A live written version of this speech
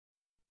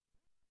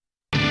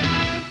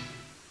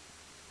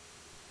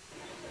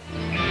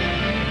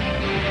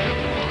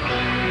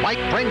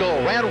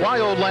Pringle ran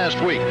wild last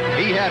week.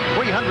 He had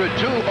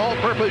 302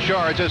 all-purpose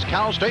yards as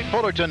Cal State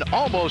Fullerton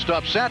almost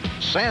upset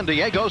San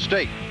Diego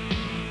State.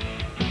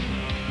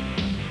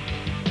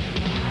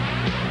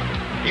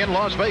 In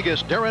Las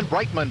Vegas, Darren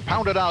Brightman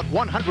pounded out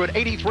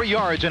 183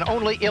 yards in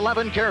only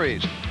 11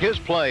 carries. His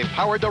play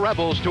powered the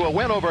Rebels to a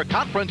win over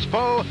conference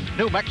foe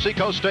New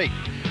Mexico State.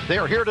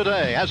 They're here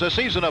today as a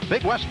season of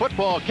Big West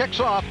football kicks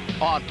off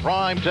on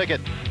Prime Ticket.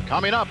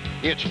 Coming up,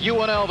 it's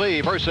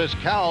UNLV versus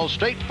Cal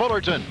State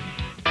Fullerton.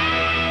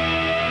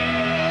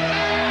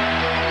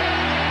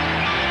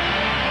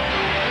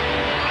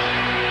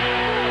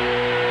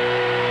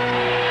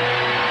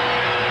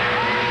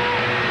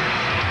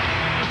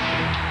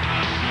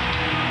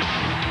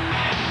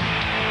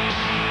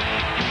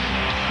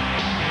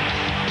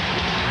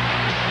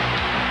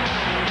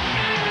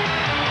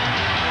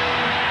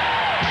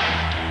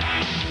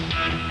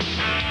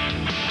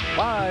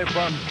 Live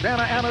from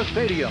Santa Ana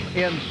Stadium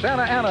in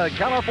Santa Ana,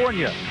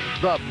 California,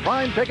 the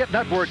Prime Ticket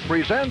Network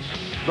presents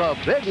the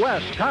Big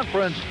West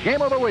Conference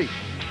Game of the Week.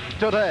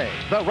 Today,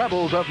 the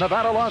Rebels of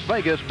Nevada, Las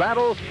Vegas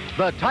battle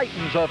the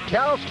Titans of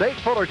Cal State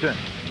Fullerton.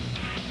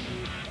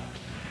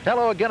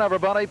 Hello again,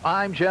 everybody.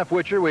 I'm Jeff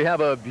Witcher. We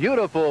have a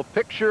beautiful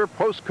picture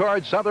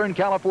postcard Southern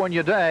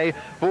California day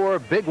for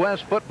Big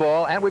West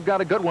football, and we've got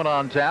a good one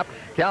on tap.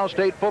 Cal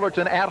State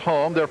Fullerton at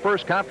home, their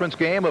first conference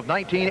game of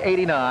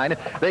 1989.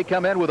 They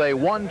come in with a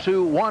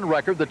 1-2-1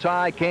 record. The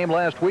tie came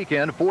last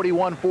weekend,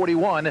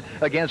 41-41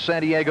 against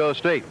San Diego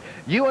State.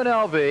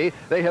 UNLV,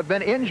 they have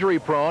been injury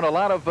prone, a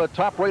lot of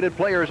top-rated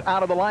players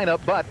out of the lineup,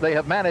 but they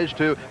have managed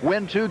to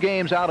win 2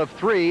 games out of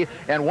 3,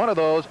 and one of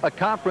those a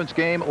conference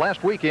game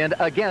last weekend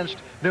against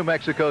New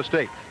Mexico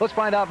State. Let's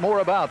find out more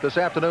about this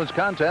afternoon's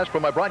contest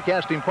from my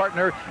broadcasting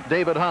partner,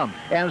 David Hum.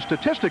 And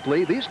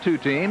statistically, these two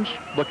teams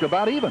look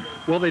about even.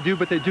 Well, they do,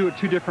 but they do it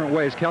 2 different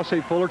ways. Cal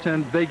State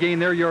Fullerton, they gain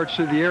their yards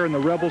through the air, and the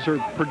Rebels are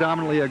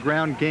predominantly a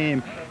ground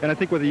game. And I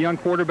think with a young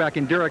quarterback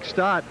in Derek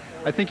Stott,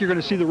 I think you're going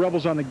to see the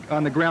Rebels on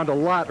the ground a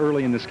lot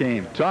early in this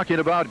game. Talking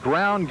about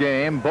ground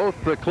game, both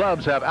the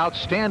clubs have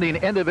outstanding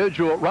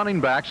individual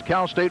running backs.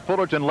 Cal State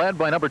Fullerton led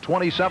by number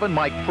 27,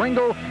 Mike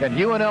Pringle, and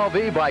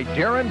UNLV by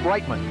Darren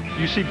Brightman.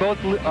 You see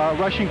both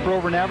rushing for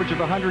over an average of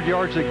 100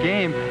 yards a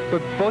game,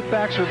 but both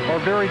backs are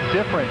very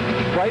different.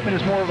 Brightman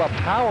is more of a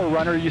power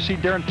runner. You see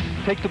Darren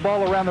take the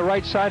ball around the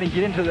right side and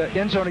get into the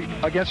end zone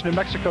against New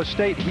Mexico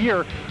State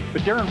here.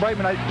 But Darren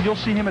Brightman, you'll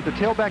see him at the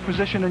tailback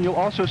position, and you'll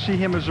also see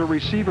him as a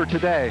receiver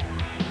today.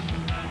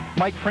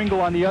 Mike Pringle,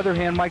 on the other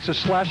hand, Mike's a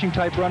slashing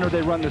type runner.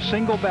 They run the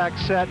single back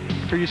set.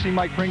 Here you see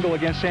Mike Pringle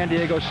against San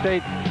Diego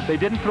State. They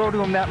didn't throw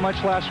to him that much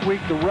last week.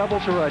 The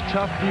Rebels are a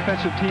tough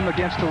defensive team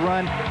against the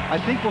run. I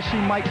think we'll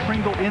see Mike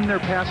Pringle in their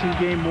passing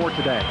game more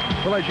today.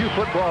 Well, as you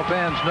football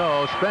fans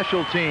know,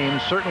 special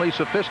teams certainly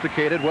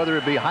sophisticated, whether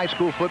it be high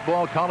school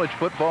football, college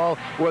football,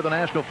 or the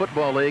National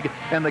Football League.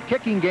 And the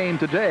kicking game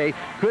today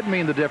could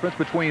mean the difference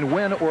between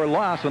win or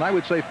loss. And I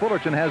would say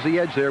Fullerton has the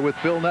edge there with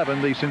Phil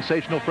Nevin, the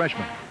sensational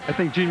freshman. I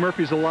think Gene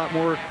Murphy's a lot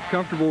more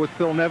comfortable with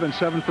Phil Nevin,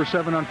 7 for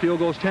 7 on field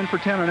goals, 10 for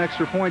 10 on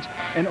extra points,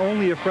 and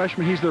only a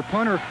freshman. He's their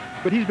punter,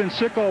 but he's been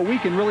sick all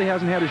week and really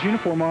hasn't had his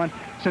uniform on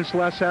since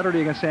last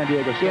Saturday against San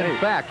Diego State. In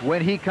fact,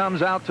 when he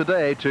comes out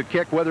today to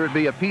kick, whether it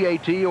be a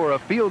PAT or a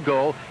field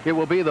goal, it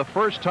will be the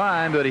first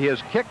time that he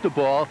has kicked a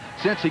ball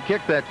since he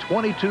kicked that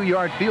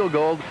 22-yard field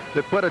goal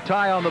that put a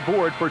tie on the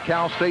board for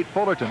Cal State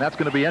Fullerton. That's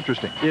going to be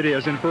interesting. It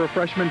is, and for a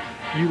freshman,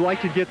 you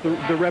like to get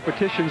the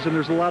repetitions, and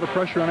there's a lot of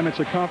pressure on him. It's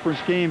a conference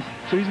game,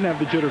 so he's going to have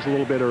the jitters a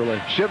little bit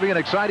early. Should be an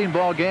exciting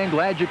ball game.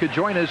 Glad you could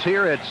join us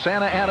here at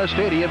Santa Ana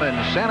Stadium in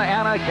Santa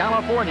Ana,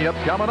 California.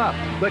 Coming up,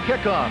 the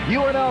kickoff,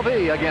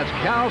 UNLV against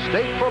Cal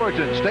State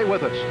Fullerton. Stay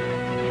with us.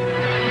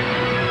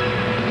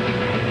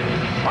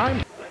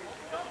 I'm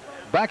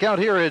back out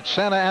here at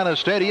Santa Ana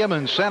Stadium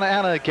in Santa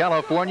Ana,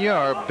 California,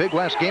 our Big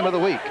West game of the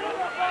week.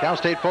 Cal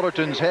State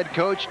Fullerton's head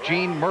coach,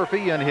 Gene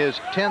Murphy, in his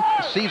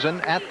 10th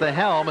season at the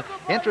helm.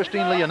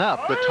 Interestingly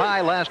enough, the tie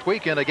last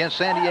weekend against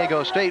San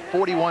Diego State,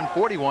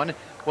 41-41,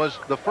 was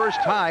the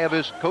first tie of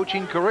his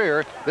coaching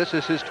career. This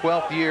is his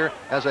 12th year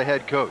as a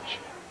head coach.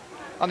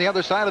 On the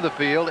other side of the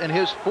field, in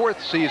his 4th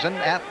season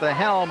at the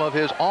helm of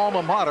his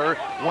alma mater,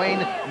 Wayne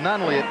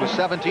Nunley. It was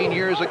 17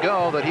 years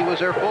ago that he was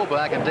their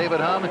fullback, and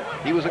David Hum,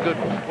 he was a good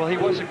one. Well, he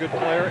was a good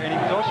player, and he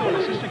was also an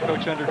assistant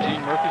coach under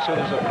Gene Murphy, so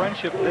there's a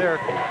friendship there.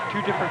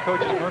 2 different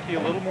coaches. Murphy a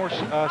little more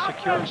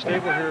secure and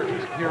stable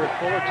here at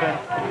Fullerton,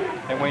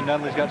 and Wayne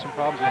Nunley's got some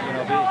problems at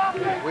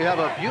UNLV. We have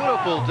a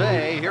beautiful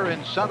day here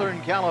in Southern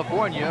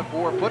California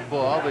for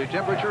football. The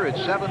temperature is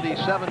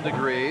 77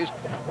 degrees,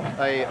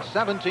 a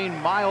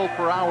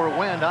 17-mile-per-hour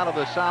wind out of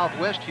the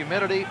southwest,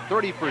 humidity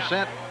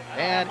 30%,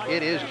 and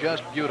it is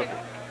just beautiful.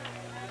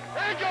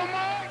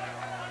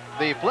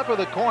 The flip of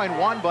the coin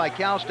won by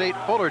Cal State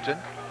Fullerton,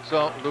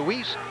 so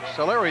Luis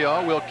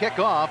Celerio will kick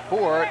off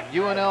for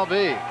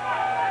UNLV.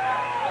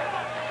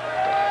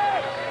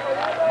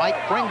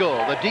 Mike Pringle,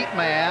 the deep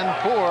man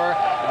for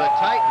the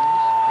Titans.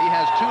 He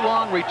has 2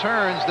 long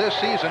returns this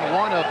season,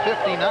 one of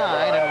 59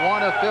 and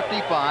one of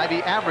 55.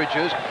 He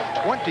averages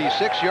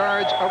 26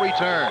 yards a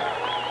return.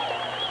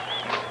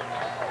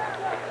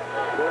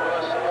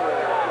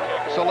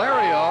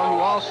 Solario, who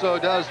also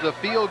does the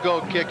field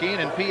goal kicking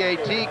and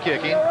PAT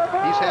kicking,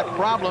 he's had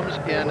problems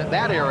in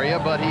that area,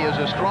 but he is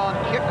a strong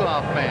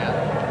kickoff man.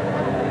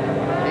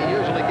 He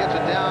usually gets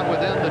it down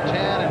within the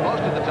 10 and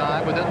most of the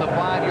time within the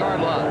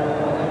 5-yard line.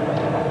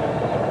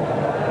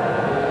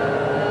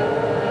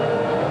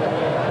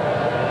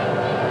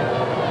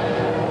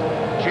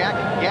 Jack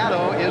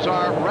Gatto is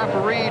our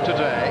referee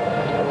today.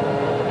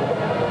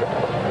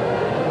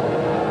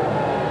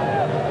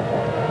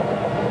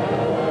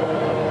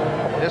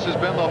 This has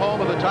been the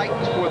home of the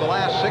Titans for the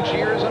last 6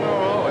 years in a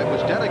row. It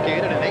was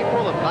dedicated in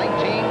April of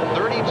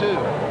 1932.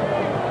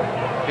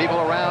 People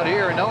around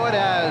here know it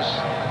as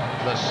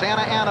the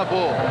Santa Ana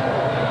Bowl.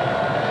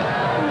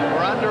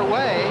 We're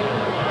underway.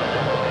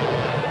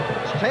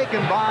 It's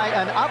taken by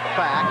an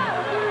up-back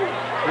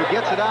who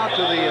gets it out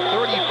to the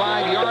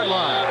 35-yard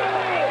line.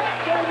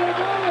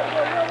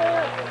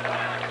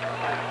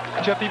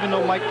 Jeff, even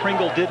though Mike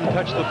Pringle didn't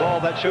touch the ball,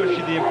 that shows you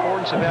the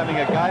importance of having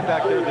a guy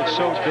back there that's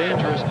so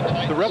dangerous.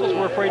 The Rebels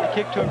were afraid to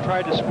kick to him,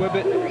 tried to squib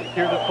it.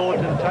 Here the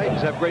Fullerton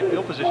Titans have great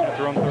field position at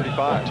their own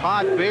 35.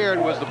 Todd Baird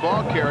was the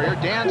ball carrier.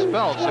 Dan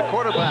Speltz, the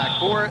quarterback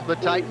for the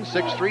Titans,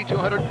 6'3",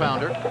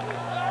 200-pounder.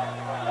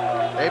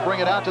 They bring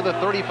it out to the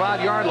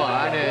 35-yard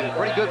line in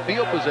pretty good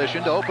field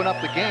position to open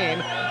up the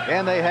game.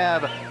 And they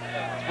have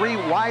 3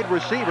 wide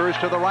receivers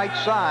to the right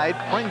side.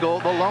 Pringle,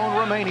 the lone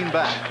remaining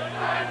back.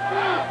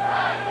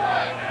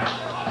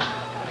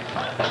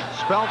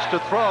 Speltz to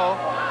throw,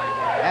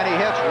 and he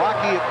hits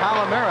Rocky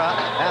Palomera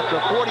at the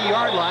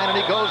 40-yard line, and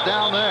he goes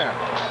down there.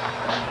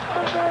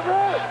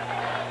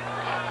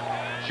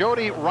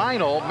 Jody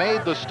Reinl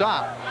made the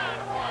stop.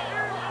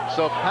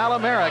 So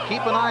Palomera,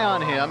 keep an eye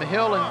on him.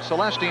 Hill and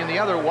Celestine, the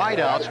other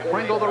wideouts.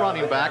 Pringle, the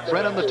running back.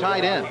 Brennan, the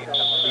tight end.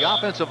 The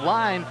offensive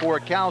line for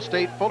Cal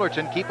State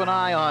Fullerton, keep an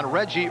eye on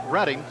Reggie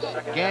Redding.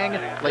 Gang,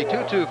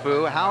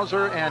 Letutufu,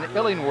 Hauser, and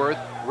Illingworth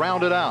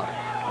rounded out.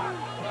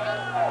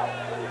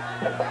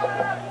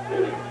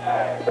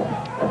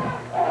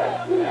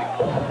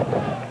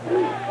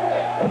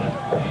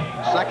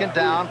 Second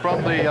down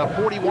from the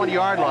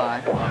 41-yard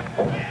line.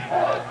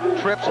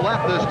 Trips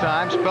left this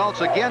time.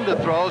 Speltz again to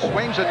throw.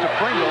 Swings it to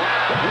Pringle.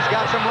 He's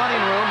got some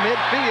running room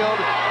midfield,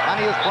 and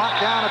he is brought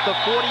down at the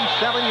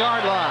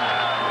 47-yard line.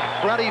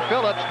 Freddie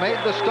Phillips made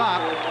the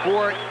stop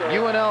for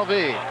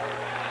UNLV.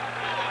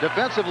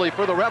 Defensively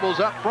for the Rebels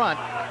up front,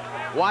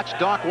 watch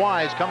Doc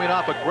Wise coming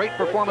off a great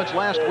performance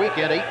last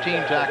weekend,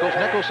 18 tackles.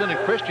 Nicholson and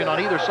Christian on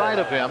either side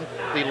of him.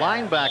 The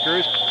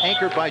linebackers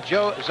anchored by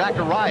Joe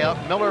Zachariah,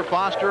 Miller,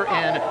 Foster,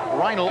 and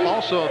Reinl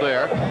also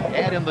there.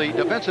 And in the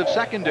defensive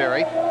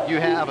secondary, you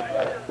have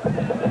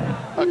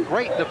a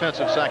great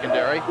defensive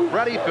secondary.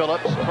 Freddie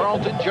Phillips,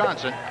 Carlton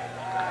Johnson,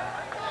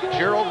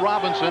 Gerald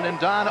Robinson, and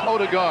Don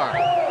Odegaard.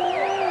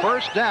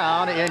 First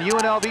down in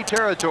UNLV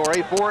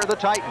territory for the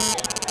Titans.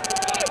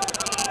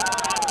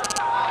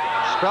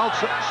 Speltz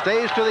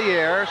stays to the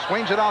air,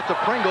 swings it out to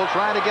Pringle,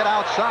 trying to get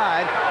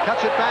outside,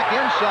 cuts it back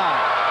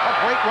inside. A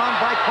great run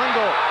by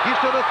Pringle. He's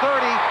to the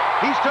 30.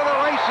 He's to the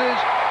races.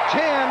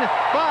 10,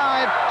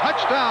 5,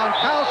 touchdown,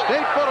 Cal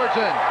State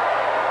Fullerton.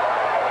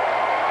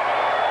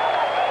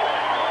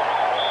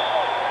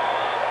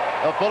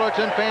 The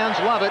Fullerton fans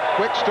love it.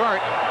 Quick start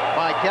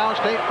by Cal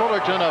State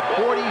Fullerton. A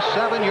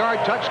 47-yard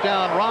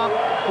touchdown romp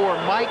for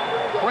Mike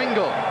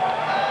Pringle.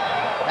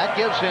 That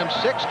gives him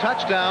 6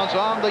 touchdowns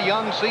on the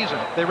young season.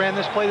 They ran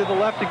this play to the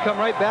left and come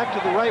right back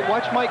to the right.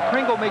 Watch Mike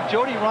Pringle make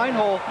Jody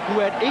Reinhold, who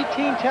had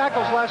 18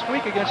 tackles last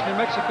week against New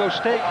Mexico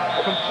State,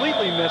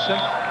 completely miss him.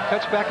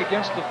 Cuts back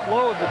against the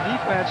flow of the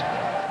defense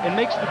and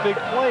makes the big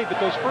play. But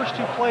those first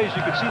 2 plays,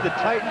 you could see the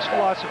Titans'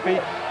 philosophy.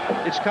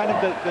 It's kind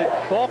of the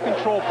ball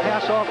control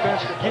pass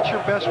offense. Get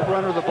your best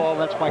runner the ball.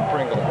 That's Mike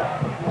Pringle.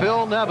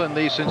 Phil Nevin,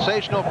 the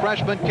sensational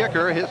freshman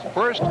kicker, his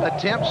first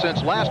attempt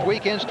since last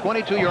weekend's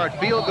 22-yard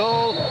field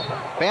goal.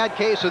 Bad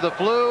case of the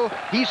flu.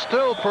 He's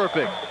still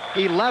perfect.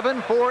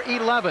 11 for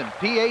 11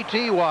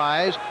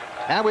 PAT-wise.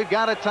 And we've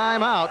got a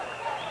timeout.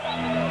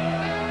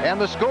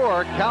 And the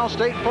score, Cal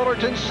State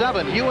Fullerton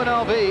 7,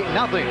 UNLV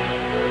nothing.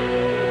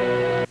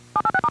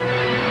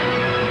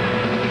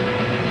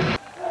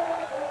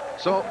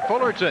 So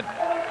Fullerton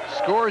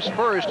scores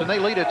first, and they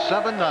lead at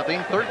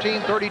 7-0.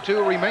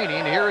 13:32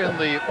 remaining here in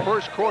the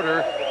first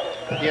quarter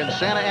in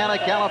Santa Ana,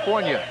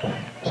 California.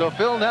 So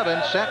Phil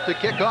Nevin set to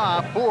kick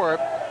off for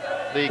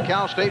the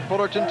Cal State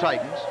Fullerton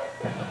Titans.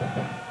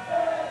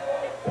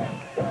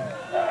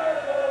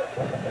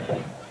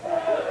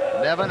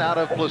 Nevin out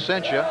of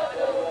Placentia.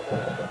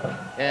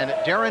 And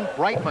Darren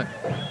Brightman,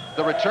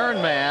 the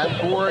return man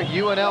for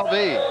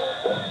UNLV.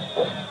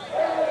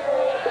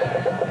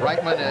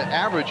 Brightman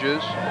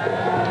averages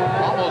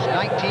almost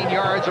 19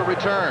 yards a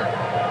return.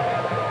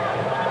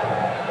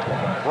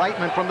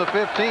 Brightman from the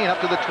 15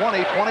 up to the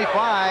 20,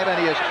 25, and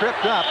he is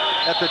tripped up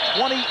at the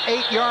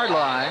 28-yard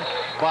line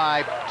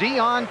by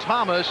Dion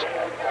Thomas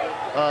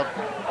of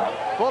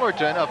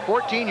Fullerton. A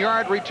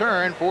 14-yard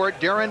return for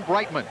Darren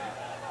Brightman.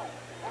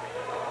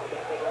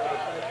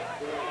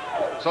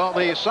 So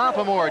the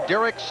sophomore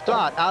Derek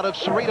Stott out of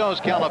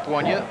Cerritos,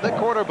 California, the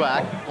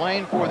quarterback,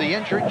 playing for the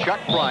injured Chuck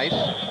Price.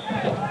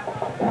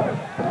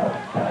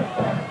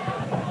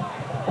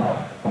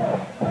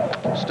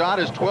 Stott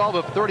is 12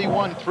 of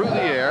 31 through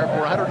the air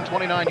for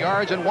 129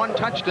 yards and 1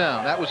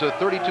 touchdown. That was a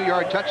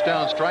 32-yard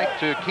touchdown strike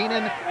to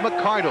Keenan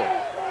McCardle.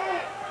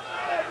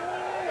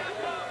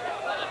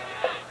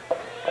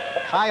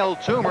 Kyle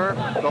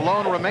Toomer, the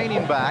lone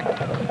remaining back,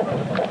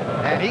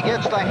 and he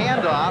gets the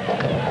handoff,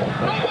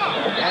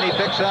 and he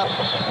picks up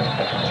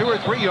 2 or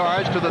 3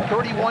 yards to the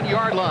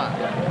 31-yard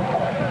line.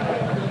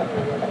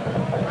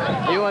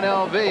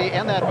 UNLV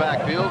in that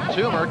backfield.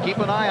 Toomer, keep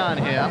an eye on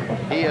him.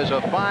 He is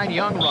a fine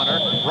young runner.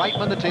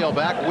 Reitman, the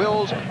tailback.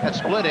 Wills at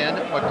split end.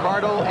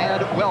 McCardle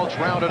and Welch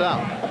rounded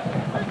out.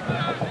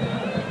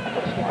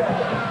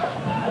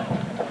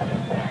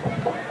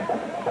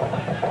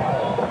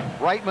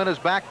 Reitman is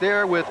back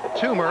there with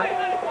Toomer.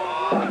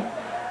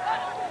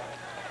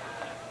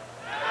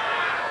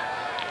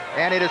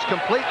 And it is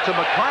complete to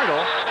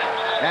McCardle,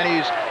 and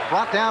he's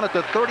brought down at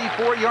the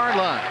 34-yard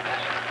line.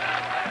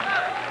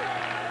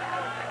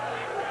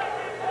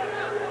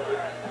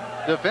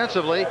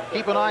 Defensively,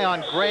 keep an eye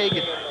on Greg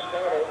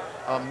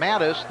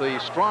Mattis, the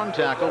strong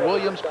tackle,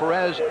 Williams,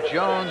 Perez,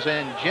 Jones,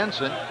 and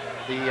Jensen,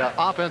 the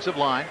offensive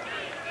line.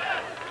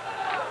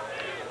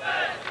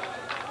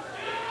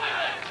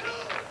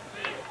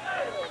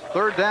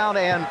 Third down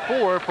and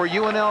 4 for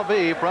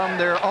UNLV from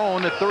their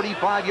own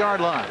 35-yard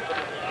line.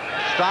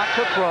 Stott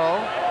to throw,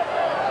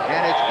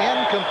 and it's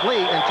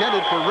incomplete,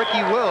 intended for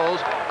Ricky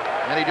Wills,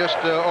 and he just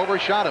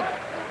overshot him.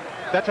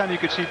 That time you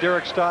could see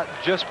Derek Stott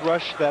just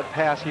rush that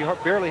pass. He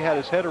barely had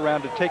his head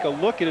around to take a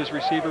look at his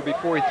receiver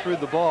before he threw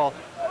the ball.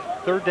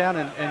 Third down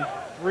and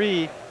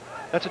 3.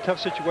 That's a tough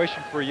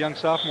situation for a young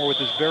sophomore with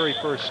his very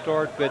first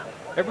start, but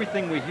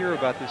everything we hear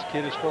about this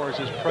kid as far as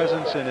his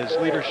presence and his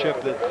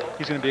leadership, that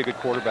he's going to be a good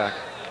quarterback.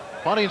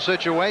 Punting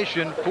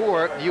situation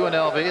for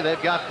UNLV.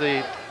 They've got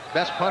the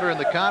best punter in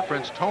the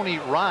conference, Tony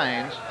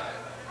Rhines.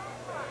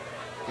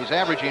 He's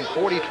averaging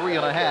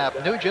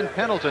 43.5. Nugent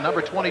Pendleton,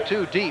 number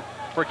 22, deep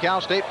for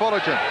Cal State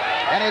Fullerton.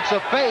 And it's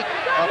a fake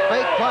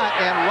punt,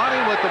 and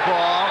running with the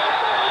ball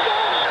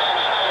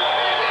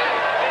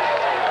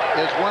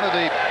is one of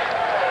the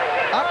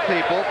up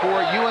people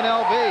for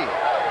UNLV.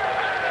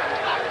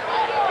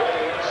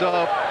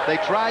 So they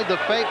tried the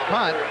fake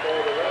punt,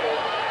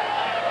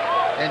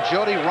 and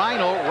Jody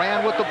Reinl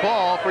ran with the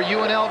ball for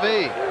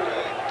UNLV.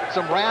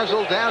 Some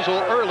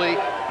razzle-dazzle early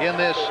in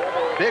this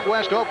Big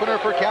West opener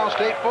for Cal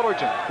State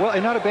Fullerton. Well,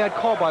 and not a bad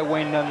call by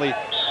Wayne Nunley.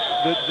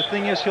 The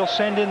thing is, he'll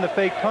send in the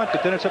fake punt,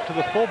 but then it's up to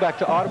the fullback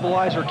to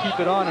audibilize or keep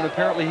it on, and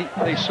apparently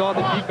they saw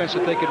the defense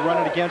that they could run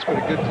it against, but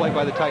a good play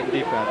by the Titan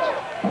defense.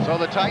 So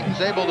the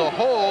Titans able to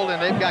hold,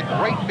 and they've got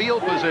great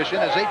field position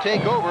as they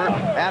take over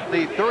at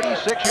the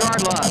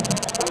 36-yard line.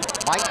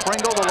 Mike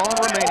Pringle, the lone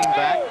remaining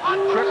back.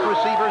 Trick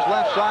receivers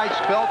left side.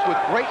 Speltz with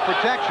great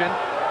protection,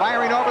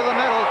 firing over the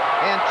middle,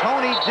 and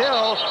Tony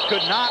Dill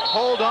could not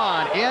hold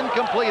on.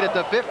 Incomplete at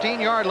the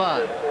 15-yard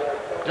line.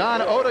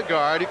 Don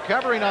Odegaard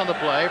covering on the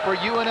play for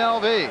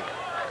UNLV.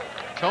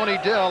 Tony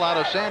Dill out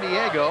of San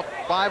Diego,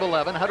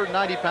 5'11",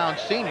 190-pound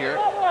senior,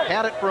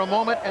 had it for a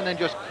moment and then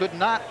just could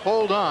not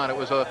hold on. It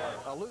was a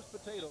loose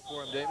potato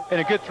for him, David.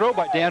 And a good throw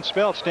by Dan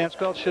Speltz. Dan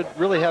Speltz should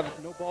really have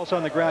no balls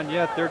on the ground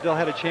yet. There, Dill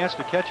had a chance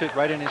to catch it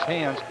right in his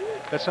hands.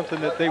 That's something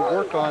that they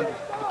work on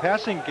the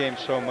passing game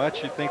so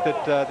much. You'd think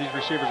that these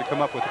receivers would come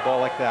up with a ball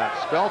like that.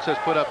 Speltz has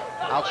put up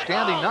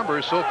outstanding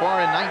numbers so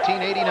far in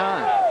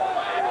 1989.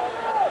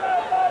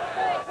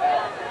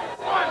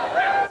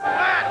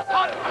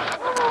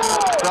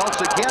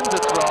 Speltz again to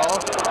throw.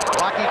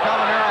 Rocky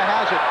Palomera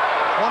has it.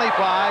 25,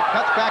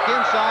 cuts back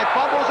inside,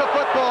 fumbles a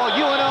football.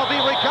 UNLV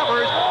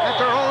recovers at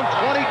their own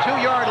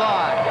 22-yard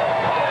line.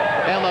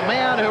 And the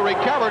man who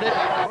recovered it,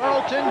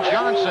 Carlton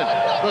Johnson,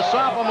 the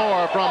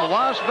sophomore from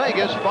Las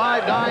Vegas,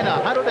 5'9",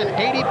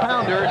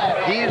 180-pounder.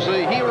 He's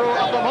the hero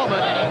of the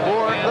moment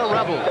for the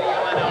Rebels.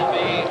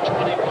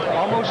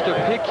 Almost a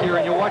pick here,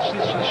 and you'll watch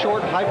this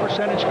short,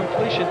 high-percentage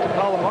completion to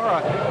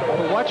Palomera.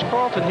 But watch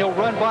Carlton. He'll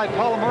run by.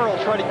 Palomera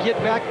will try to get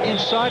back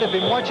inside of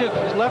him. Watch if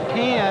his left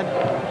hand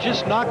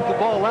just knocked the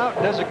ball out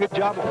and does a good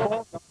job of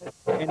falling.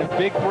 And a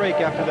big break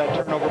after that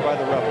turnover by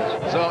the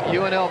Rebels. So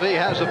UNLV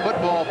has the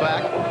football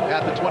back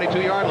at the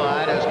 22-yard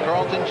line as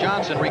Carlton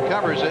Johnson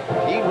recovers it.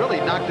 He really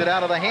knocked it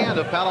out of the hand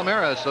of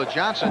Palomera, so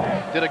Johnson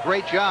did a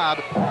great job.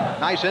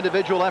 Nice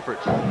individual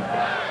efforts.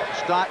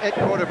 Stott at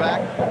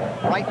quarterback.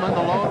 Reitman,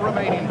 the lone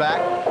remaining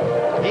back.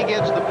 He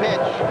gets the pitch,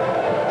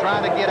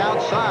 trying to get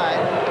outside.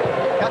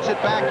 Cuts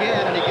it back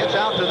in, and he gets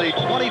out to the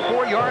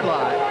 24-yard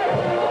line.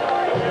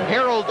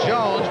 Harold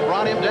Jones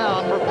brought him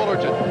down for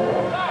Fullerton.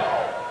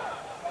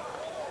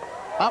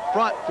 Up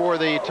front for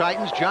the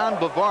Titans, John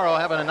Bavaro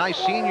having a nice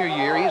senior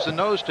year. He's the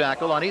nose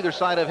tackle. On either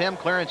side of him,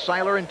 Clarence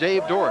Seiler and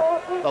Dave Dorff.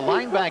 The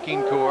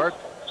linebacking core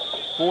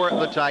for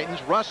the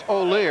Titans, Russ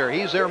O'Lear.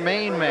 He's their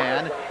main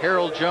man.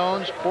 Harold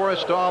Jones,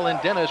 Forrestal,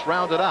 and Dennis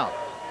rounded out.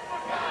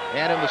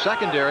 And in the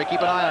secondary,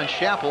 keep an eye on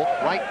Schaffel,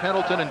 Wright,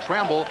 Pendleton, and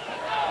Tremble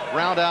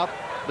round out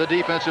the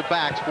defensive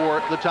backs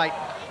for the Titans.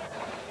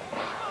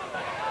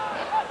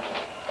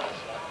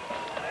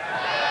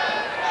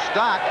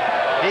 Stott,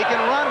 he can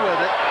run with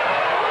it.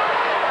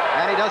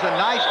 And he does a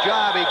nice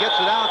job. He gets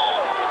it out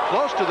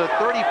close to the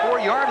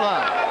 34-yard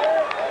line.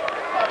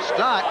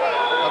 Stott,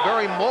 a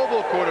very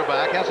mobile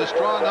quarterback, has a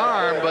strong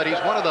arm, but he's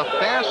one of the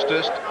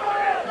fastest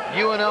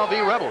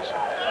UNLV Rebels.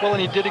 Well,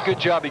 and he did a good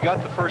job. He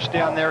got the first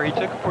down there. He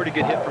took a pretty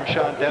good hit from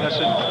Sean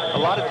Dennison. A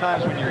lot of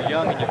times when you're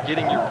young and you're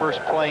getting your first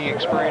playing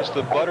experience,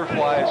 the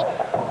butterflies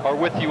are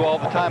with you all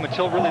the time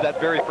until really that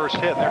very first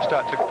hit, and their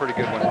Stott took a pretty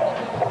good one.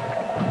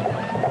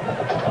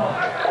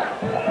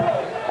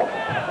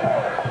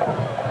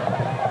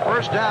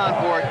 First down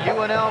for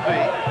UNLV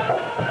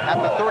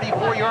at the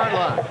 34-yard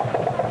line.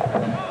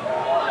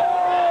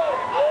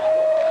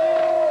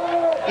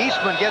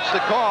 Eastman gets the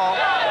call.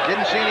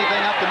 Didn't see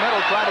anything up the middle.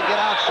 Tried to get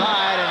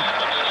outside,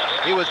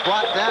 and he was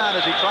brought down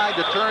as he tried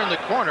to turn the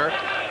corner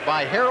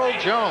by Harold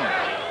Jones.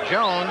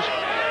 Jones,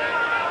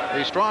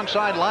 the strong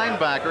side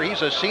linebacker.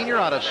 He's a senior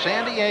out of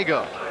San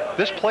Diego.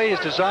 This play is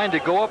designed to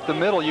go up the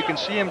middle. You can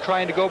see him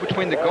trying to go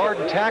between the guard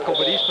and tackle,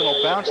 but Eastman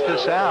will bounce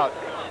this out.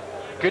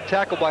 Good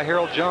tackle by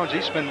Harold Jones.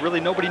 Eastman,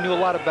 really nobody knew a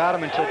lot about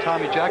him until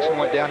Tommy Jackson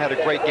went down, had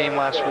a great game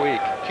last week.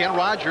 Ken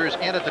Rogers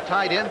in at the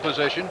tight end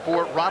position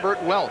for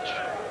Robert Welch.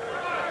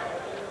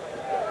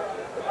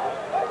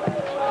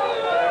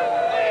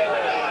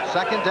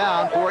 Second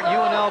down for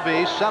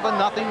UNLV,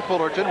 7-0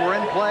 Fullerton. We're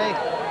in play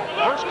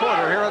first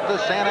quarter here at the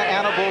Santa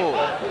Ana Bowl.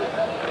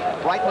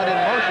 Brightman in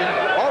motion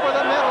over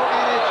the middle,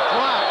 and it's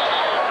dropped.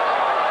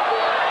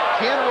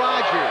 Ken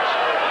Rogers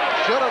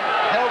should have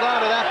held on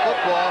to that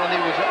football, and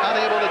he was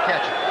unable to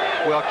catch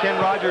it. Well, Ken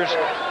Rogers,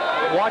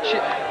 watch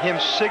him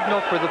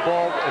signal for the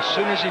ball as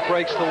soon as he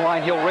breaks the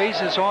line. He'll raise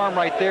his arm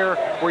right there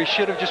where he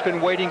should have just been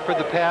waiting for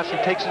the pass. He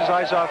takes his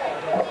eyes off.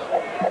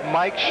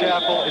 Mike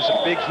Schaffel is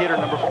a big hitter,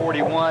 number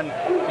 41.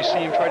 You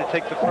see him try to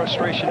take the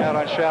frustration out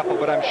on Schaffel,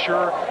 but I'm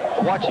sure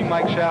watching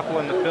Mike Schaffel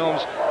in the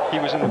films, he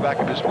was in the back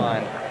of his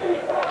mind.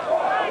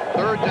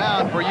 Third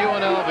down for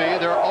UNLV.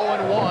 They're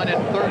 0-1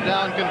 in third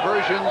down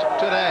conversions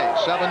today.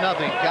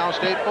 7-0 Cal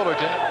State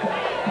Fullerton.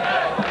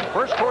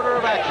 First quarter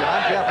of action.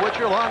 I'm Jeff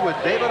Witcher along with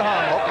David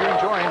Hung. Hope you're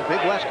enjoying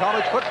Big West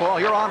College football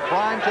here on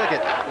Prime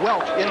Ticket.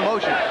 Welch in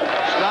motion.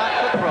 Stops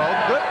the throw.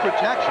 Good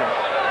protection.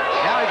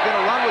 Now he's going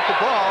to run with the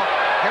ball.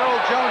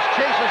 Harold Jones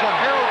chases him.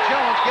 Harold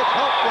Jones gets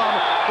help from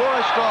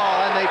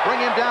Forrestall, and they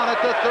bring him down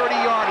at the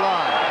 30-yard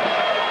line.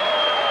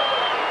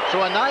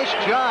 So a nice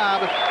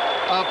job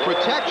of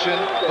protection,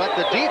 but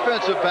the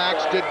defensive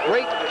backs did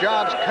great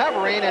jobs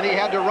covering, and he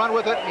had to run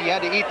with it, and he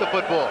had to eat the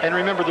football. And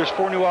remember, there's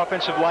 4 new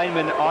offensive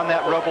linemen on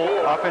that Rebel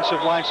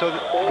offensive line, so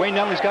Wayne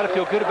Nunley's got to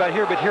feel good about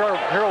here, but here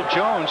Harold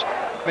Jones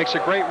makes a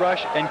great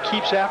rush and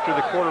keeps after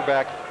the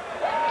quarterback.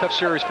 Tough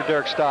series for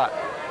Derek Stott.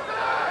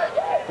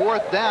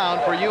 Fourth down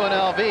for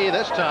UNLV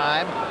this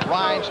time.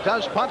 Rhines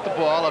does punt the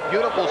ball, a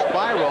beautiful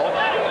spiral.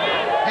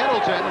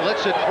 Pendleton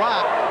lets it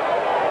drop,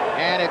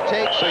 and it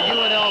takes a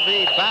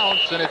UNLV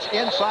bounce, and it's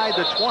inside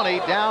the 20,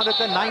 down at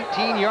the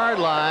 19-yard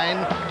line,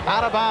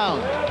 out of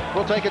bounds.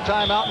 We'll take a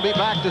timeout and be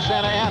back to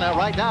Santa Ana.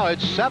 Right now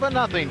it's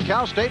 7-0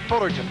 Cal State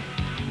Fullerton.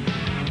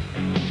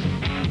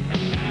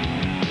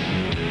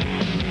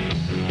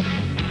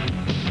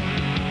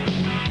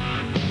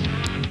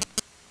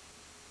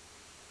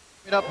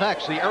 Up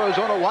next, the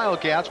Arizona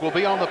Wildcats will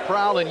be on the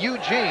prowl in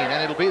Eugene,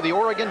 and it'll be the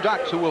Oregon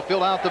Ducks who will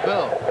fill out the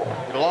bill.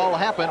 It'll all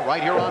happen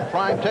right here on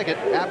Prime Ticket.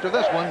 After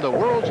this one, the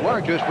world's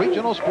largest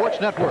regional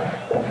sports network.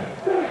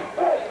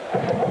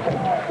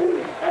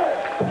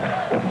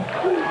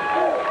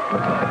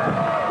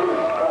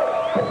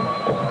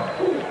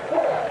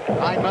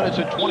 9 minutes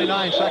and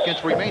 29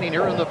 seconds remaining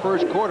here in the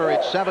first quarter.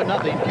 It's 7-0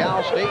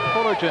 Cal State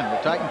Fullerton. The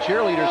Titan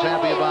cheerleaders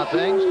happy about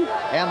things,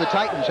 and the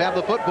Titans have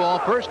the football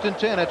first and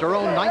 10 at their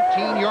own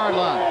 19-yard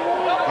line.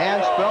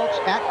 Dan Speltz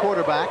at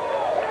quarterback.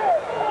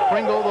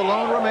 Pringle, the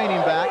lone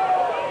remaining back.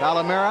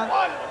 Palamera,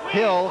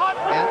 Hill,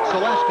 and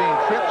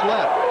Celestine trips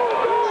left.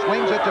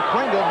 Swings it to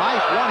Pringle.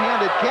 Nice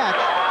one-handed catch.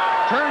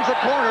 Turns the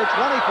corner,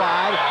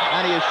 25,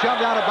 and he is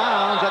shoved out of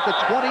bounds at the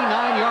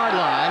 29-yard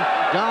line.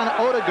 Don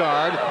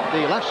Odegaard,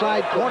 the left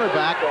side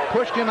cornerback,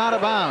 pushed him out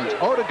of bounds.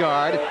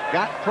 Odegaard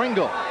got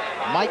Pringle.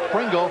 Mike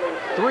Pringle,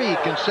 3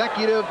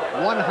 consecutive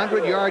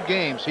 100-yard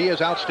games. He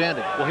is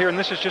outstanding. Well, here, and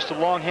this is just a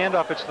long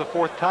handoff. It's the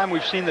 4th time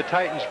we've seen the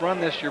Titans run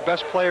this. Your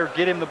best player,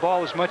 get him the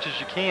ball as much as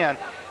you can.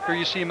 Here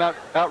you see him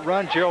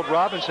outrun Gerald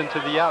Robinson to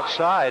the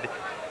outside.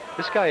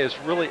 This guy is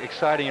really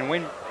exciting,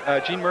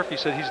 and Gene Murphy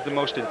said he's the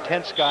most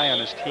intense guy on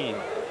his team.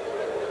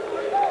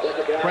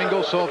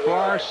 Pringle so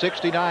far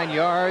 69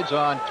 yards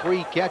on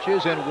 3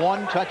 catches and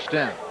 1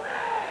 touchdown.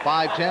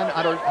 5'10",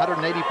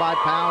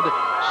 185-pound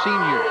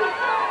senior.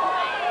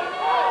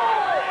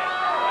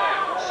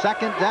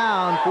 Second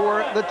down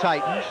for the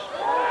Titans.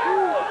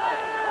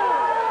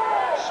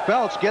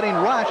 Speltz getting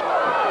rushed.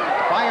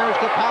 Fires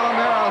to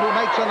Palamera, who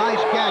makes a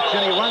nice catch,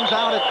 and he runs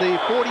out at the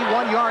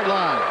 41-yard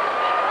line.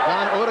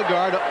 Don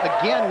Odegaard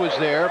again was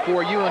there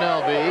for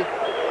UNLV.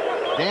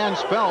 Dan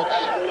Speltz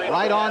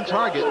right on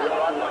target.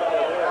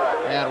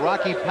 And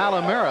Rocky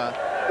Palamera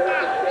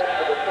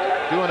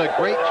doing a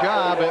great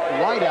job at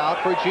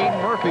wideout for Gene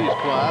Murphy's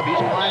club. He's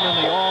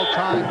climbing the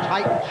all-time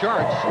Titan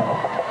charts.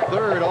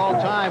 3rd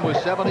all-time with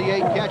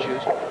 78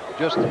 catches.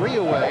 just 3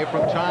 away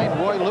from tying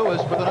Roy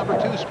Lewis for the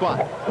 #2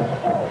 spot.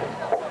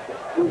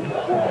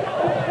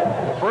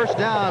 First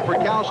down for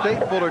Cal State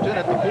Fullerton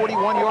at the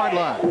 41-yard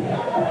line.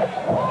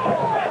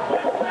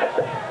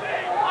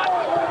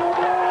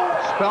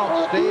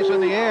 Spelt stays in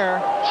the air,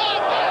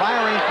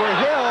 firing for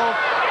Hill,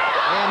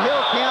 and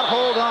Hill can't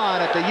hold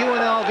on at the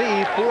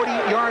UNLV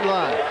 40-yard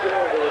line.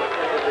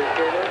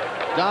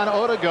 Don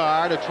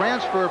Odegaard, a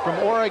transfer from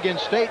Oregon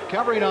State,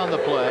 covering on the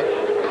play.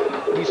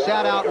 He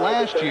sat out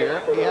last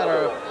year. He had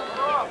a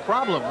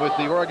problem with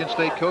the Oregon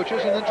State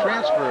coaches and then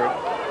transferred.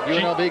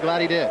 UNLV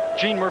glad he did.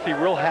 Gene Murphy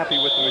real happy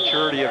with the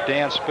maturity of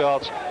Dan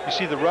Speltz. You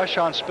see the rush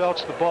on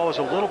Speltz, the ball is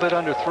a little bit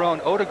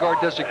underthrown. Odegaard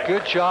does a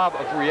good job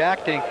of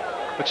reacting,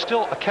 but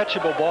still a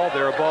catchable ball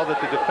there, a ball that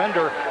the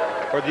defender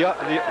or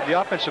the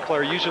offensive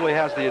player usually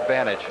has the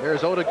advantage.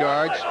 There's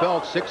Odegaard.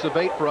 Speltz 6 of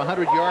 8 for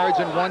 100 yards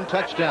and 1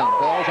 touchdown.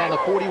 Ball's on the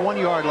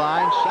 41-yard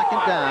line,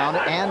 second down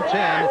and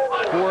 10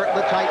 for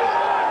the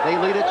Titans. They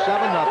lead at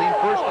 7-0,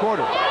 first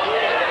quarter.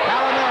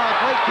 Palomero,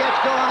 great catch,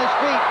 still on his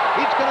feet.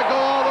 He's going to go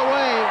all the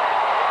way.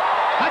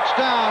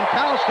 Touchdown,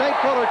 Cal State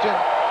Fullerton.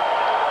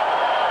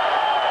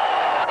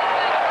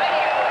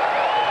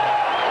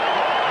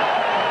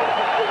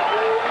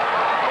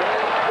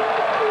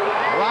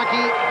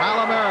 Rocky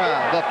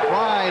Palomero, the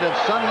pride of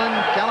Sunland,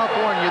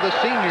 California, the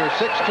senior,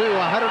 6'2",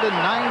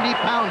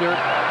 190-pounder,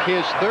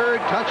 his third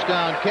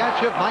touchdown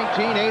catch of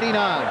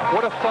 1989.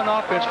 What a fun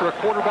offense for a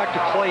quarterback to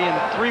play in.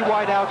 3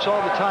 wide outs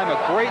all the time, a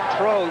great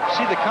throw.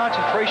 See the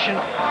concentration.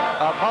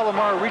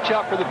 Palomero reach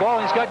out for the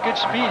ball. He's got good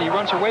speed. He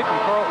runs away from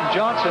Carlton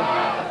Johnson.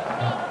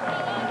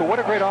 But what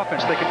a great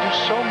offense. They can do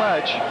so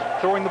much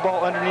throwing the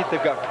ball underneath.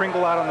 They've got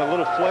Pringle out on the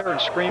little flare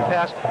and screen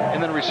pass,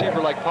 and then a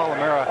receiver like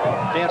Palomero.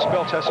 Dan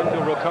Speltz has to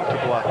feel real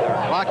comfortable out there.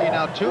 Rocky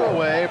now 2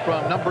 away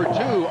from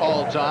 #2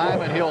 all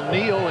time, and he'll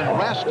kneel and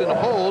rest and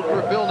hold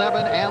for Phil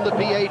Nevin and the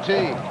PAT.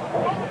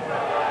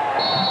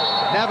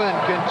 Nevin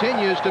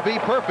continues to be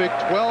perfect,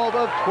 12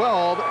 of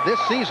 12 this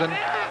season.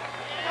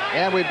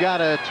 And we've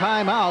got a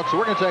timeout, so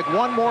we're going to take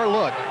one more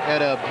look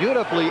at a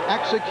beautifully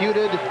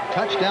executed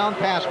touchdown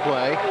pass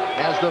play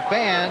as the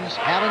fans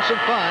having some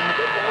fun,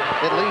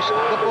 at least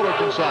the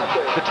Fullerton side.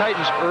 The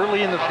Titans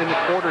early in the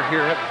quarter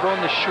here have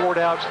thrown the short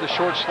outs, the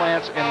short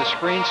slants, and the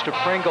screens to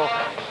Pringle.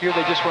 Here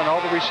they just run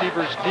all the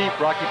receivers deep.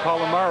 Rocky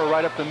Palomero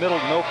right up the middle,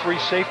 no free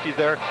safety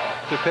there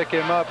to pick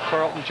him up.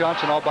 Carlton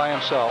Johnson all by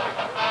himself.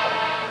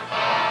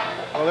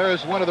 Well,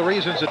 there's one of the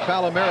reasons that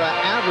Palomero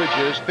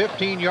averages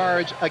 15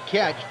 yards a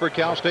catch for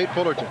Cal State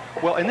Fullerton.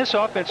 Well, and this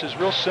offense is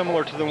real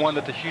similar to the one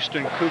that the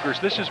Houston Cougars.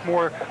 This is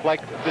more like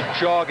the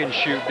jog and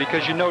shoot,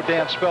 because you know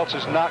Dan Speltz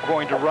is not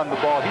going to run the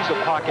ball. He's a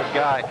pocket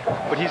guy,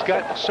 but he's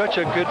got such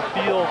a good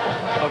feel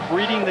of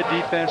reading the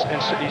defense,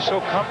 and so he's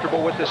so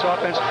comfortable with this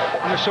offense.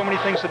 And there's so many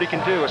things that he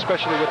can do,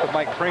 especially with the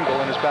Mike Pringle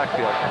in his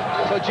backfield.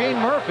 So Gene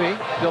Murphy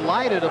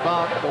delighted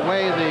about the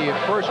way the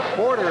first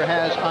quarter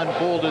has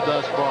unfolded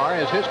thus far,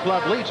 as his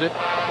club leads it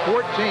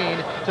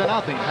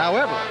 14-0.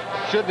 However,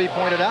 should be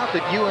pointed out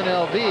that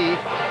UNLV,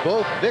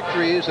 both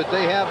victories that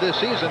they have this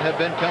season have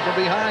been come from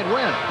behind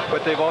wins.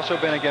 But they've also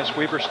been against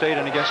Weber State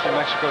and against New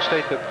Mexico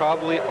State that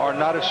probably are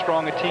not as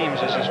strong a teams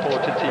as this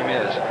Fullerton team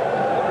is.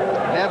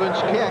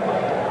 Nevin's kick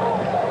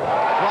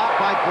dropped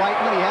by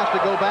Brightman. He has to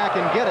go back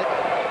and get it.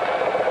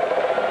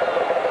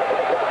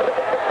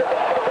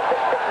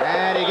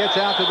 And he gets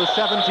out to the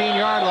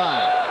 17-yard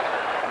line.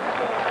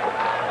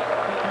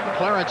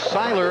 Clarence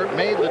Seiler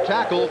made the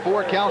tackle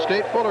for Cal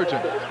State Fullerton.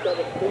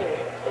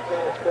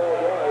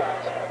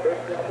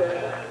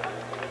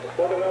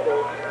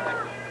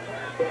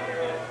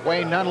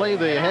 Wayne Nunley,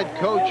 the head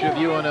coach of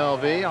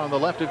UNLV, on the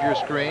left of your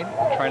screen.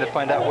 Trying to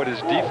find out what his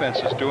defense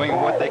is doing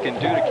and what they can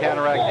do to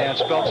counteract Dan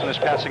Speltz in his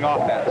passing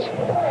offense.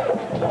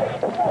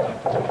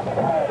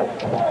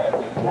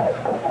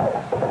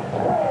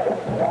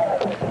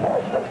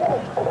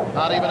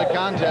 Not even a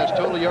contest,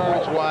 total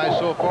yards-wise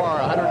so far,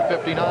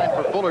 159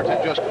 for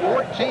Fullerton, just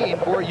 14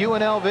 for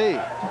UNLV.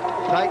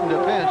 Titan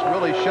defense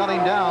really shutting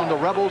down the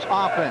Rebels'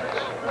 offense.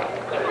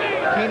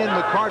 Keenan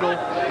McCardle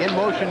in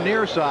motion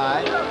near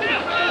side.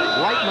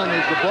 Lightman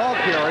is the ball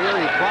carrier.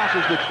 He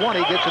crosses the 20,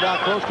 gets it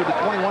out close to the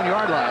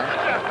 21-yard line.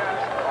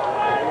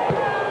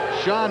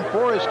 Sean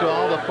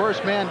Forrestal, the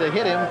first man to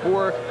hit him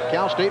for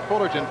Cal State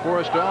Fullerton.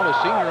 Forrestal, a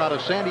senior out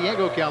of San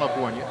Diego,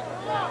 California.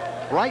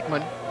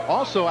 Brightman,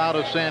 also out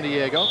of San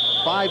Diego,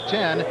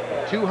 5'10",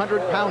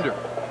 200-pounder.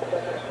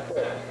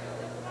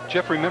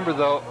 Jeff, remember,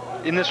 though,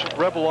 in this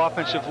Rebel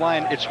offensive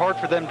line, it's hard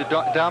for them to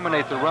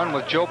dominate the run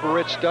with Joe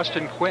Baritz,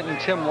 Dustin Quinton,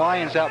 Tim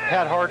Lyons out.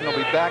 Pat Harden will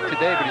be back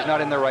today, but he's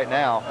not in there right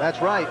now.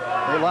 That's right.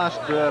 They lost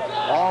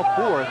all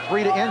 4,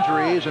 3 to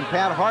injuries, and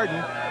Pat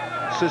Harden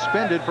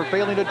suspended for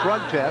failing a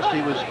drug test.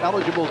 He was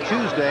eligible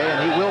Tuesday,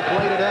 and he will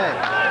play today.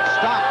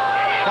 Stop.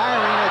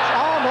 Firing. It's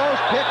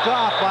almost picked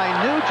off by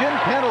Nugent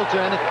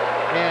Pendleton,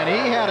 and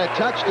he had a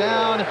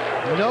touchdown.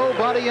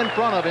 Nobody in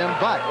front of him,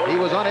 but he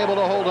was unable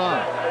to hold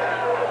on.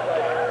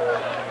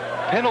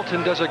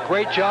 Pendleton does a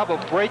great job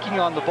of breaking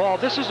on the ball.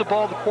 This is a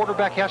ball the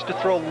quarterback has to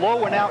throw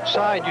low and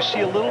outside. You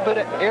see a little bit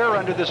of air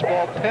under this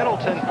ball.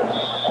 Pendleton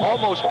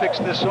almost picks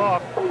this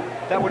off,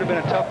 that would have been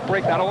a tough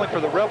break, not only for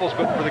the Rebels,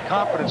 but for the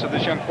confidence of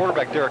this young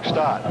quarterback, Derek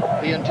Stott.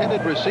 The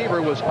intended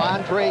receiver was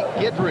Andre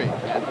Guidry.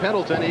 And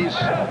Pendleton, he's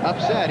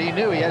upset. He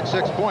knew he had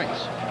 6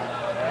 points.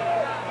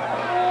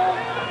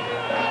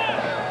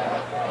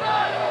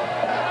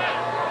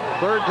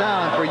 Third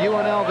down for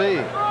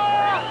UNLV.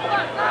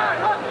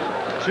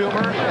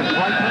 Toomer and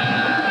Brightman.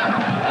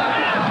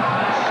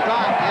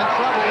 Stott in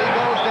trouble. He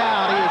goes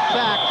down. He is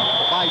sacked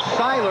by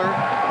Seiler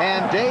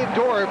and Dave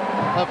Dorff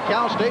of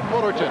Cal State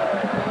Fullerton.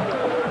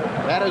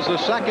 That is the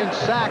second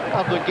sack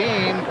of the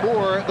game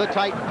for the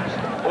Titans.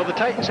 Well, the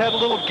Titans had a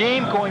little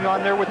game going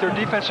on there with their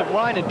defensive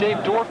line, and Dave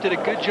Dorff did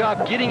a good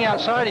job getting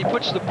outside. He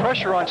puts the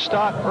pressure on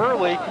Stott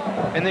early,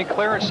 and then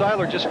Clarence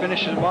Seiler just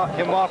finishes him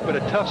off, but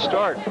a tough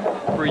start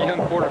for a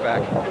young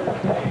quarterback.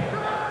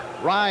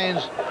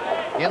 Rhines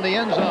in the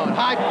end zone.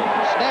 High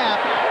snap.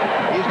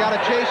 He's got to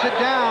chase it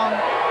down.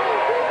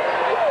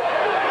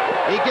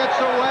 He gets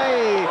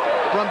away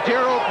from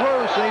Darrell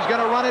Bruce, and he's going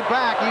to run it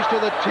back. He's to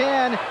the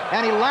 10,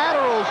 and he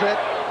laterals it.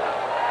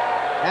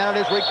 And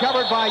it is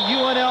recovered by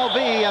UNLV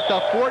at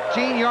the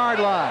 14-yard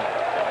line.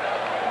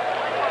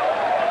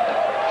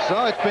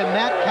 So it's been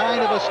that kind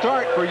of a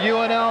start for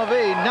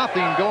UNLV.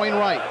 Nothing going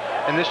right.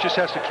 And this just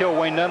has to kill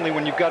Wayne Nunley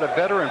when you've got a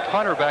veteran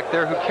punter back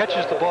there who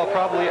catches the ball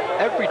probably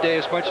every day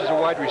as much as a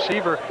wide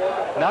receiver.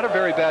 Not a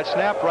very bad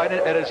snap, right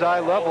at his eye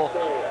level.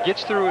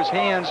 Gets through his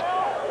hands.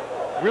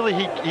 Really,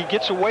 he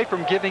gets away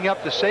from giving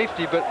up the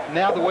safety, but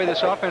now the way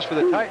this offense for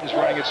the Titans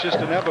running, it's just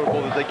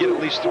inevitable that they get at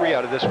least 3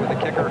 out of this with a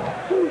kicker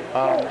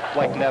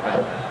like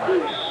Nevin.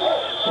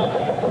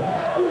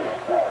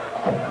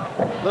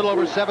 Little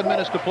over 7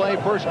 minutes to play,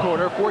 first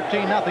quarter,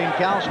 14-0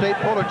 Cal State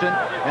Fullerton,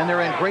 and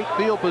they're in great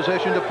field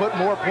position to put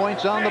more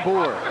points on the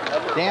board.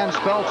 Dan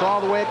Speltz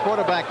all the way at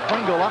quarterback,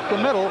 Pringle up the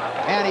middle,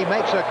 and he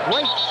makes a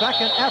great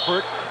second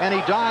effort, and he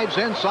dives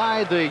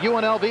inside the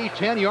UNLV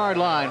 10-yard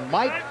line.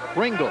 Mike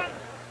Pringle.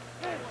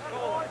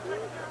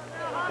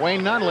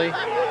 Wayne Nunley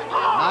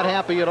not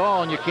happy at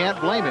all, and you can't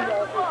blame him.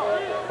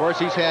 Of course,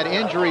 he's had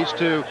injuries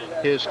to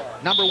his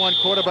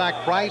 #1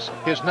 quarterback, Price,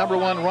 his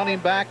 #1 running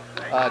back,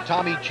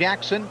 Tommy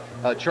Jackson,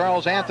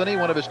 Charles Anthony,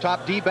 one of his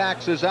top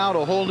D-backs, is out.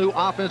 A whole new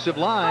offensive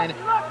line.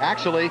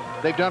 Actually,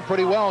 they've done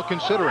pretty well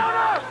considering.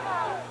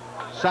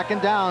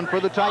 Second down for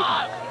the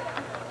Titans.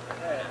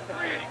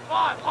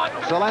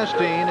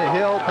 Celestine,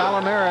 Hill,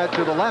 Palomera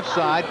to the left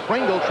side.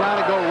 Pringle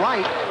trying to go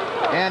right,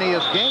 and he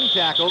is gang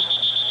tackled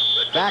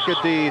back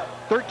at the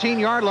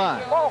 13-yard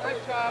line.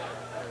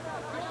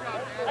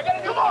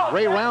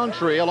 Ray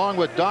Roundtree along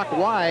with Doc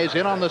Wise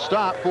in on the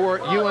stop for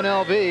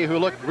UNLV, who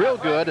looked real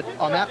good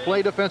on that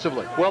play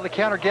defensively. Well, the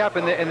counter gap,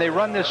 and they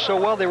run this so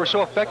well. They were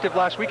so effective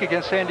last week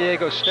against San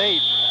Diego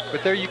State.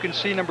 But there you can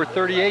see number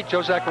 38,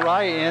 Joe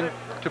Zachariah, in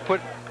to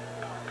put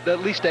at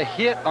least a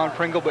hit on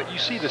Pringle, but you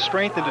see the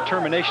strength and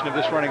determination of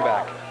this running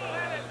back.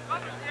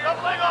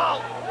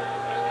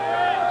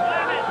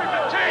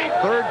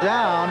 Third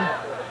down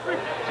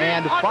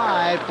and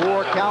 5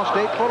 for Cal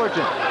State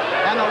Fullerton.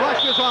 And the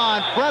rush is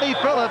on. Freddie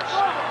Phillips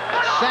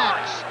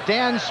sacks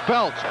Dan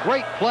Speltz.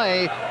 Great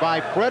play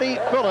by Freddie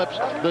Phillips,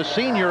 the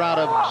senior out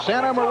of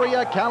Santa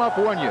Maria,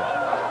 California.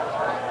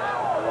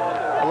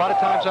 A lot of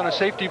times on a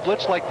safety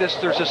blitz like this,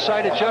 there's a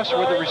side adjuster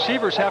where the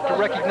receivers have to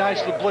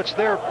recognize the blitz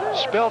there.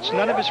 Speltz,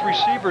 none of his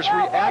receivers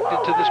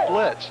reacted to this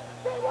blitz.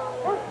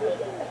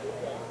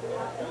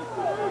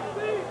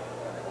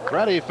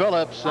 Freddie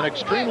Phillips, an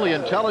extremely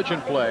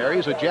intelligent player.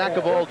 He's a jack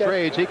of all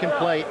trades. He can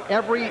play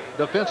every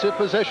defensive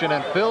position,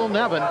 and Phil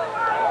Nevin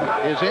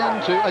is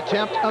in to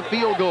attempt a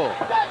field goal.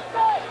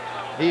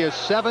 He is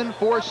 7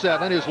 for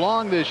 7. His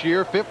long this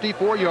year,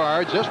 54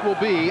 yards. This will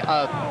be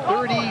a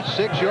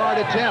 36-yard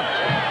attempt.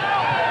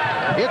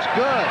 It's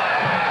good.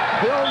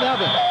 Phil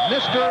Nevin,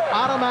 Mr.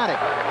 Automatic,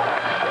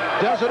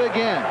 does it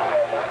again.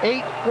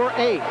 8 for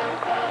 8.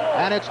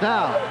 And it's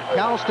now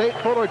Cal State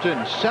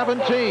Fullerton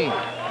 17.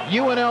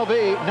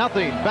 UNLV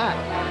nothing. Back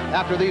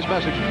after these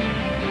messages.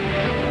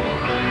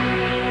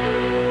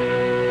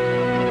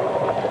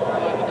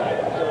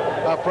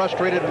 A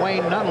frustrated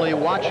Wayne Nunley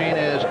watching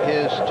as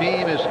his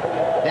team is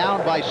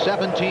down by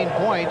 17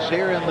 points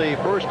here in the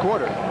first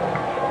quarter.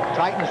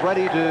 Titans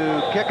ready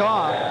to kick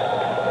off.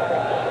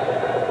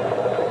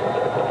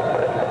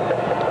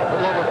 A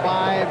little over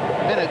 5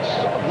 minutes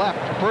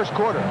left, first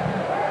quarter.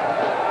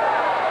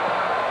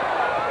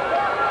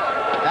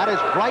 That is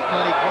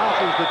Brightman. He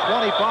crosses the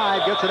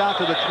 25, gets it out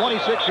to the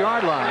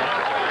 26-yard line.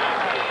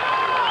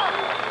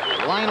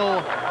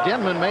 Lionel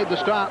Denman made the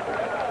stop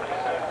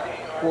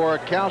for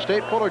Cal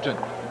State Fullerton.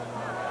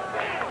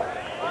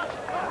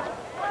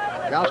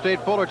 Cal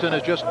State Fullerton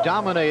has just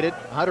dominated,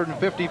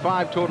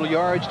 155 total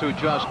yards to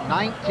just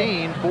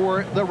 19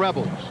 for the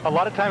Rebels. A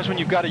lot of times when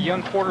you've got a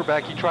young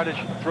quarterback, you try to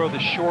throw the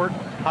short,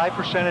 high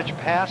percentage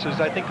passes.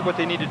 I think what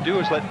they need to do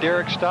is let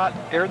Derek Stott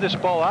air this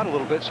ball out a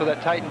little bit so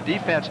that Titan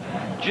defense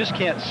just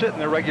can't sit in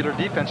their regular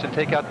defense and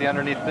take out the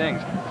underneath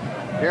things.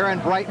 Aaron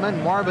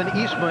Brightman, Marvin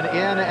Eastman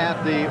in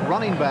at the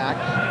running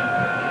backs.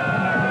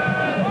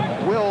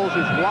 Wills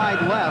is wide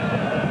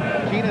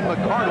left. Keenan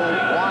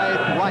McCardle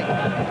wide right.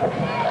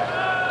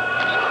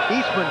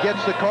 Eastman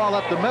gets the call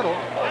up the middle,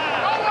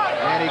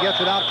 and he gets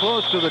it out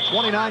close to the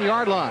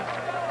 29-yard line.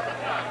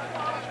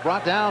 It's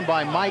brought down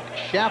by Mike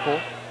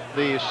Chappell,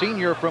 the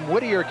senior from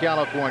Whittier,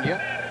 California,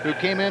 who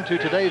came into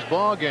today's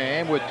ball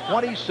game with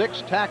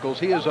 26 tackles.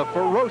 He is a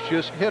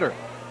ferocious hitter.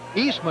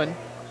 Eastman,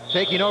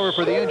 taking over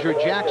for the injured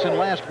Jackson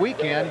last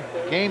weekend,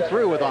 came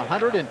through with a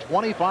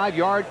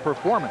 125-yard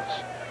performance.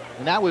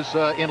 And that was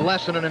in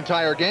less than an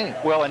entire game.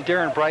 Well, and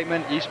Darren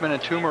Brightman, Eastman,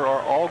 and Toomer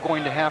are all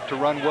going to have to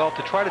run well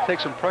to try to take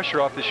some pressure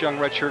off this young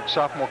redshirt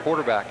sophomore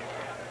quarterback.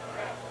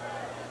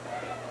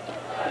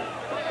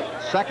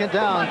 Second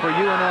down for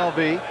UNLV.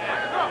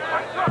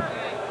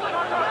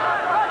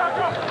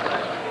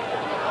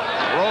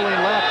 Rolling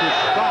left is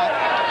Scott.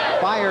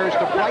 Fires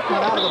to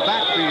Brightman out of the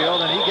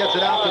backfield, and he gets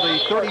it out to the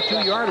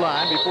 32-yard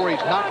line before he's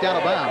knocked out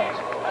of bounds.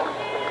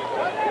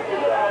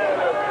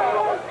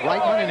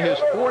 Brightman in his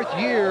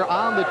 4th year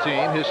on the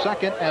team, his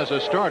 2nd as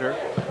a starter.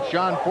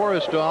 Sean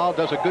Forrestal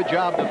does a good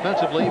job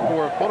defensively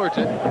for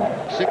Fullerton,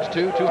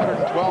 6'2",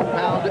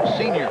 212-pound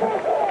senior.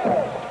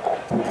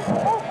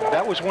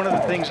 That was one of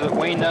the things that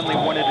Wayne Nunley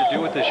wanted to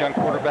do with this young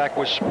quarterback,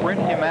 was sprint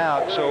him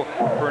out, so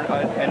for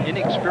an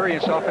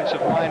inexperienced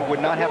offensive line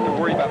would not have to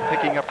worry about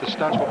picking up the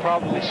stunts. We'll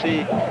probably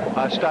see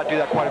Stott do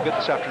that quite a bit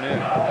this afternoon.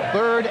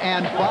 3rd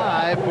and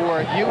 5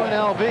 for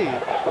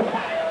UNLV.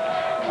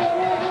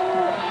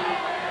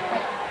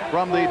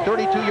 From the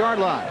 32-yard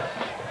line.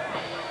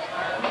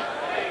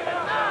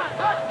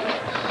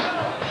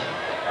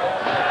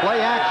 Play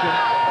action.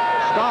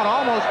 Stott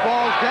almost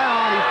falls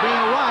down. He's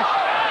being rushed.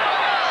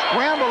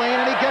 Scrambling,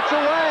 and he gets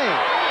away.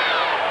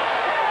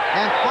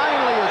 And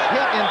finally is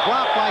hit and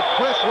dropped by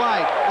Chris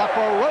Wright. A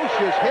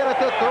ferocious hit at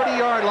the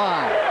 30-yard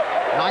line.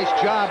 Nice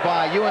job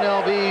by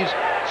UNLV's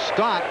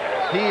Stott.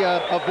 He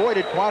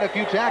avoided quite a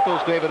few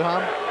tackles, David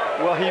Hum.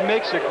 Well, he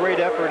makes a great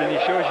effort, and he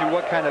shows you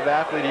what kind of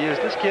athlete he is.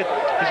 This kid,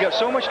 he's got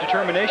so much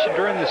determination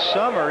during the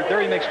summer.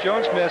 There he makes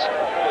Jones miss.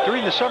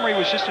 During the summer, he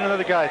was just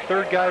another guy,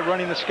 3rd guy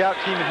running the scout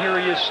team, and here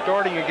he is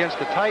starting against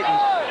the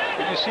Titans.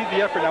 But you see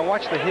the effort. Now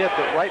watch the hit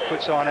that Wright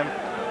puts on him.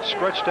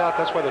 Stretched out.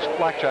 That's why those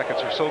flak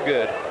jackets are so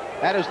good.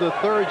 That is the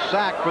 3rd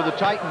sack for the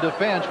Titan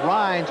defense.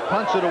 Rhines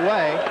punts it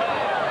away.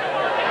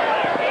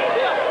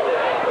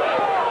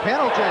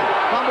 Pendleton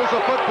fumbles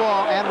the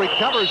football and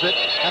recovers it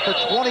at the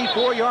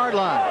 24-yard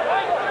line.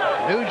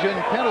 Nugent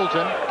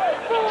Pendleton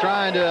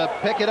trying to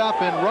pick it up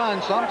and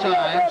run.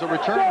 Sometimes a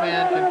return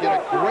man can get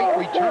a great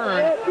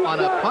return on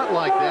a punt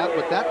like that,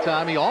 but that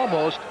time he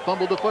almost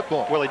fumbled the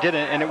football. Well, he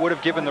didn't, and it would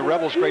have given the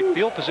Rebels great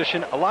field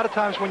position. A lot of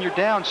times when you're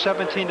down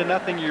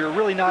 17-0, you're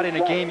really not in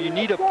a game. You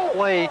need a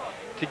play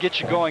to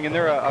get you going, and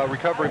there a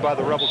recovery by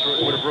the Rebels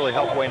would have really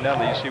helped Wayne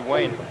Nunley. You see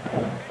Wayne.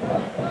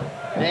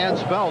 Dan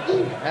Speltz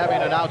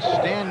having an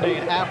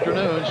outstanding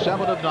afternoon,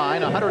 7 of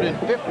 9,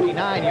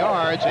 159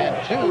 yards and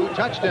 2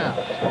 touchdowns.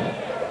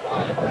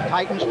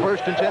 Titans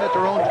 1st and 10 at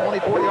their own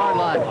 24-yard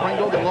line.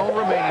 Pringle, the lone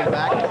remaining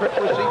back, trip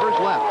receivers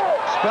left.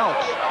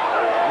 Speltz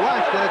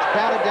rushed, and it's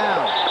batted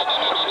down.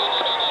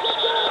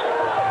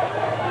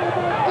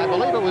 I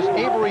believe it was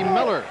Avery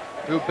Miller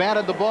who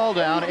batted the ball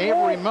down.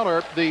 Avery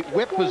Miller, the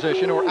whip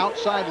position or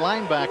outside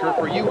linebacker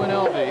for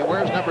UNLV,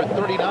 wears number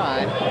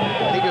 39,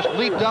 and he just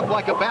leaped up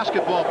like a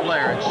basketball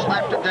player and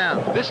slapped it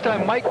down. This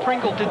time Mike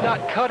Pringle did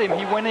not cut him.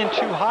 He went in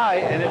too high,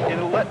 and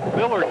it let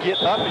Miller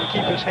get up and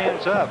keep his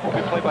hands up.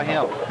 Good play by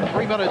him.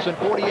 3 minutes and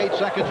 48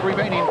 seconds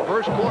remaining,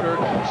 1st quarter,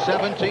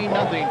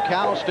 17-0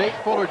 Cal State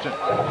Fullerton.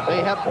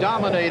 They have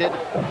dominated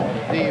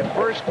the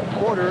 1st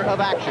quarter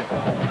of action.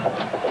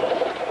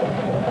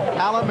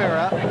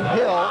 Calamera,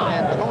 Hill,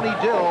 and Tony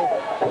Dill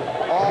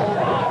all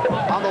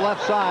on the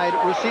left side,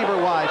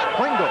 receiver-wise.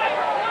 Pringle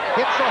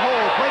hits the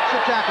hole, breaks the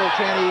tackle,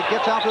 and he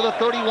gets out to the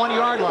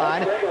 31-yard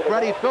line.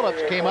 Freddie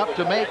Phillips came up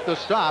to make the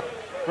stop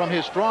from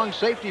his strong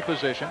safety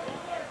position.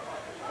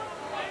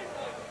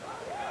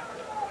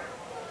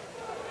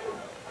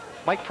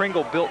 Mike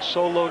Pringle built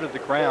so low to the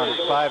ground at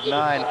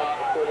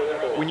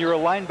 5'9". When you're a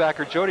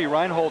linebacker, Jody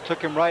Reinhold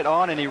took him right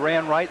on, and he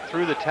ran right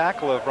through the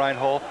tackle of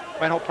Reinhold.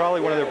 Reinhold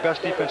probably one of their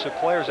best defensive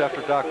players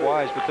after Doc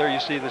Wise, but there you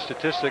see the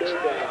statistics.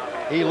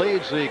 He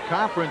leads the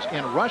conference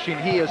in rushing.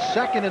 He is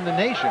 2nd in the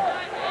nation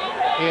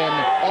in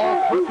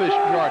all-purpose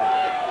yardage.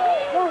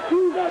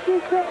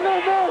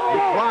 He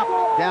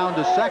dropped down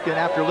to 2nd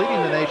after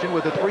leading the nation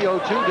with a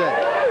 3:02 day.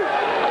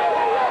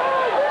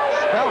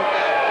 Speltz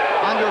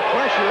under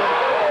pressure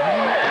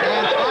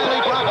and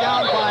finally brought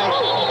down by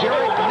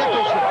Derek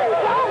Nicholson.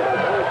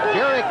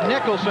 Derek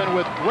Nicholson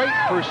with great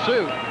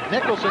pursuit.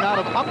 Nicholson out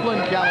of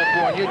Upland,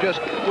 California, just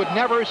would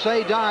never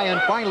say die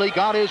and finally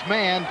got his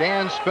man,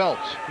 Dan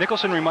Speltz.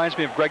 Nicholson reminds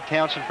me of Greg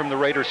Townsend from the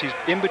Raiders. He's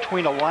in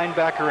between a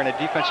linebacker and a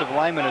defensive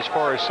lineman as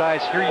far as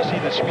size. Here you see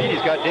the speed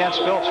he's got. Dan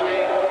Speltz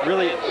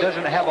really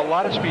doesn't have a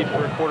lot of speed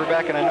for a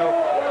quarterback, and I know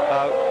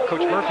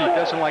Coach Murphy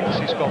doesn't like to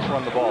see Speltz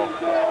run the ball.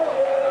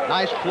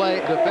 Nice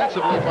play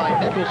defensively by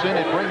Nicholson.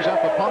 It brings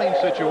up a punting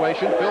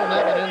situation. Phil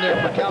Nevin in there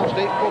for Cal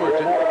State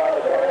Fullerton.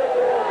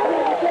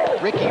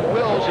 Ricky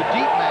Wills, a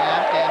deep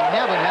man, and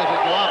Nevin has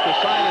it go off the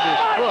side of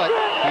his foot.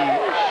 He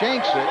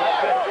shanks it.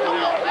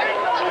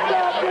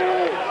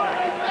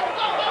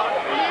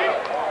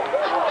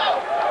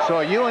 So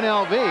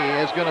UNLV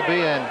is going to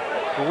be in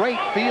great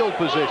field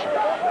position.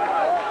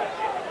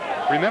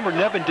 Remember,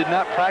 Nevin did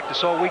not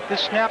practice all week.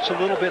 This snap's a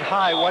little bit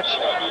high. Watch,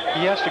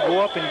 he has to go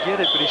up and get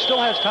it, but he still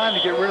has time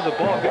to get rid of the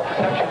ball. Good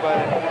protection by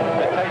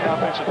the Titan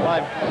offensive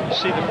line. You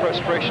see the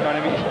frustration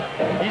on him.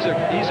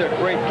 He's a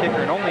great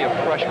kicker and only a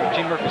freshman.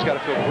 Gene Murphy's got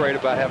to feel great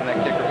about having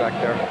that kicker back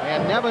there.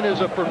 And Nevin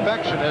is a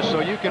perfectionist, so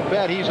you can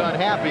bet he's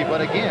unhappy. But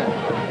again,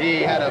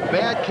 he had a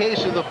bad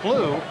case of the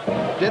flu.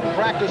 Didn't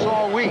practice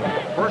all week.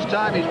 First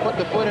time he's put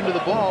the foot into the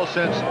ball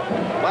since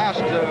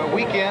last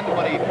weekend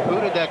when he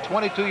booted that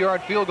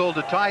 22-yard field goal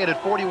to tie it at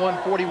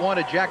 41-41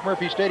 at Jack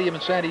Murphy Stadium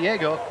in San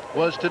Diego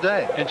was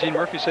today. And Gene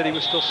Murphy said he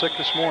was still sick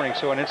this morning,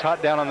 so, and it's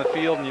hot down on the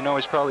field, and you know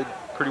he's probably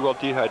pretty well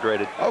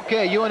dehydrated.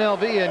 Okay,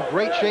 UNLV in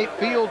great shape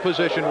field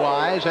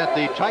position-wise at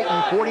the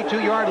Titan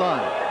 42-yard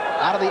line.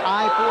 Out of the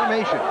I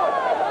formation.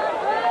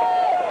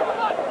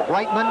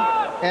 Brightman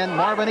and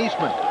Marvin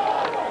Eastman.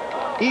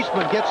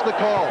 Eastman gets the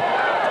call.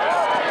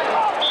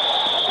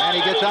 And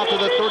he gets out to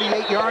the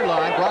 38-yard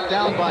line, brought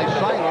down by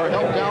Seiler,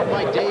 helped out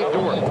by Dave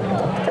Dorff.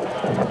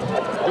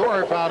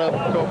 Dorff out of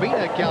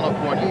Covina,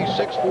 California. He's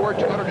 6'4",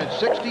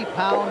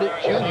 260-pound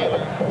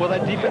junior. Well,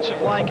 that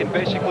defensive line can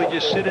basically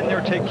just sit in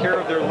there, take care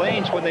of their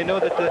lanes when they know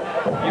that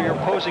your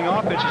opposing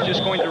offense is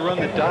just going to run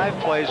the dive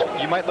plays.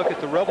 You might look at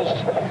the Rebels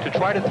to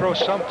try to throw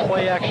some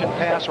play-action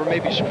pass or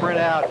maybe sprint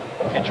out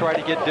and try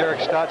to get Derek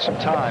Stott some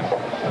time.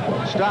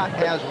 Stott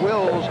has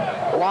Wills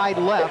wide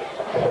left,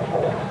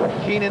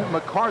 Keenan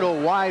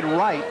McCardle wide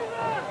right.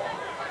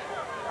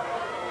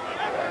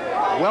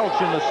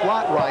 Welch in the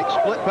slot right,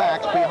 split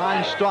backs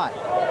behind Stott.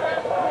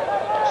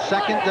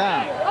 Second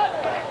down.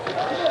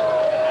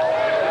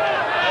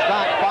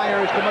 Stott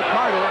fires to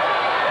McCardle.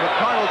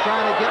 McCardle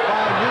trying to get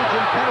by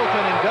Nugent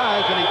Pendleton and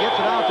does, and he gets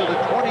it out to the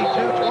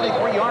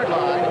 22-23-yard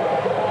line.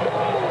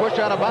 Pushed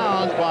out of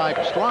bounds by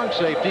strong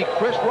safety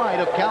Chris Wright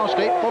of Cal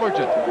State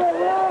Fullerton.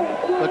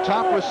 The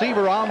top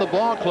receiver on the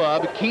ball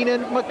club,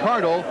 Keenan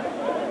McCardle.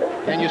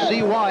 And you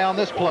see why on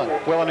this play.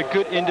 Well, on a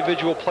good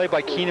individual play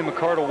by Keenan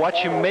McCardle, watch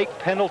him make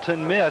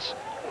Pendleton miss.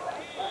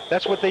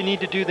 That's what they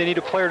need to do. They need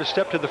a player to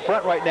step to the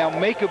front right now,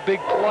 make a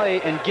big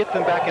play, and get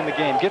them back in the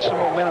game. Get some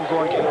momentum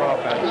going to their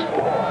offense.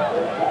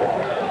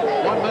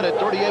 1 minute,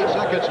 38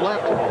 seconds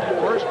left.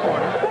 First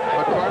quarter.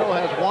 McCardle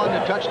has one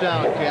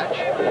touchdown catch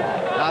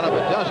out of a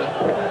dozen.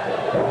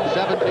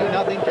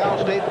 17-0 Cal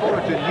State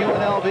Fullerton.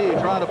 UNLV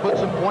trying to put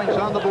some points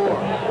on the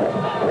board.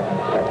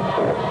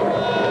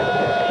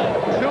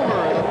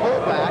 Toomer, the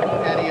fullback,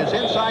 and he is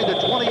inside the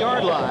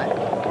 20-yard line.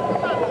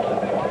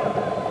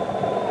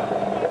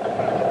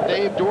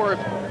 Dave Dorff,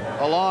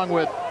 along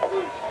with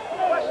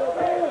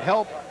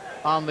help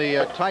on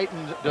the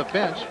Titans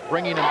defense,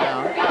 bringing him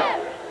down.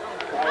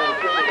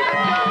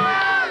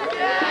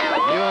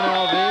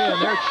 UNLV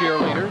and their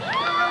cheerleaders.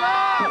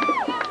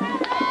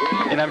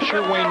 And I'm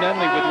sure Wayne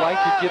Nunley would like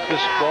to get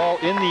this ball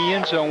in the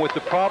end zone with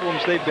the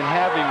problems they've been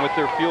having with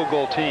their field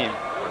goal team.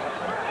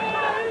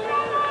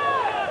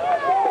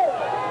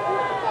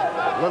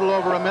 A little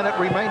over a minute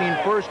remaining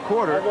first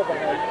quarter.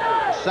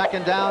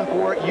 Second down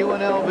for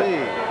UNLV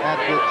at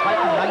the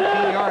Titan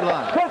 19-yard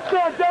line.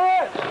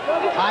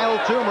 Kyle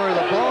Toomer,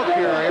 the ball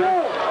carrier,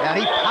 and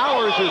he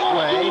powers his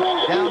way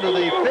down to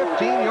the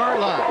 15-yard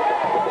line.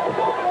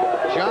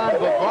 John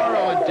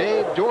Bavaro and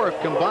Dave Dorff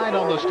combined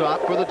on the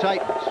stop for the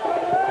Titans.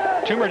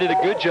 Toomer did a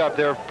good job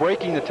there of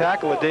breaking the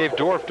tackle of Dave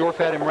Dorff. Dorff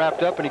had him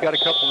wrapped up, and he got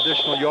a couple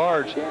additional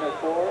yards.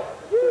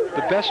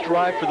 The best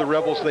drive for the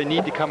Rebels, they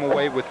need to come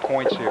away with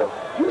points here.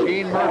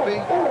 Gene Murphy,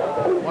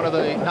 one of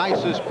the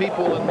nicest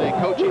people in the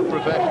coaching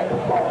profession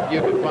you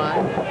could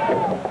find.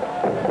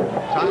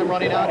 Time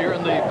running out here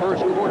in the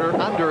first quarter,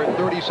 under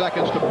 30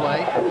 seconds to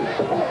play.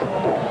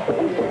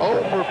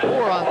 0 for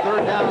 4 on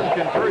third down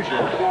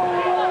conversion.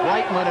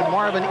 Brightman and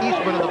Marvin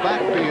Eastman in the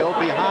backfield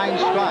behind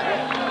Scott.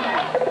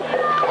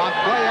 On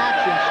play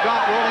action,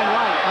 Scott rolling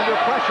right. Under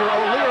pressure,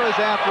 O'Lear is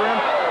after him,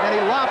 and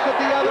he lofts it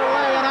the other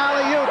way, and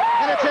alley-oop,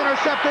 and it's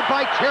intercepted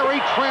by Terry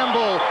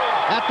Tramble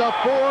at the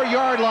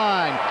 4-yard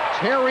line.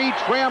 Terry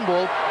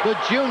Tramble, the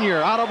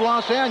junior out of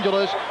Los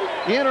Angeles,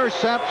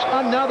 intercepts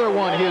another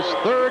one, his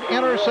third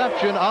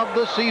interception of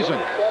the season.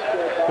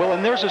 Well,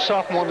 and there's a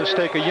sophomore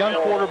mistake, a young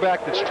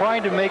quarterback that's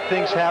trying to make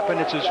things happen.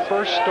 It's his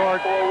first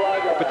start.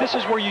 But this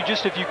is where you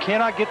just, if you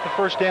cannot get the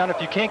first down,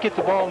 if you can't get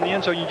the ball in the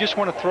end zone, you just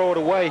want to throw it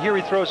away. Here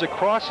he throws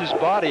across his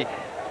body.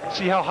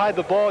 See how high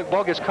the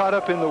ball gets caught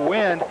up in the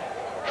wind.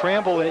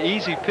 Tramble, an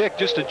easy pick,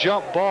 just a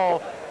jump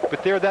ball.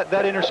 But there,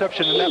 that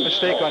interception and that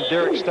mistake on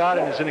Derek Stott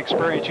and his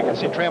inexperience, you can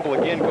see Tramble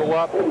again go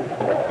up,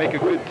 make a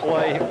good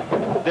play.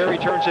 There he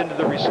turns into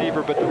the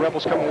receiver, but the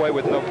Rebels come away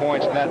with no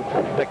points, and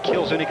that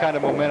kills any kind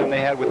of momentum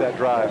they had with that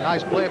drive.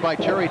 Nice play by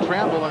Terry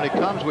Tramble, and it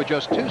comes with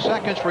just 2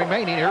 seconds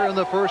remaining here in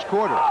the first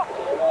quarter.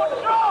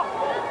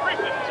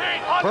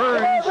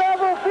 Burns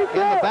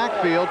in the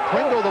backfield.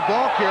 Pringle, the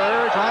ball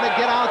carrier, trying to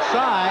get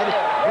outside.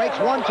 Breaks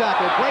one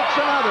tackle, breaks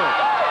another.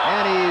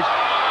 And he's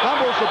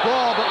fumbles the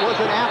ball, but was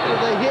it after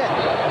the hit?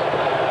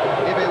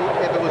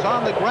 If it was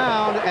on the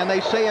ground, and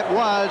they say it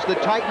was, the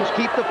Titans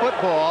keep the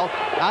football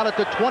out at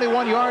the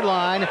 21-yard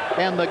line,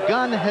 and the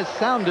gun has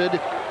sounded,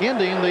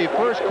 ending the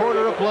first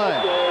quarter of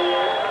play.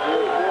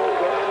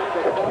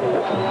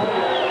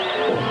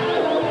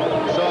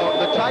 So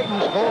the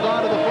Titans hold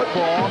on to the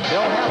football.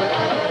 They'll have it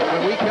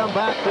when we come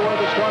back for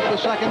the start of the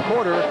second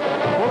quarter.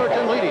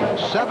 Fullerton leading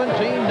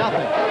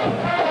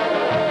 17-0.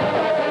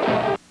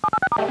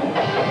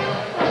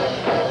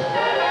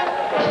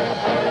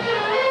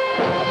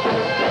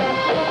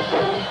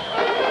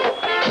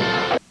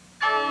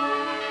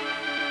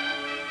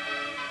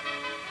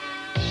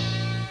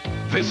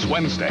 This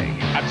Wednesday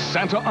at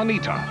Santa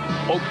Anita,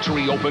 Oak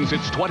Tree opens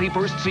its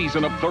 21st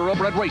season of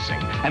thoroughbred racing,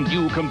 and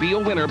you can be a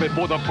winner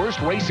before the first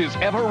race is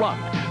ever run.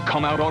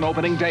 Come out on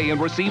opening day and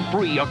receive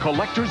free a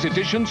collector's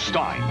edition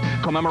Stein,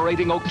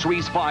 commemorating Oak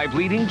Tree's 5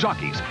 leading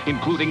jockeys,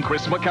 including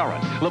Chris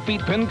McCarron,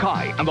 Lafitte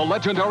Pinkai, and the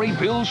legendary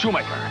Bill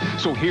Shoemaker.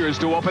 So here's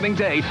to opening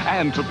day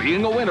and to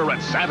being a winner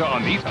at Santa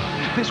Anita.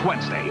 This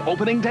Wednesday,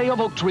 opening day of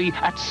Oak Tree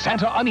at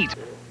Santa Anita.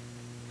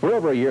 For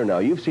over a year now,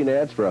 you've seen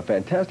ads for a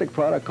fantastic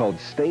product called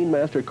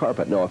Stainmaster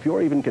Carpet. Now, if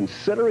you're even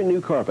considering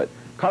new carpet,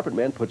 Carpet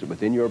Man puts it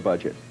within your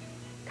budget.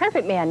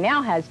 Carpet Man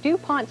now has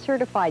DuPont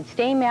certified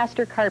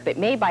Stainmaster carpet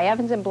made by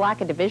Evans & Black,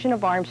 a division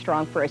of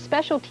Armstrong, for a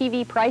special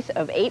TV price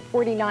of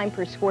 $8.49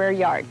 per square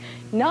yard.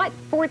 Not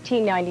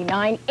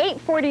 $14.99,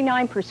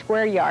 $8.49 per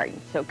square yard.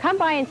 So come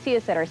by and see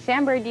us at our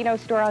San Bernardino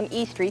store on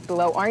E Street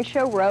below Orange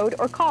Show Road,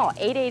 or call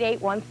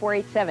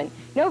 888-1487.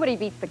 Nobody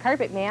beats the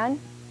Carpet Man.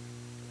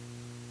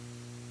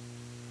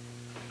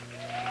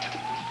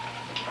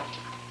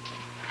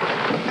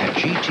 At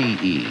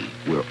GTE,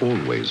 we're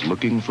always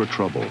looking for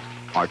trouble.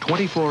 Our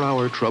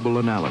 24-hour Trouble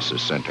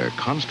Analysis Center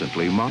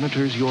constantly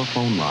monitors your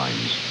phone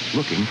lines,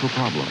 looking for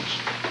problems.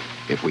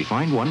 If we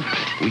find one,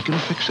 we can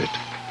fix it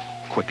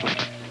quickly,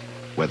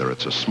 whether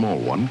it's a small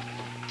one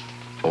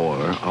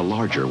or a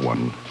larger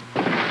one.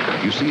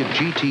 You see, at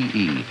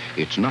GTE,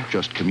 it's not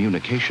just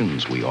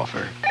communications we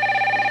offer,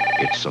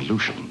 it's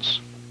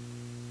solutions.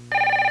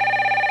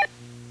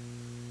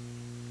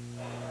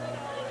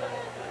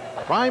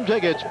 Prime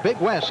Tickets Big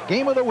West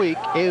Game of the Week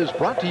is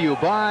brought to you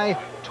by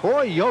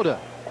Toyota.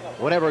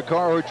 Whatever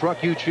car or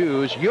truck you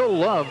choose, you'll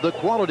love the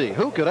quality.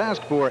 Who could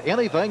ask for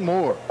anything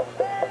more?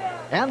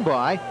 And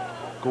by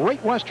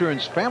Great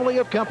Western's family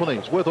of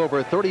companies with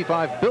over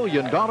 $35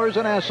 billion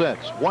in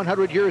assets.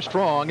 100 years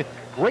strong,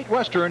 Great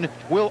Western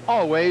will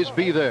always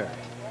be there.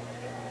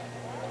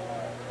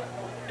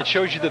 It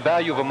shows you the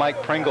value of a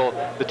Mike Pringle.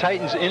 The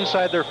Titans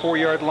inside their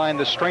 4-yard line.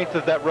 The strength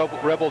of that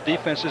Rebel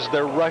defense is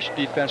their rush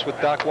defense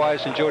with Doc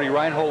Wise and Jody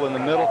Reinhold in the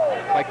middle.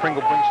 Mike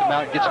Pringle brings them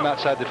out, gets them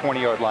outside the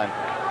 20-yard line.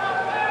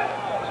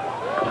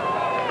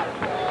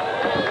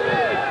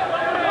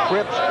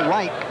 Trips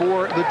right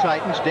for the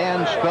Titans.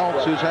 Dan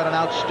Speltz, who's had an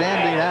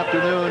outstanding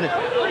afternoon,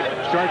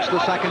 starts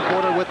the second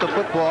quarter with the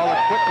football. A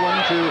quick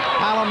one to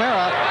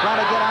Palomera,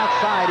 trying to get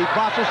outside. He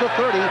crosses the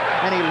 30,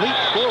 and he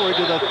leaps forward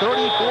to the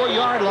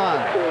 34-yard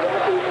line.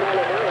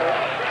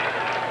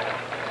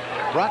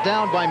 Brought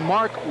down by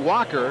Mark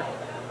Walker,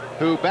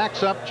 who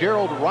backs up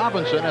Gerald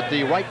Robinson at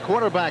the right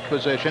quarterback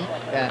position,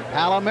 and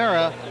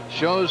Palomera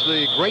shows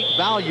the great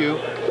value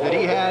that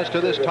he has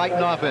to this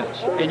Titan offense.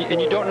 And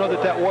you don't know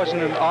that that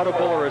wasn't an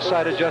audible or a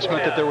side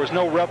adjustment, that there was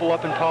no Rebel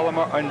up in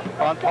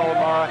on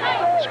Palomera.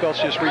 Speltz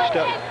just reached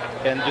up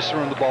and just threw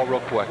him the ball real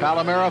quick.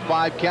 Palomera,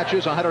 5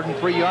 catches,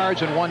 103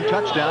 yards, and 1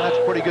 touchdown. That's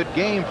a pretty good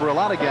game for a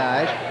lot of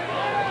guys.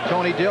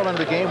 Tony Dill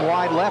into the game,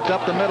 wide left,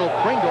 up the middle,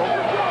 Pringle.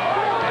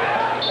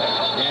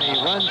 And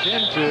he runs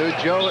into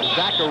Joe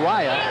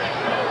Zachariah.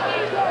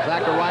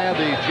 Zachariah,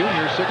 the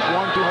junior,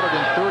 6'1",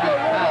 230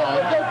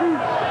 pounds.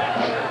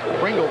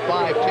 Pringle,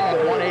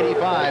 5'10",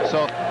 185.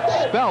 So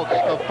Speltz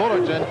of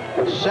Fullerton,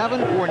 7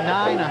 for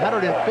 9,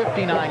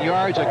 159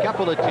 yards, a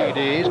couple of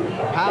TDs.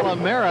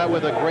 Palomera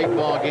with a great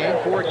ball game,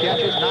 4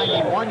 catches,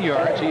 91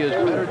 yards. He has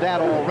bettered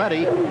that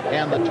already.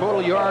 And the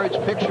total yards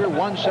picture,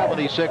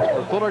 176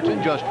 for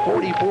Fullerton, just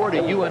 44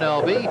 to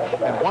UNLV.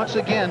 And once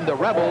again, the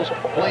Rebels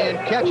playing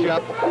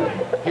catch-up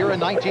here in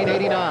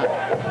 1989.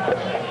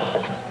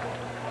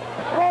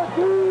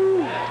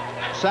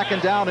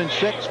 Second down and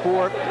 6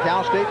 for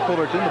Cal State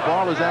Fullerton. The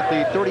ball is at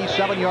the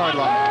 37-yard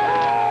line.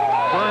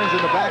 Burns in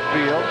the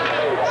backfield.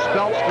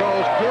 Speltz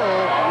throws Hill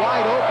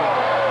wide open.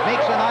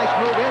 Makes a nice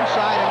move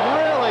inside and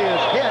really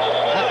is hit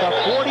at the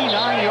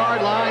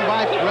 49-yard line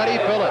by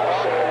Freddie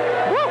Phillips.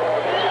 Woo!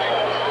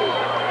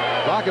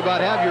 Talk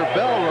about have your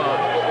bell rung.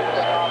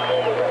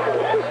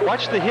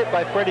 Watch the hit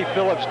by Freddie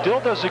Phillips. Dill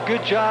does a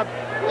good job.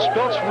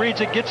 Speltz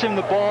reads it, gets him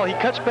the ball. He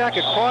cuts back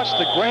across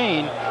the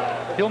grain.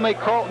 He'll make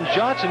Carlton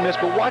Johnson miss,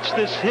 but watch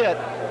this hit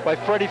by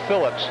Freddie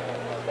Phillips.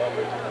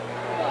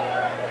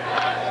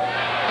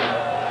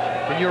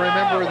 Can you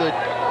remember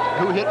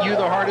who hit you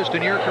the hardest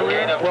in your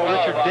career? Well,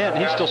 Richard Dent.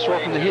 He's still sore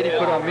from the hit he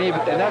put on me,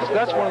 and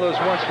that's one of those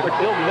ones where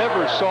Dill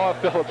never saw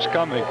Phillips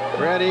coming.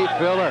 Freddie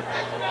Phillips,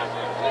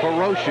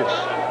 ferocious.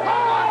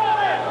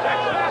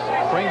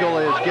 Pringle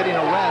is getting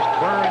a rest.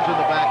 Burns in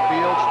the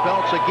backfield.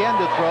 Speltz again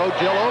to throw.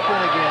 Jill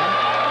open again.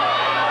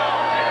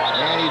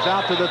 And he's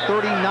out to the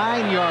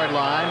 39-yard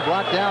line.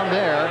 Brought down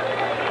there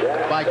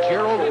by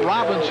Gerald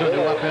Robinson,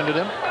 who upended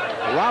him.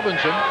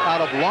 Robinson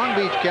out of Long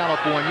Beach,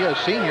 California, a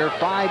senior,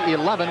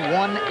 5'11",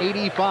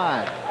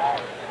 185.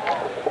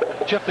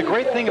 Jeff, the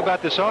great thing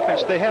about this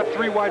offense, they have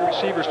 3 wide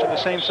receivers to the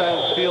same side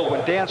of the field.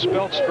 When Dan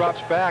Speltz drops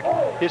back,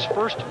 his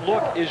first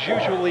look is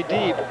usually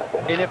deep,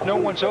 and if no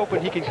one's open,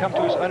 he can come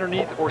to his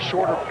underneath or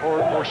shorter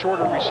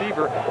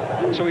receiver.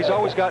 So he's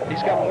got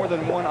more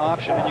than one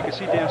option, and you can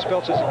see Dan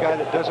Speltz is a guy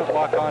that doesn't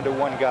lock on to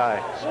one guy.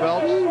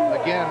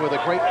 Speltz again with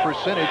a great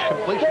percentage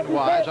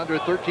completion-wise, under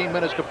 13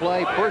 minutes to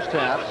play, first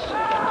half.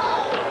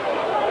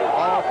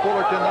 All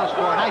Fullerton thus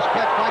far. Nice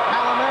catch by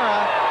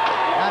Calamera,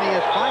 and he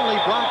is finally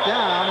brought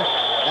down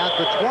at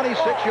the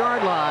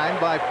 26-yard line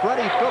by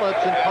Freddie Phillips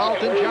and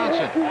Carlton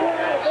Johnson.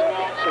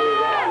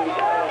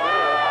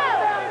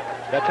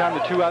 That time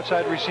the 2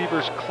 outside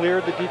receivers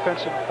cleared the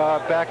defensive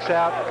backs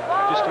out.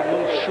 Just a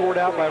little short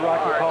out by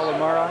Rocky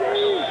Palomara.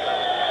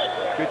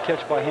 Good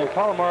catch by him.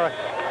 Palomara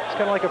is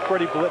kind of like a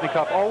Freddie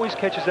Blitnikoff. Always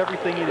catches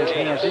everything in his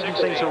hands, even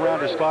things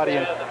around his body,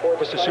 and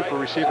just a super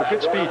receiver.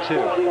 Good speed,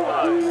 too.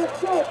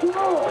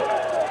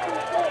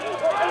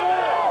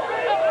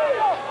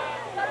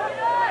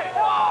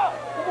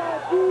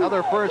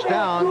 Another first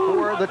down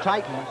for the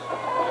Titans.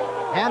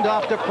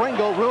 Handoff to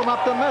Pringle, room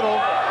up the middle.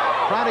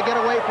 Trying to get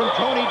away from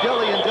Tony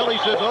Dilley, and Dilley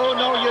says, oh,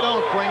 no, you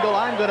don't, Pringle.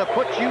 I'm going to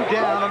put you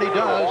down, and he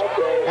does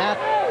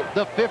at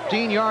the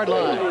 15-yard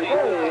line.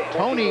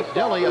 Tony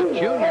Dilley, a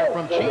junior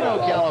from Chino,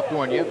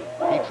 California.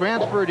 He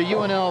transferred to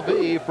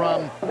UNLV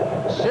from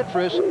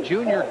Citrus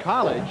Junior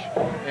College,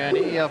 and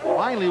he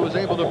finally was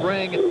able to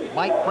bring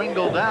Mike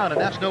Pringle down, and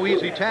that's no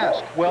easy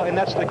task. Well, and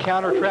that's the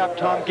counter trap.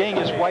 Tom Gang,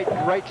 his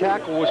right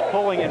tackle, was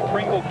pulling, and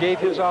Pringle gave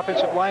his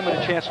offensive lineman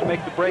a chance to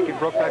make the break and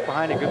broke back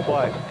behind a good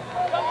play.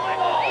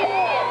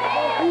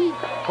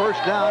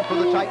 First down for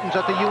the Titans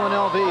at the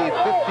UNLV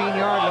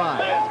 15-yard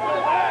line.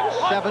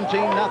 17-0,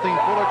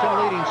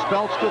 Fullerton leading.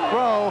 Speltz to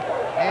throw,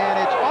 and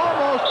it's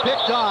almost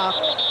picked off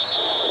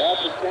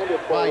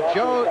by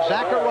Joe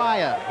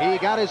Zachariah. He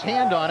got his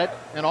hand on it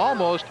and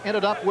almost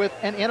ended up with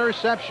an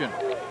interception.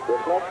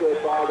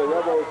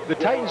 The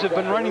Titans have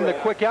been running the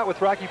quick out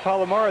with Rocky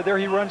Palomara. There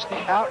he runs the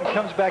out and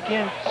comes back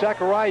in.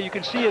 Zachariah, you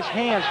can see his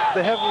hands,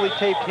 the heavily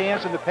taped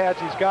hands and the pads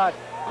he's got,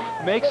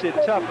 makes it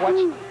tough. Watch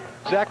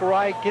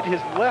Zachariah get his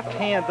left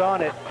hand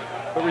on it.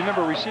 But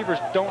remember, receivers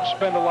don't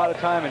spend a lot of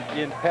time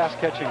in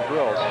pass-catching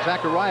drills.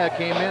 Zachariah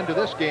came into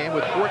this game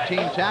with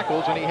 14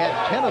 tackles, and he had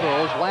 10 of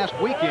those last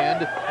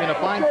weekend in a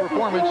fine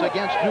performance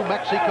against New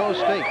Mexico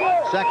State.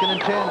 2nd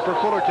and 10 for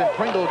Fullerton.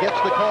 Pringle gets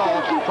the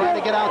call, trying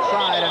to get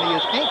outside, and he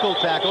is ankle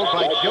tackled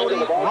by Jody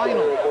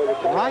Reinl.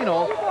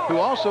 Reinl, who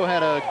also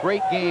had a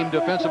great game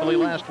defensively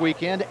last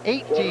weekend,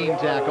 18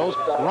 tackles.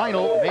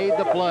 Reinl made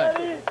the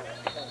play.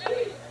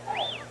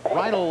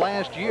 Reinl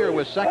last year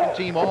was 2nd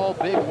team All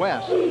Big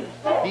West.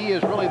 He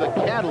is really the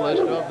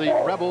catalyst of the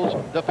Rebels'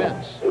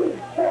 defense.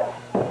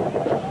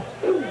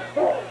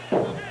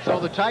 So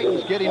the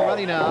Titans getting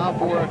ready now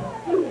for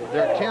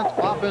their 10th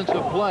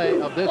offensive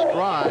play of this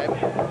drive,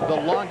 the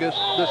longest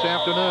this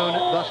afternoon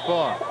thus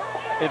far.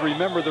 And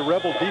remember, the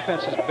Rebel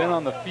defense has been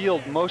on the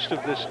field most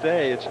of this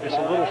day. It's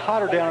a little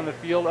hotter down in the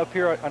field. Up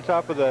here on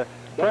top of the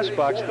press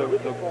box,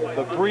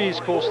 the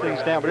breeze cools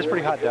things down, but it's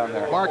pretty hot down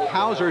there. Mark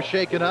Hauser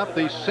shaken up,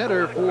 the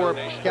center for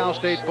Cal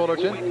State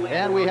Fullerton,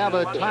 and we have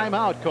a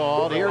timeout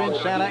called here in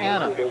Santa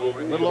Ana.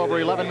 A little over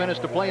 11 minutes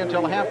to play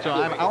until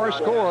halftime. Our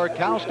score,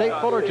 Cal State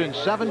Fullerton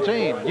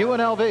 17,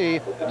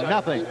 UNLV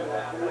nothing.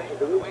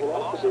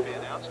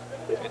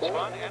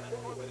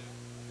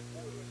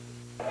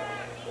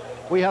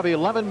 We have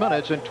 11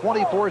 minutes and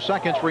 24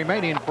 seconds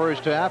remaining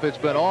first half. It's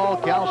been all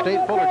Cal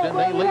State Fullerton.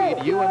 They lead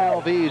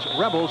UNLV's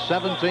Rebels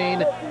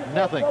 17-0.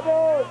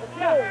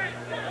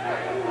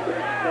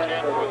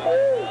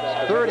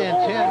 3rd and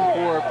 10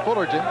 for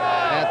Fullerton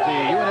at the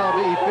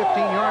UNLV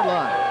 15-yard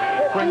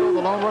line. Pringle, the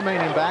lone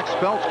remaining back.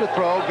 Speltz to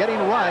throw, getting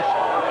rushed.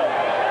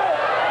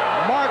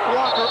 Mark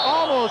Walker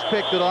almost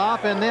picked it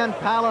off, and then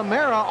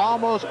Palomera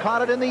almost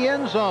caught it in the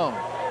end zone.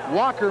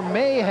 Walker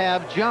may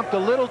have jumped a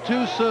little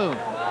too soon.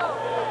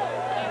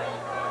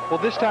 Well,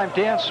 this time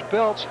Dan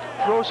Speltz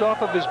throws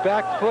off of his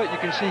back foot. You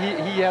can see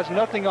he has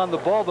nothing on the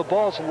ball. The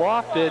ball's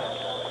lofted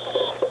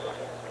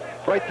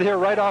right there,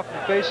 right off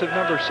the face of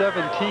number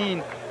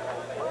 17,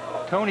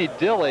 Tony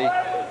Dilley.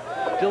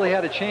 Dilley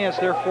had a chance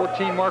there,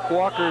 14, Mark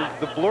Walker,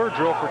 the blur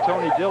drill for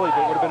Tony Dilley,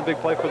 but would have been a big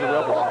play for the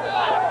Rebels.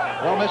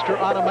 Well, Mr.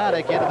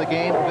 Automatic into the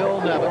game,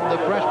 Bill Nevin, the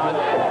freshman,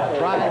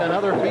 tried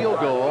another field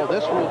goal.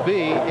 This will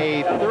be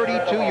a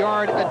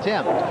 32-yard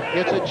attempt.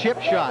 It's a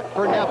chip shot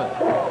for Nevin.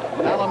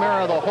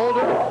 Palomera, the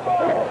holder.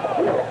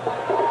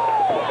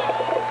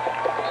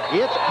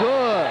 It's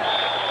good.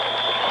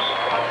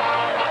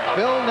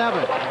 Phil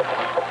Nevin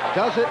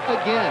does it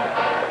again.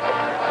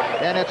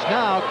 And it's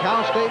now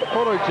Cal State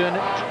Fullerton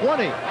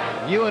 20,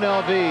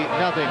 UNLV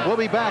nothing. We'll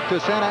be back to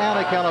Santa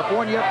Ana,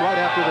 California right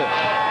after this.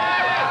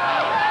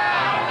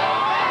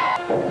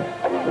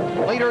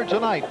 Later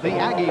tonight, the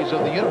Aggies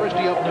of the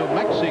University of New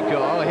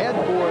Mexico head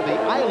for the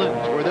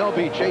islands, where they'll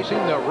be chasing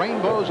the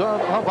Rainbows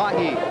of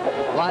Hawaii.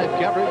 Live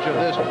coverage of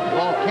this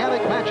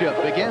volcanic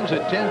matchup begins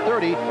at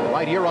 10:30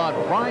 right here on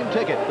Prime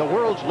Ticket, the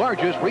world's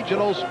largest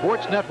regional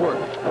sports network.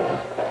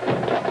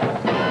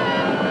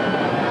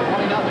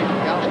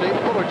 20-0 Cal State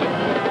Fullerton,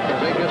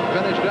 as they just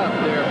finished up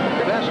their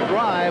best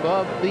drive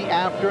of the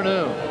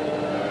afternoon.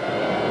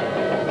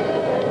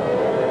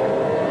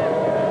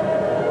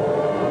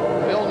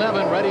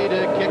 Nevin ready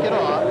to kick it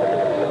off.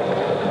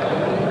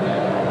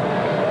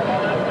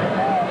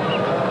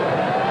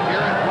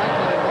 Jaron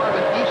Brightman and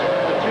Marvin Eastman,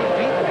 the two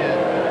deep men.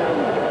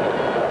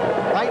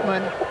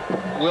 Brightman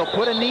will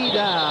put a knee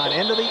down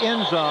into the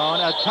end zone,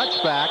 a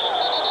touchback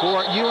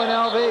for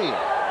UNLV.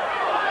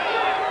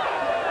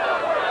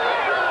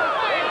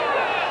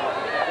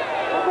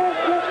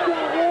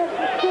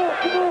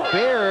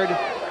 Baird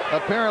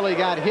apparently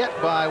got hit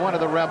by one of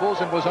the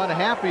Rebels and was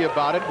unhappy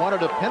about it,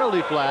 wanted a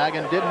penalty flag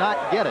and did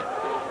not get it.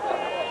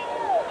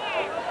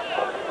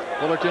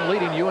 Fullerton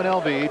leading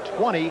UNLV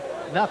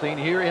 20-0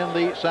 here in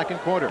the second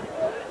quarter.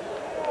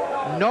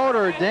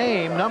 Notre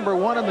Dame,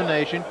 #1 in the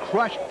nation,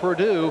 crushed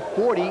Purdue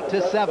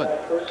 40-7.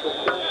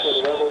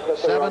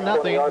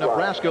 7-0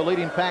 Nebraska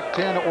leading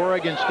Pac-10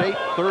 Oregon State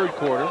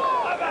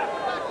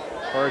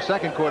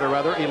second quarter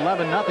rather.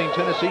 11-0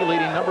 Tennessee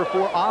leading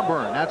 #4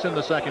 Auburn. That's in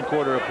the second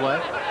quarter of play.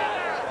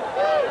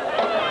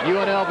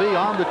 UNLV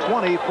on the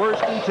 20,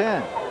 1st and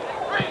 10.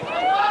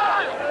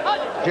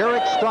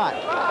 Derek Stott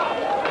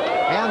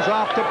hands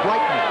off to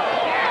Brightman,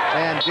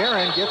 and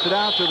Darren gets it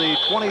out to the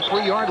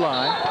 23-yard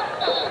line.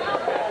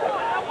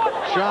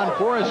 Sean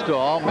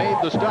Forrestal made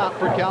the stop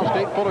for Cal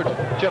State Fullerton.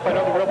 Jeff, I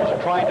know the Rebels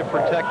are trying to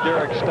protect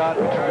Derek Stott,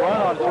 but to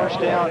run on first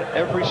down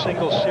every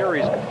single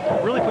series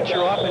really puts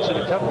your offense in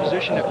a tough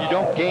position if you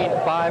don't gain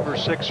 5 or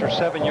 6 or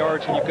 7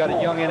 yards and you've got a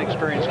young,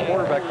 inexperienced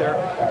quarterback there.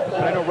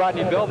 And I know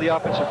Rodney Bell, the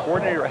offensive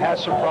coordinator, has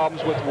some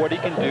problems with what he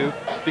can do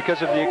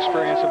because of the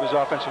experience of his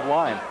offensive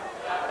line.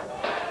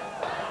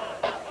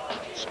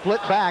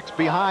 Split backs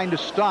behind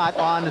Stott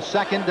on the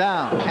second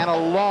down, and a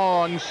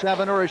long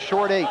 7 or a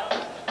short 8.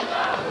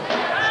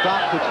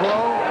 Stott to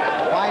throw,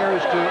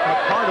 fires to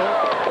McCardle,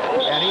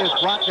 and he is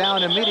brought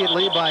down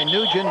immediately by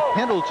Nugent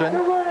Pendleton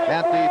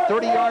at the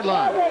 30-yard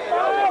line.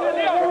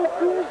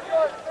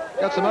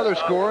 Got some other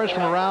scores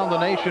from around the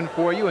nation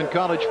for you in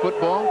college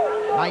football.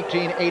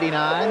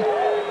 1989,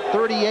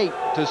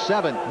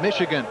 38-7,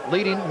 Michigan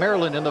leading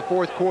Maryland in the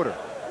fourth quarter.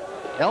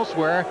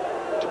 Elsewhere,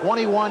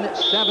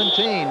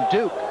 21-17,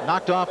 Duke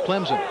knocked off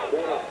Clemson.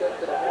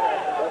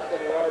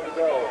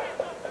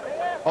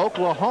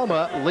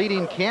 Oklahoma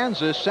leading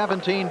Kansas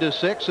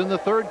 17-6 in the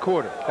third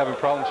quarter. Having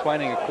problems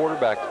finding a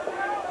quarterback.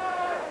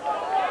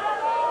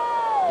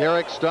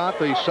 Derek Stott,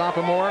 the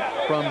sophomore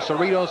from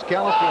Cerritos,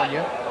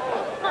 California.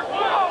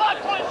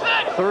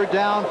 Third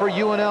down for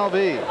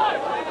UNLV.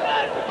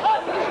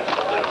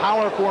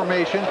 Power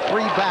formation,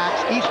 3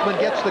 backs. Eastman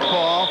gets the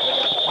call,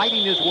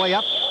 fighting his way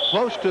up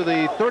close to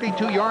the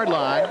 32-yard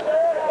line.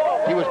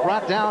 He was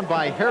brought down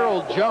by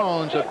Harold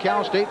Jones of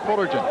Cal State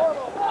Fullerton.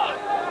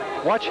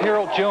 Watch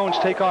Harold Jones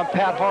take on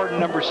Pat Harden,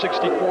 number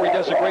 64. He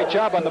does a great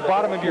job on the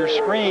bottom of your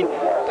screen.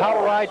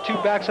 Power ride, 2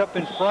 backs up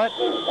in front.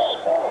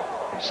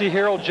 See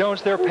Harold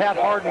Jones there. Pat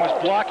Harden was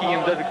blocking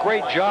him, did a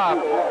great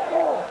job.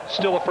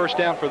 Still a first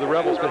down for the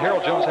Rebels, but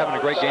Harold Jones having a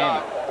great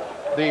game.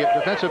 The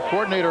defensive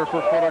coordinator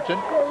for Fullerton,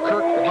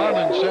 Kirk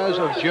Harlan, says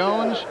of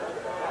Jones,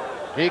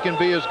 he can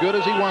be as good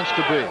as he wants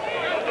to be.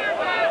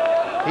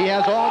 He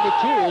has all the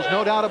tools,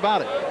 no doubt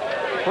about it.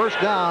 First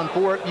down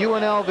for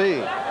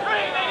UNLV.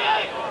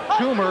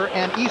 Toomer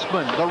and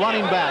Eastman, the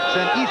running backs,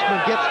 and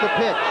Eastman gets the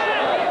pitch.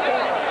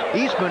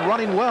 Eastman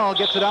running well,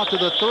 gets it out to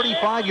the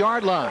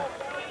 35-yard line.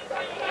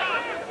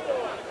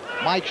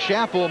 Mike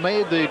Chappell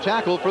made the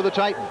tackle for the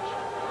Titans.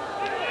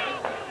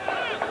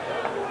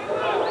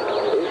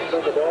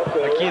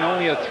 Again,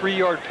 only a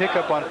 3-yard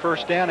pickup on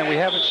first down, and we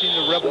haven't seen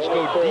the Rebels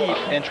go deep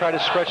and try to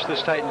stretch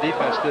this Titan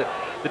defense.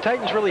 The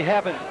Titans really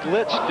haven't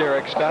blitzed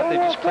Derek Stott. They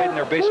just played in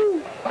their basic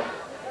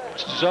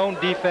zone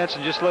defense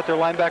and just let their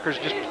linebackers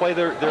just play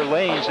their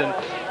lanes, and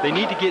they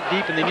need to get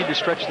deep and they need to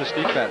stretch this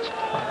defense.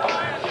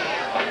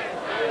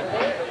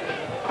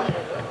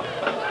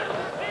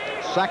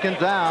 Second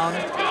down,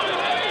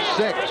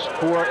 6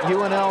 for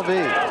UNLV.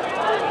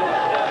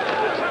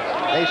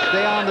 They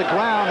stay on the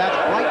ground. That's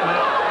Brightman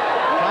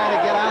trying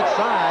to get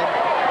outside,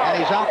 and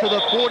he's out to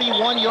the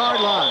 41-yard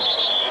line.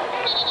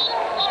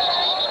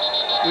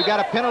 We've got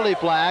a penalty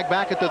flag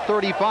back at the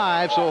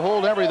 35, so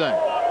hold everything.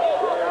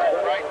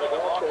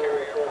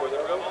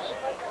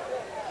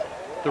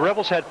 The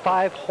Rebels had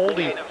 5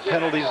 holding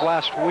penalties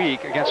last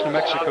week against New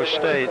Mexico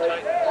State.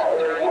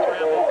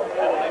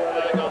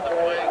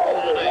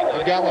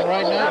 We've got one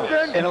right now.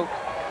 And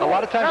a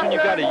lot of times when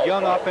you've got a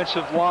young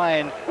offensive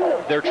line,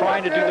 they're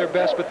trying to do their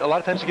best, but a lot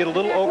of times they get a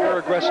little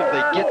over-aggressive.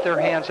 They get their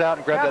hands out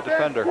and grab that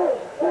defender.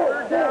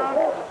 Third down,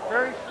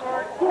 very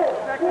short,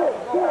 second,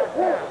 go back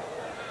down.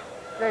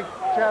 Okay,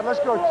 Chad, let's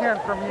go 10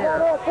 from here.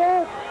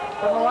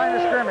 From the line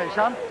of scrimmage,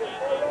 huh?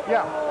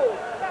 Yeah.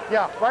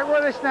 Yeah, right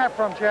where they snap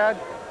from, Chad.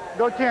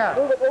 Go 10.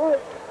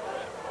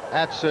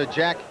 That's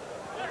Jack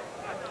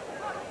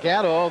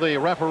Gatto, the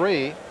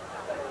referee.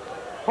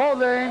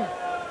 Holding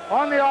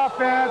on the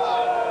offense.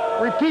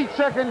 Repeat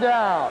second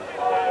down.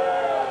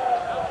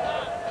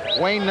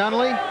 Wayne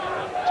Nunley.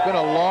 It's been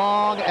a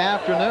long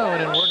afternoon,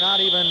 and we're not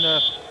even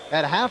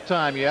at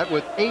halftime yet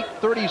with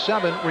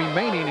 8:37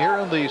 remaining here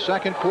in the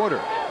second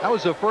quarter. That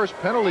was the first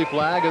penalty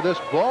flag of this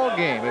ball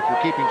game, if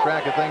you're keeping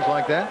track of things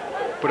like that.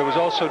 But it was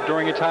also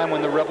during a time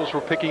when the Rebels were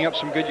picking up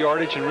some good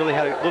yardage and really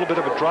had a little bit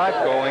of a drive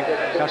going.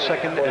 Now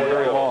second and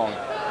very long.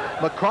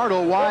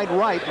 McCardle wide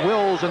right,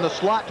 Wills in the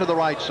slot to the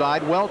right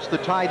side, Welch the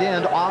tight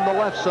end on the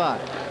left side.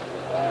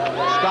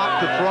 Stop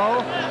to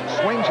throw,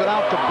 swings it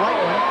out to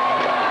Brightman,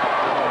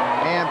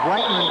 and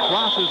Brightman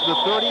crosses the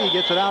 30. He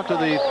gets it out to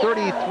the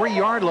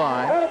 33-yard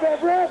line.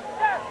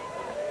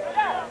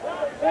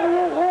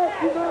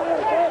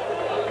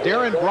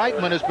 Darren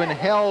Brightman has been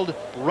held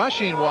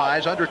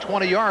rushing-wise under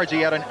 20 yards. He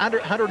had an under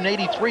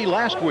 183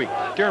 last week.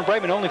 Darren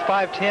Brightman only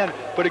 5'10",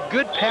 but a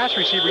good pass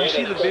receiver. You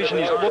see the vision.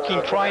 He's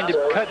looking, trying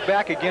to cut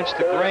back against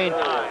the grain,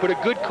 but a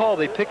good call.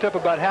 They picked up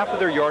about half of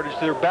their yardage.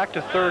 They're back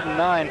to 3rd and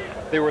 9.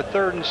 They were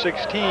 3rd and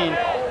 16,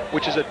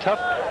 which is a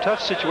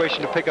tough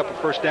situation to pick up a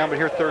first down, but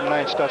here 3rd and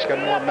 9, Stutt's got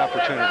more of an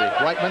opportunity.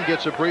 Brightman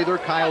gets a breather.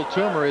 Kyle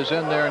Toomer is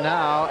in there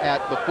now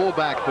at the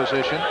fullback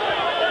position.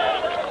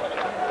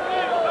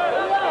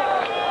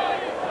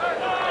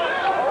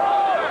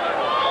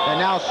 And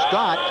now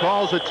Scott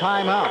calls a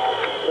timeout.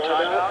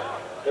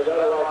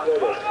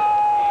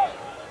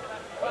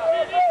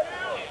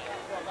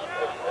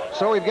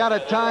 So we've got a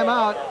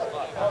timeout.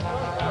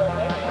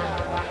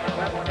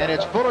 And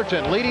it's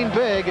Fullerton leading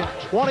big,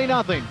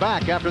 20-0,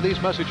 back after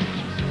these messages.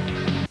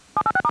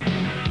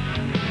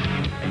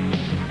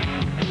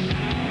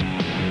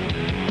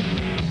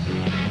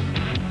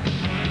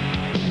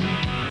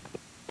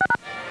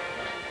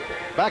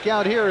 Back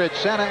out here at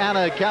Santa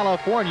Ana,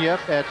 California,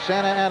 at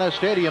Santa Ana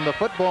Stadium, the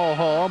football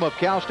home of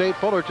Cal State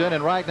Fullerton.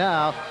 And right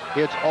now,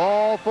 it's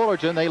all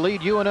Fullerton. They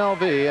lead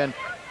UNLV, and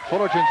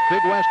Fullerton's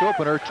Big West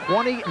opener,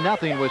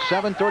 20-0 with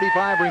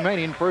 7:35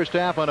 remaining first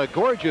half on a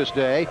gorgeous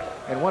day.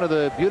 And one of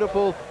the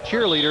beautiful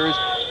cheerleaders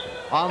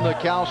on the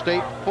Cal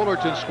State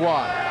Fullerton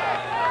squad.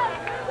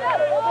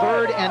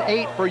 3rd and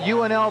 8 for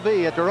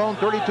UNLV at their own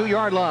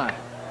 32-yard line.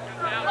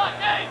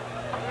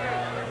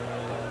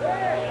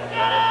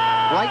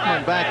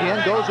 Brightman back in,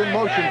 goes in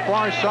motion,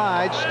 far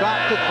side, stop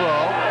to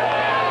throw.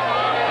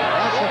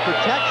 Has some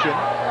protection.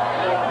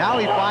 Now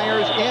he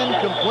fires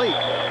incomplete.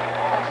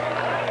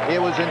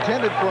 It was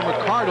intended for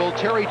McCardle.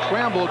 Terry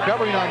Tramble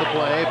covering on the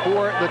play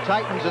for the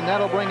Titans, and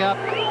that'll bring up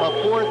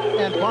a 4th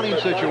and punting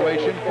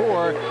situation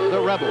for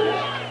the Rebels.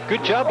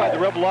 Good job by the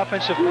Rebel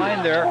offensive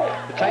line there.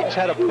 The Titans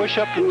had a push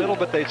up the middle,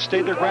 but they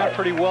stayed their ground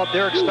pretty well.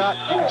 Derek Stott,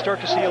 you can start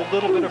to see a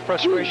little bit of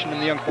frustration in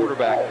the young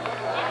quarterback.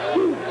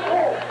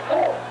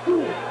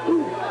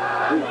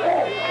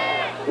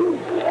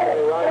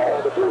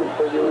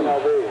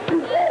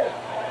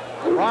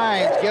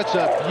 Rhines gets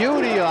a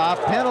beauty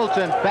off.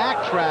 Pendleton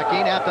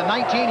backtracking at the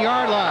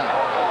 19-yard line.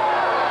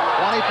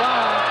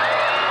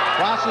 25.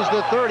 Crosses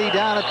the 30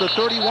 down at the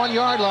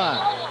 31-yard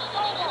line.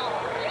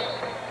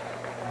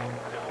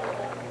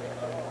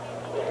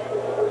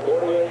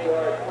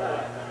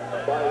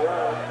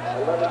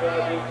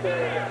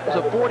 It's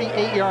a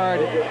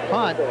 48-yard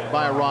punt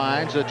by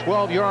Rhines, a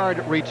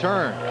 12-yard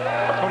return.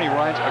 Tony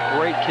Rhines, a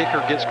great kicker,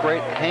 gets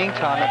great hang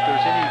time. If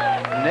there's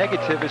any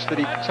negative, is that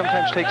he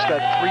sometimes takes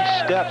that 3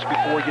 steps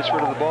before he gets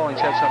rid of the ball, and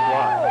he's had some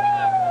block.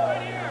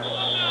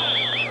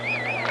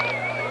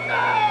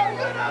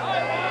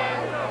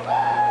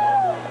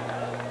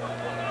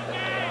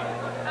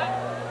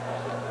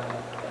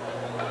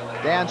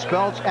 Dan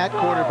Speltz at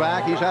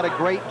quarterback. He's had a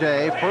great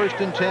day. 1st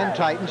and 10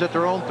 Titans at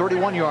their own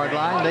 31-yard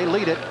line. They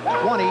lead it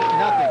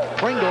 20-0.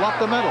 Pringle up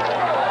the middle.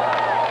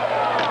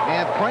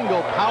 And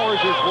Pringle powers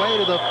his way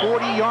to the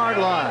 40-yard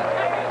line.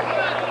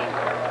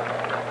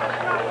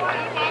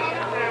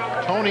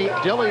 Tony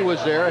Dilley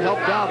was there,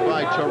 helped out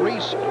by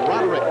Therese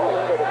Roderick.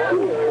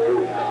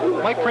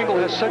 Mike Pringle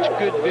has such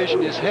good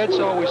vision. His head's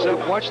always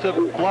up. Watch the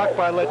block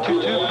by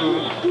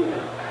Letutupu.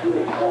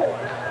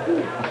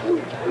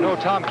 No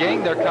Tom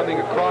Gang there coming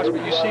across,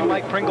 but you see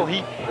Mike Pringle,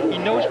 he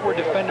knows where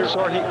defenders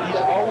are.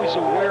 He's always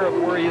aware of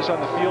where he is on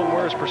the field and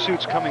where his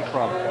pursuit's coming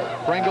from.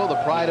 Pringle,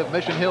 the pride of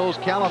Mission Hills,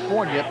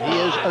 California. He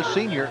is a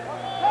senior.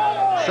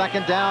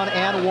 2nd down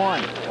and 1.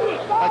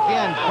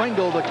 Again,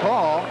 Pringle the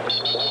call.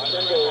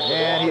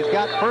 And he's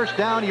got 1st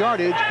down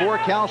yardage for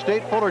Cal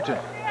State Fullerton.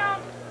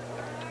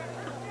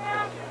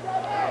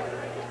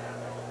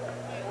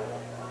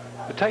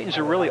 The Titans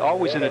are really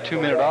always in a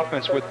 2-minute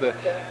offense with the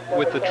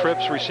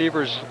trips,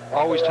 receivers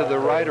always to the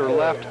right or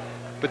left.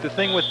 But the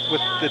thing with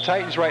the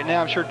Titans right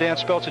now, I'm sure Dan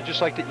Speltz would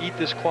just like to eat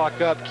this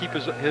clock up, keep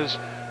his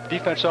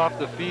defense off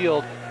the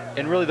field,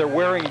 and really they're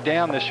wearing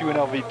down this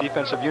UNLV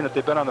defensive unit.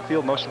 They've been on the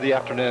field most of the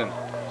afternoon.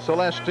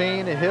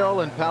 Celestine, Hill,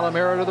 and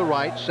Palomero to the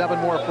right. 7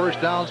 more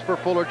first downs for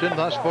Fullerton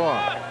thus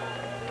far.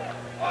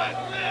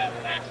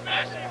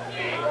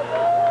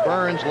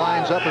 Burns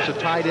lines up as a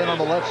tight end on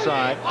the left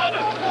side.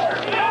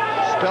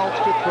 Speltz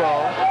to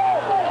throw.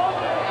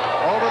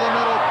 Over the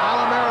middle,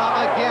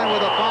 Palomera again with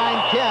a fine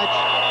catch.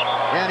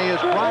 And he is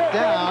brought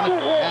down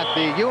at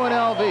the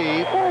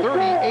UNLV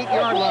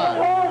 38-yard line.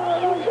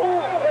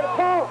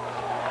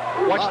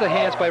 Watch the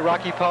hands by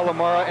Rocky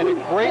Palomera, and a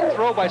great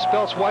throw by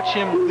Speltz. Watch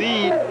him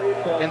lead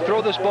and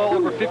throw this ball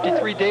over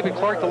 53. David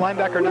Clark, the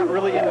linebacker, not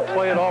really into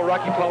play at all.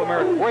 Rocky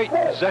Palomera, great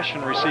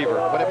possession receiver.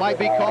 But it might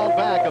be called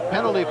back. A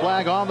penalty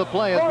flag on the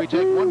play as we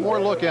take one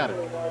more look at it.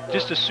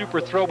 Just a super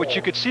throw, but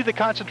you could see the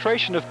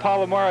concentration of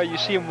Palomera. You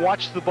see him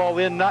watch the ball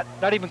in,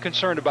 not even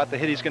concerned about the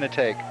hit he's going to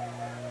take.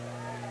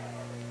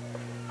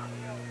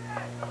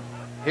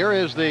 Here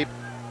is the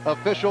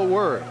official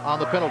word on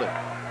the penalty.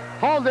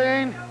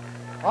 Holding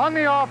on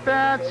the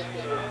offense.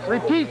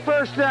 Repeat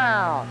first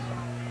down.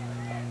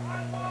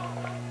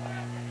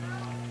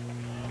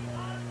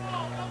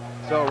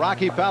 So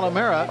Rocky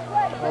Palomera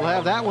will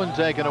have that one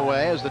taken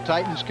away as the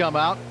Titans come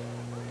out.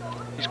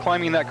 He's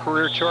climbing that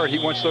career chart. He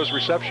wants those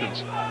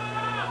receptions.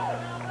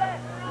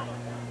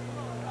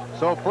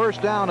 So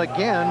first down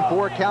again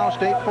for Cal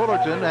State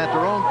Fullerton at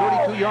their own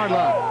 32-yard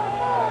line.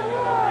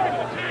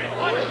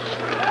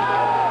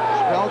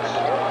 Speltz,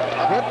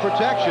 good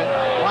protection,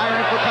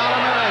 firing for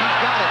Palomera. He's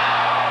got it.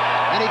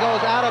 And he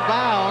goes out of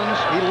bounds.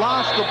 He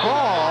lost the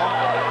ball.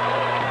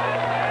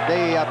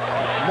 They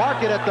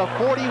mark it at the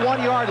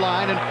 41-yard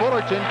line, and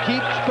Fullerton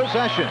keeps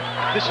possession.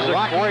 This is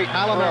Rocky a great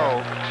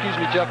Palomera. throw, excuse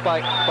me, Jeff,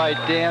 by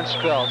Dan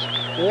Speltz.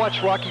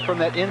 Watch Rocky from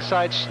that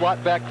inside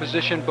slot back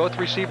position. Both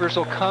receivers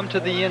will come to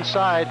the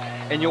inside,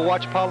 and you'll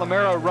watch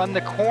Palomera run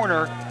the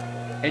corner,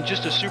 and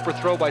just a super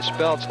throw by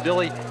Speltz.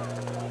 Dilly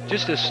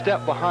just a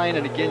step behind,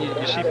 and again, you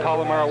see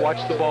Palomera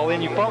watch the ball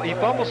in. He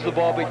fumbles the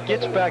ball, but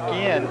gets back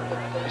in.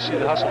 You see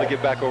the hustle to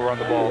get back over on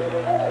the ball.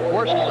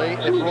 Fortunately,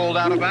 it rolled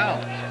out of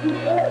bounds.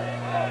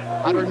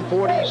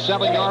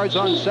 147 yards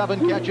on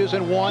 7 catches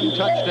and 1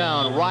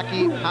 touchdown.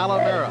 Rocky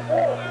Palomera,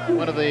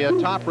 one of the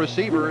top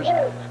receivers,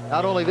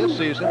 not only this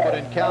season, but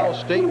in Cal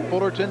State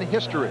Fullerton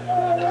history.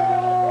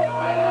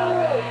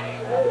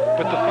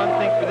 But the fun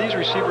thing for these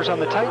receivers on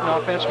the Titan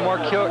offense,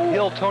 Mark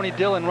Hill, Tony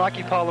Dillon,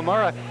 Rocky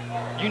Palomera,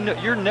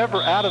 you're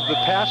never out of the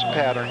pass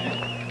pattern,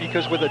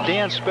 because with a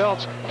Dan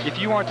Speltz, if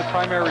you aren't the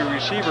primary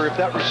receiver, if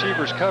that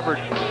receiver's covered,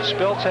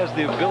 Speltz has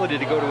the ability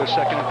to go to a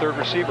second and third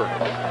receiver.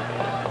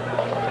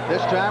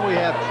 This time we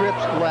have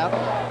trips left.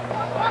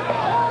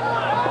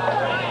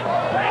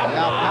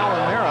 Now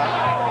Palomera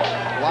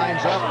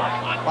lines up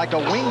like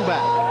a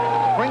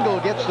wingback. Pringle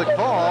gets the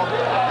call,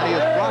 and he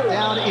is brought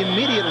down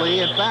immediately.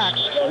 In fact,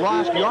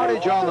 lost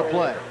yardage on the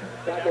play.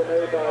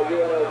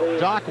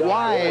 Doc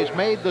Wise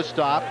made the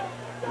stop.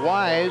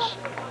 Wise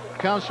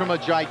comes from a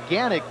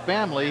gigantic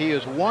family. He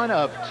is one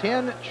of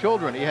 10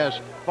 children. He has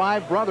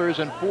 5 brothers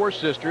and 4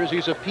 sisters.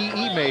 He's a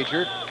PE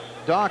major.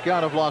 Doc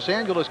out of Los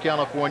Angeles,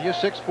 California,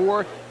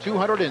 6'4",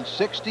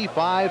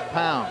 265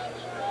 pounds.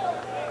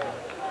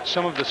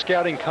 Some of the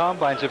scouting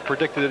combines have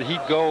predicted that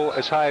he'd go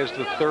as high as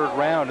the 3rd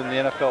round in the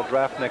NFL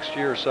draft next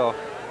year. So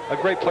a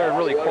great player,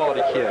 really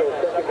quality kid.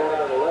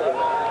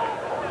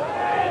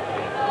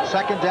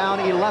 Second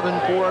down, 11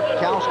 for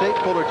Cal State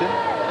Fullerton.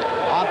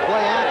 On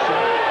play action,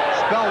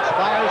 Speltz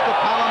fires to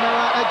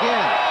Palomera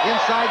again.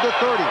 Inside the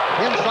 30,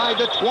 inside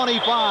the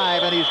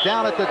 25, and he's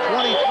down at the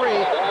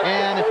 23,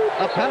 and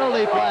a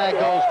penalty flag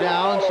goes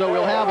down, so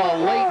we'll have a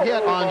late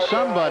hit on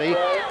somebody.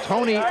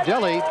 Tony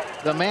Dilly,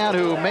 the man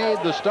who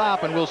made the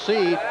stop, and we'll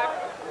see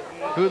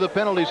who the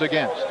penalty's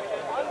against.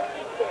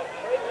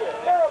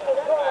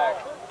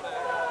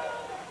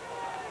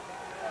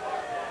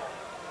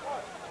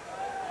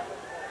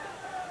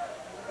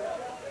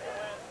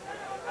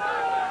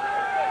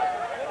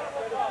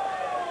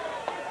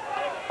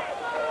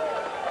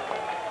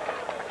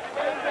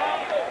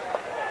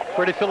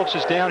 Freddie Phillips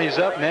is down. He's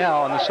up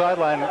now on the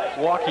sideline,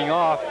 walking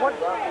off. Watch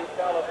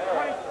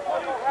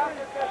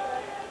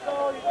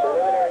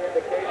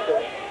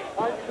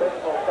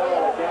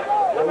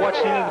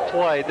the end of the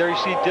play. There you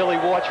see Dilly.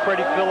 Watch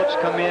Freddie Phillips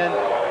come in,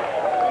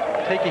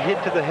 take a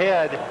hit to the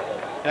head,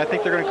 and I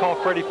think they're going to call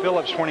Freddie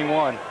Phillips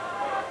 21.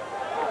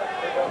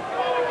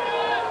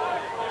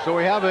 So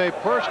we have a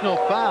personal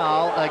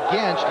foul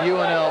against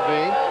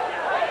UNLV.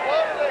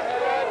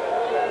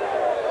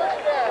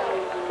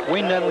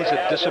 Wayne Nunley's a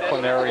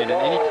disciplinarian,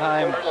 and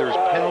anytime there's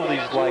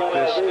penalties like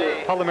this,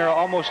 Palomera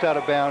almost out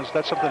of bounds.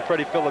 That's something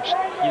Freddie Phillips,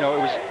 you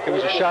know, it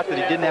was a shot that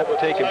he didn't have to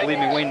take, and believe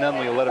me, Wayne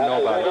Nunley will let him know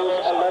about it.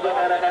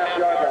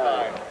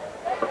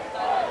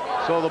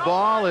 So the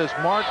ball is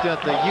marked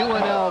at the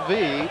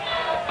UNLV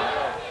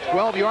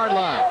 12-yard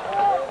line.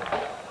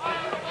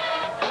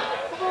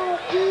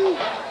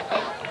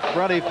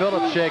 Freddie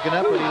Phillips shaken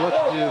up, but he looks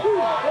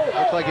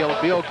like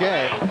he'll be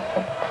okay.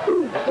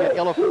 Can't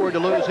ill afford to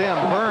lose him.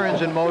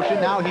 Burns in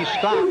motion. Now he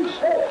stops.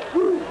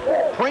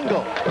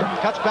 Pringle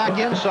cuts back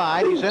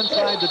inside. He's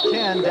inside the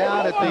 10,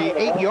 down at the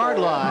 8-yard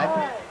line.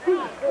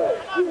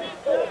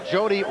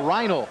 Jody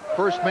Reinl,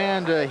 first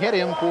man to hit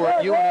him for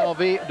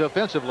UNLV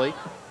defensively.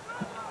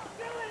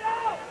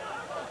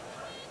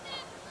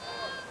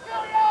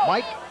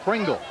 Mike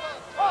Pringle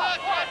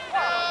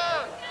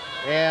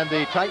And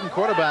the Titan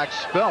quarterback,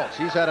 Speltz,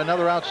 he's had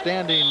another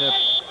outstanding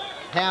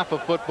half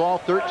of football,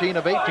 13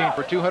 of 18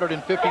 for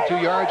 252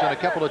 yards and a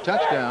couple of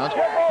touchdowns.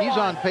 He's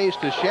on pace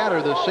to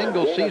shatter the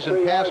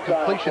single-season pass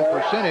completion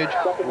percentage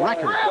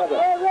record.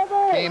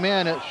 Came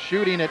in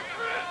shooting at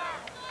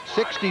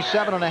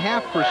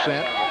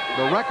 67.5%.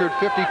 The record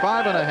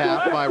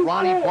 55.5% by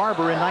Ronnie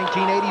Barber in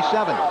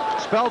 1987.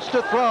 Speltz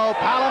to throw,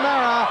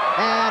 Palomera,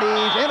 and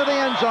he's into the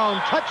end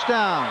zone.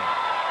 Touchdown.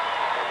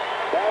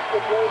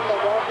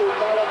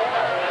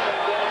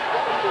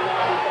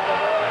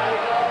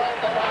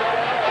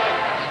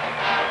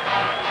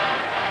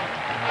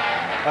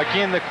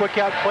 Again, the quick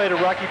out play to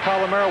Rocky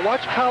Palomera.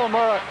 Watch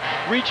Palomera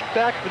reach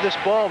back for this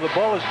ball. The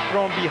ball is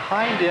thrown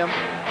behind him.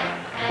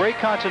 Great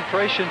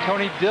concentration.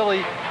 Tony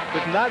Dilley,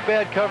 with not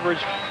bad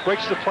coverage,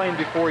 breaks the plane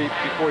before he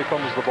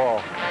fumbles the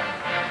ball.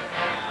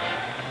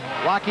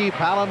 Rocky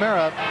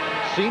Palomera,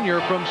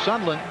 senior from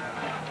Sunderland.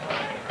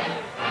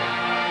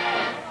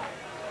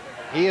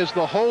 He is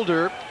the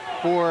holder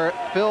for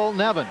Phil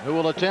Nevin, who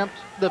will attempt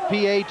the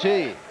PAT.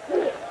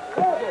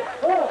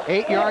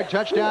 8-yard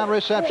touchdown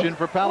reception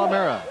for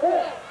Palomera.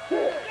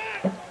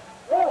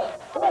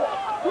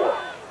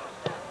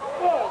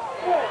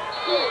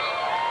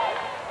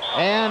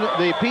 And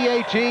the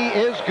PAT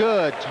is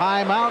good.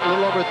 Timeout, a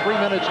little over 3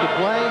 minutes to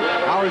play.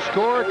 Our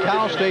score,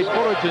 Cal State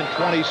Fullerton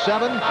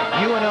 27,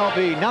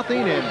 UNLV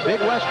nothing in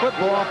Big West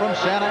football from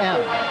Santa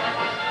Ana.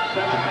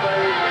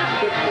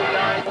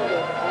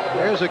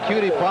 There's a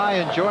cutie pie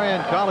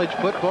enjoying college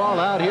football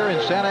out here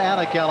in Santa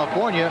Ana,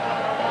 California.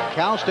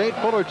 Cal State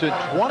Fullerton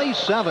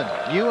 27,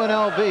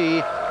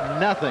 UNLV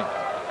nothing.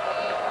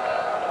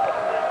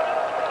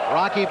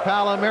 Rocky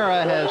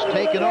Palomera has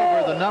taken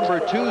over the number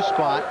 2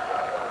 spot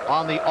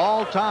on the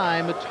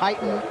all-time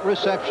Titan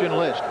reception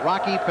list.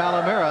 Rocky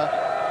Palomera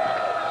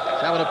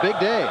is having a big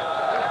day.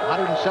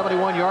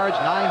 171 yards,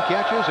 9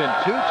 catches, and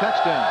 2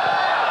 touchdowns.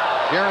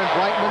 Darren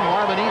Brightman,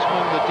 Marvin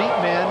Eastman, the deep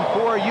men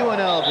for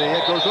UNLV.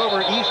 It goes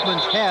over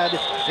Eastman's head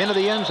into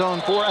the end zone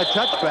for a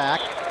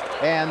touchback,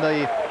 and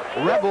the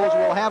Rebels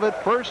will have it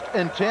 1st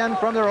and 10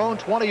 from their own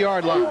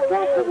 20-yard line.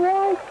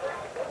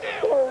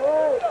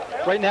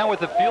 Right now with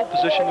the field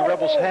position the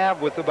Rebels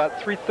have, with about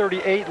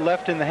 3:38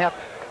 left in the half,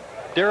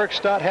 Derek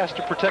Stott has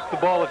to protect the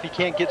ball if he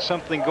can't get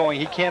something going.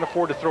 He can't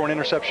afford to throw an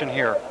interception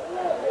here.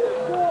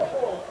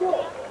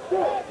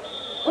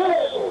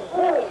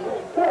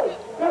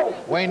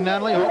 Wayne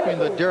Nunley hoping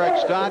that Derek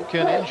Stott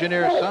can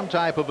engineer some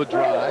type of a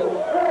drive.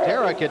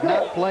 Derek had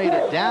not played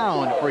it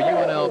down for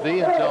UNLV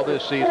until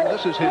this season.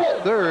 This is his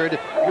 3rd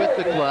with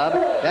the club.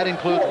 That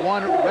includes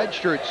 1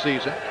 redshirt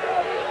season.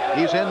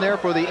 He's in there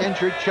for the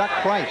injured Chuck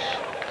Price,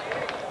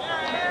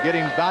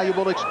 getting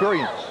valuable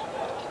experience.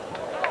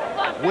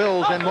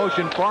 Wills in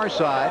motion far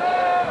side.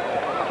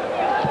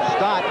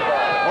 Stott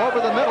over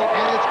the middle,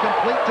 and it's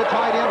complete to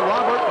tight end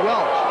Robert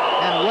Welch.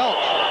 And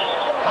Welch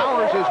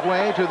powers his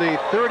way to the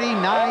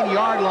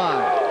 39-yard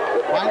line.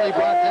 Finally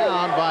brought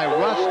down by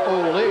Russ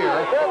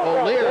O'Lear.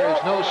 O'Lear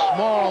is no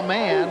small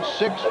man,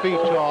 6 feet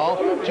tall,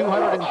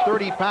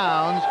 230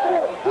 pounds,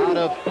 out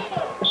of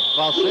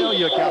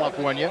Visalia,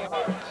 California.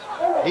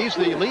 He's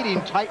the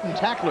leading Titan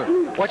tackler.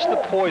 Watch the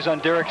poise on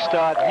Derek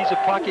Stott. He's a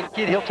pocket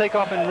kid. He'll take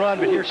off and run,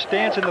 but here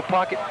stands in the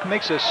pocket,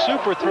 makes a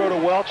super throw to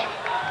Welch,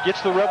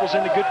 gets the Rebels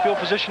into good field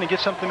position and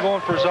gets something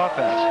going for his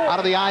offense. Out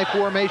of the I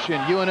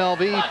formation,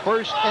 UNLV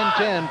 1st and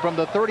 10 from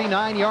the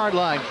 39-yard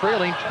line,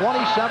 trailing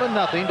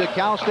 27-0 to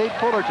Cal State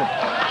Fullerton.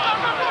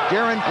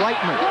 Darren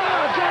Brightman.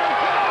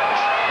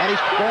 And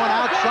he's going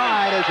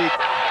outside as he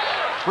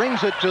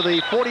brings it to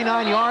the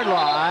 49-yard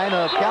line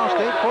of Cal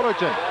State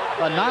Fullerton.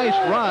 A nice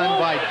run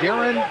by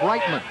Darren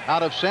Brightman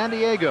out of San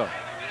Diego.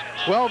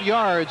 12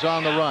 yards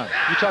on the run.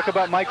 You talk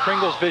about Mike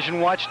Pringle's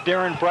vision. Watch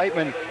Darren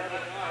Brightman.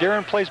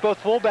 Darren plays both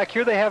fullback.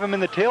 Here they have him in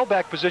the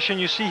tailback position.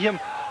 You see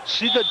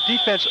the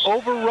defense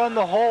overrun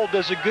the hole,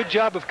 does a good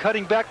job of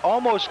cutting back,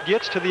 almost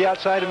gets to the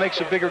outside and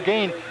makes a bigger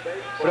gain.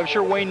 But I'm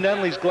sure Wayne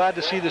Nunley's glad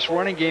to see this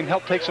running game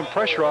help take some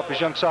pressure off his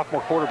young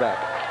sophomore quarterback.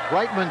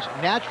 Brightman's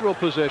natural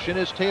position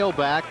is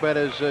tailback, but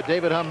as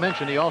David Humm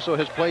mentioned, he also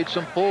has played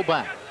some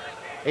fullback.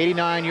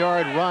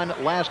 89-yard run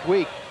last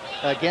week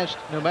against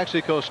New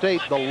Mexico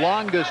State, the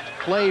longest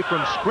play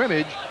from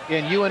scrimmage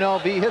in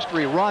UNLV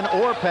history, run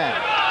or pass.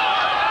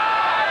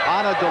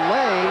 On a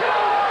delay,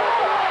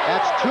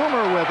 that's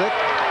Toomer with it,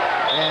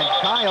 and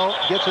Kyle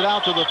gets it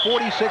out to the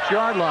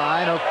 46-yard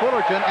line of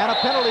Fullerton, and a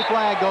penalty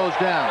flag goes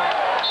down.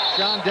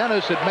 Sean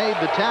Dennis had made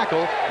the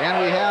tackle,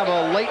 and we have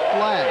a late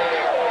flag.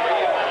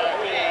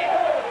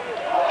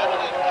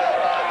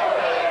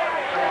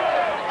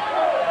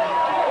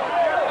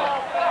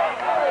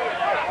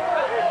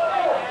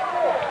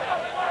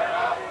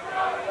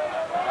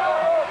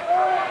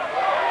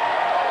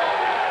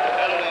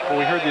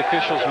 We heard the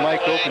officials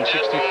mic open,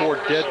 64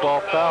 dead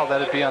ball foul.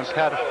 That'd be on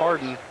Pat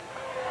Harden.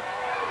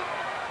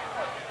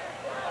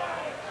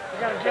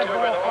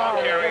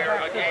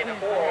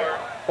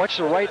 Watch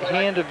the right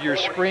hand of your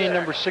screen,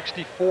 number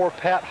 64,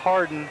 Pat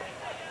Harden.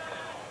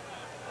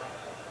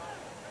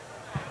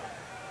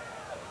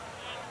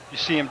 You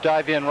see him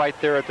dive in right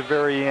there at the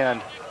very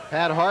end.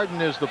 Pat Harden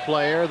is the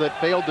player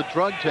that failed the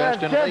drug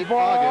test in Dead late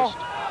ball. August.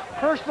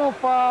 Personal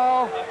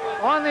foul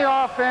on the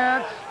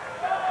offense.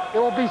 It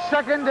will be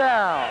second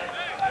down.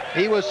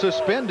 He was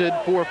suspended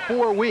for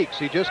 4 weeks.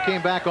 He just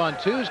came back on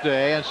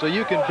Tuesday, and so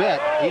you can bet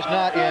he's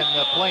not in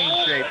playing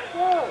shape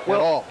at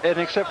all. And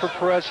except for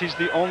Perez, he's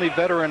the only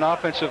veteran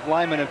offensive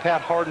lineman, and Pat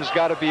Harden's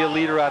got to be a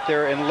leader out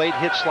there, and late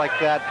hits like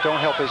that don't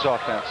help his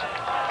offense.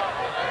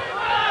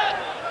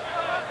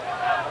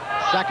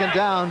 Second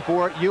down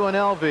for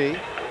UNLV.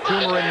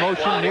 Toomer in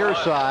motion near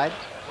side.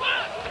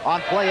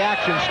 On play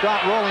action,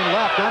 Scott rolling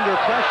left under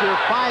pressure,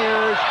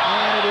 fires,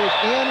 and it is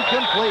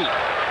incomplete.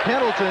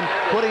 Pendleton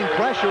putting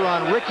pressure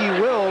on Ricky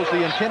Wills,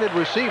 the intended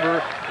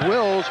receiver.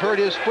 Wills hurt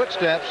his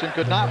footsteps and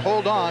could not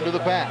hold on to the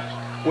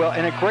pass. Well,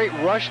 and a great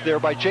rush there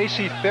by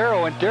J.C.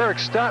 Farrow, and Derek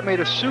Stott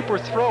made a super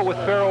throw with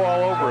Farrow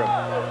all over him.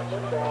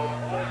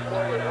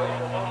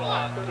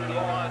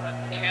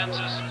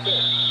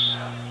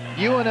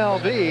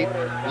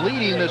 UNLV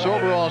leading this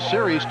overall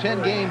series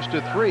 10 games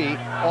to 3,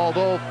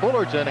 although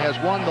Fullerton has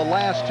won the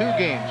last 2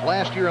 games.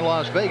 Last year in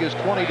Las Vegas,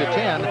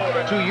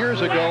 20-10. 2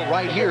 years ago,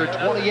 right here,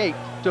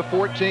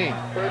 28-14.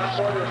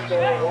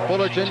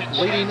 Fullerton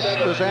leading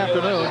this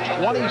afternoon,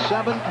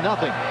 27-0.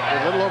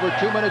 A little over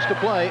 2 minutes to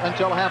play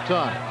until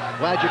halftime.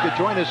 Glad you could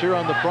join us here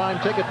on the Prime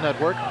Ticket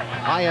Network.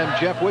 I am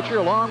Jeff Witcher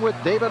along with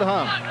David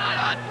Hum.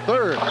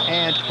 3rd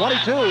and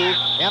 22,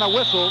 and a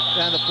whistle,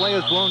 and the play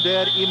is blown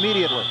dead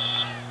immediately.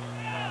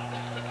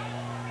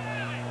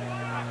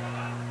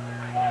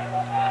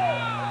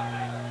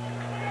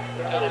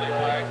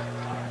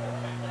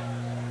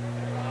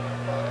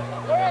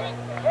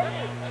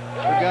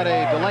 We've got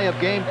a delay of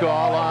game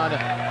call on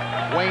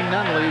Wayne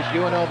Nunley's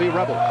UNLV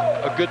Rebels.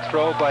 A good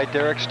throw by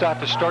Derek Stott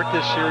to start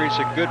this series,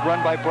 a good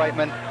run by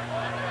Brightman.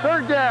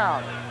 3rd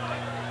down.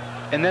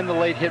 And then the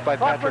late hit by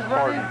Patrick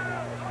Harden.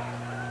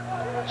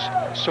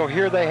 So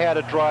here they had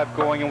a drive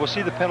going, and we'll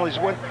see the penalties.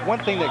 One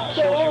thing that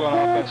kills you on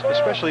offense,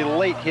 especially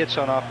late hits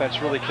on offense,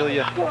 really kill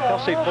you. Cal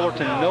State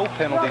Fullerton, no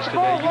penalties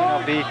today.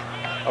 UNLV,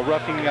 a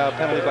roughing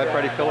penalty by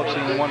Freddie Phillips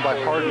and one by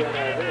Harden.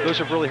 Those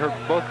have really hurt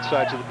both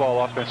sides of the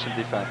ball, offense and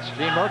defense.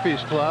 Gene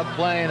Murphy's club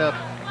playing a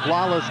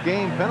flawless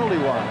game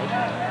penalty-wise.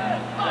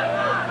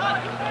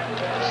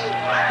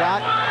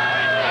 Scott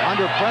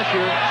under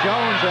pressure,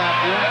 Jones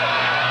after him.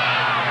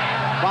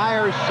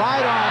 Fires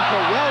sidearm to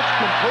Welch,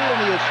 complete,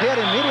 and he is hit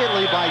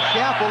immediately by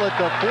Chappell at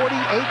the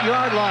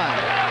 48-yard line,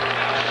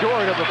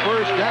 short of the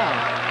first down.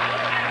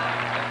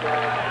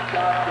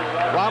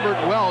 Robert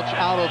Welch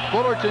out of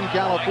Fullerton,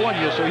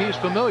 California, so he's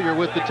familiar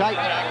with the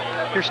Titans.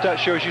 Here Stott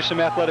shows you some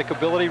athletic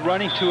ability,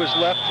 running to his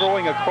left,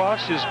 throwing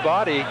across his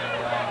body.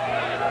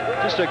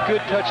 Just a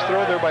good touch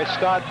throw there by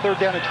Stott. 3rd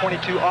down and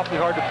 22, awfully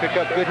hard to pick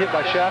up. Good hit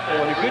by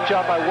Chappell, and a good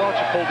job by Welch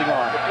of holding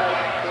on.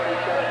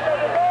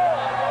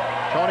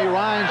 Tony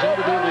Rhines in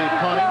to do the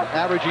punting,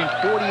 averaging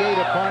 48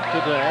 a punt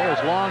today.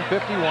 His long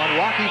 51.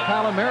 Rocky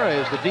Palomera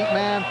is the deep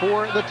man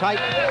for the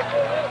Titans.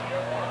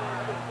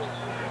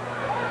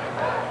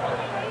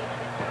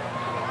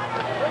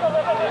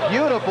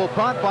 Beautiful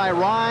punt by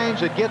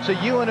Rhines. It gets a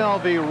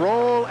UNLV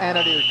roll, and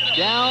it is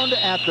down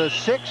at the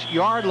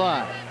 6-yard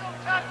line.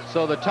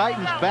 So the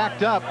Titans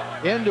backed up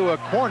into a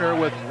corner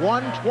with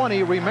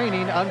 1:20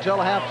 remaining until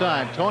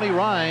halftime. Tony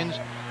Rhines,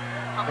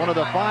 one of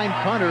the fine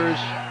punters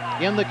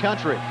in the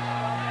country.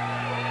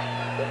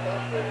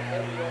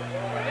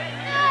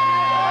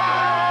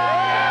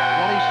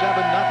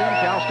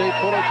 27-0, Cal State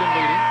Fullerton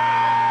leading.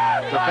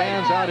 The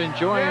fans out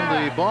enjoying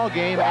the ball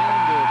game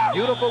and the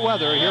beautiful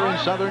weather here in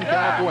Southern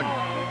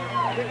California.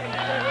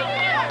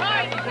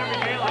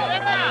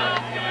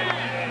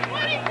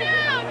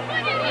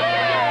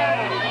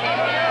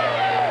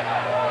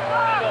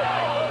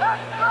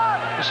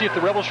 We'll see if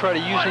the Rebels try to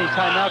use any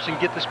timeouts and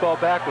get this ball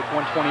back with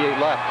 1:28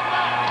 left.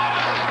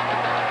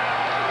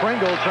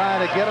 Pringle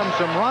trying to get him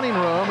some running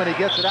room, and he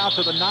gets it out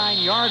to the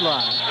 9-yard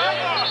line.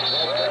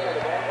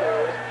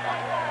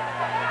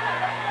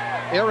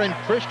 Aaron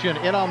Christian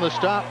in on the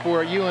stop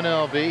for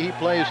UNLV. He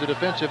plays the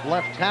defensive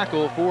left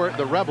tackle for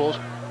the Rebels.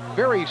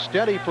 Very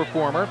steady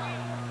performer.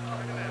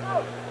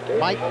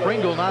 Mike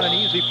Pringle, not an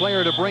easy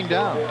player to bring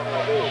down.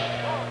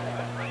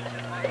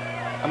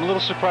 I'm a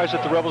little surprised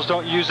that the Rebels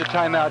don't use a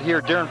timeout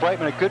here. Darren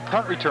Brightman, a good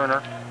punt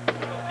returner.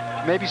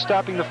 Maybe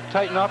stopping the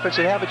Titan offense.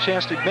 They have a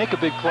chance to make a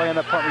big play on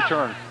that punt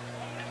return.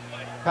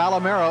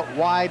 Palomera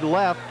wide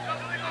left.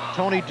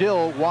 Tony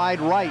Dill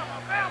wide right.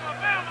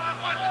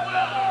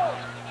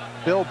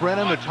 Bill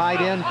Brennan, the tight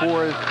end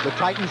for the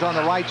Titans on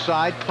the right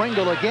side.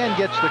 Pringle again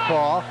gets the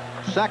call.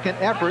 Second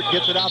effort,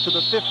 gets it out to the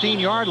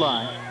 15-yard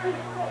line.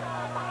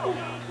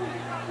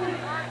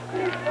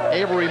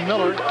 Avery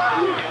Miller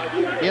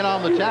in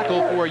on the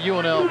tackle for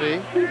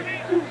UNLV.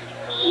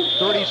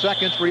 30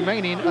 seconds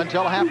remaining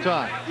until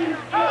halftime.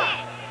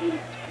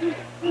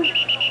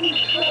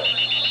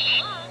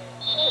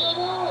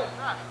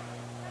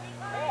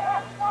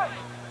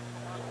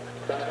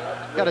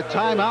 Got a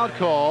timeout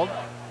called.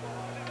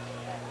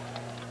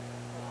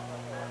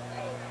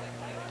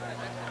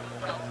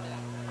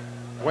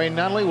 Wayne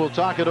Nunley will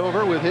talk it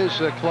over with his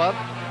club.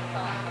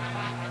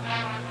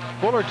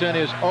 Fullerton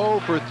is 0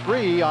 for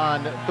 3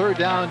 on third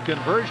down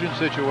conversion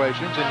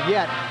situations, and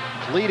yet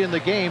lead in the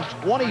game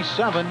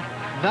 27-0.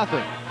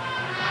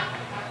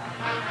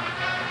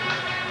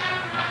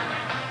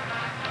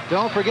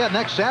 Don't forget,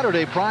 next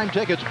Saturday, Prime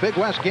Ticket's Big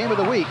West Game of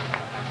the Week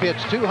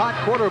pits two hot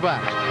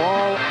quarterbacks,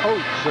 Paul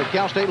Oates of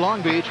Cal State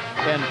Long Beach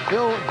and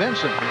Phil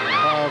Vincent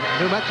of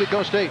New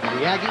Mexico State.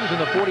 The Aggies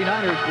and the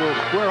 49ers will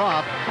square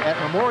off at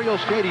Memorial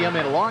Stadium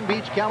in Long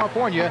Beach,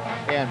 California,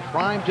 and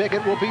Prime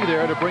Ticket will be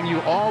there to bring you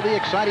all the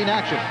exciting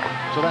action.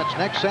 So that's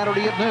next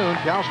Saturday at noon,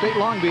 Cal State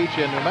Long Beach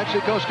and New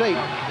Mexico State,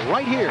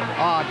 right here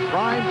on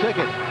Prime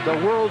Ticket,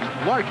 the world's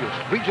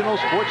largest regional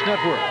sports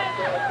network.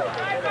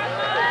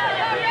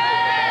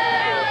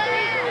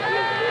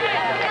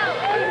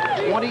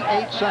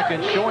 28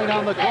 seconds showing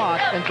on the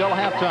clock until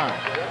halftime.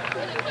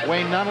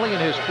 Wayne Nunley in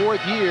his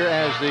 4th year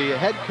as the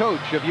head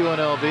coach of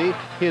UNLV,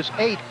 his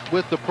 8th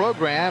with the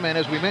program, and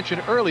as we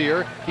mentioned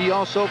earlier, he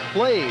also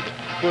played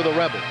for the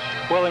Rebels.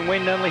 Well, and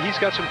Wayne Nunley, he's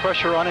got some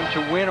pressure on him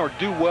to win or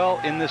do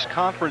well in this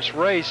conference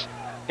race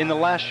in the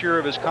last year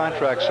of his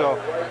contract. So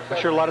I'm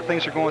sure a lot of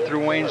things are going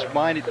through Wayne's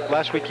mind.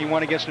 Last week he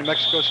won against New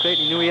Mexico State.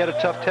 He knew he had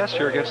a tough test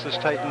here against this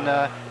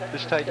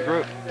Titan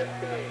group.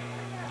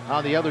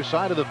 On the other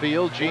side of the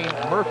field, Gene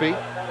Murphy,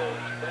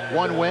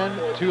 1 win,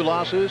 2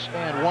 losses,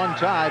 and 1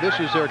 tie. This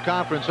is their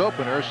conference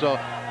opener, so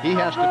he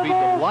has to be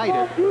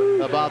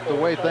delighted about the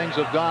way things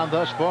have gone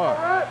thus far.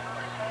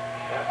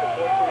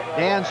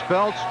 Dan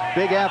Speltz,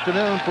 big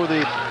afternoon for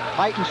the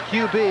Titans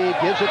QB,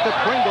 gives it to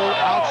Pringle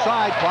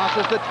outside,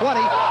 crosses the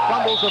 20,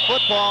 fumbles the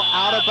football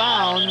out of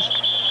bounds.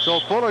 So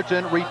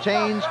Fullerton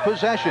retains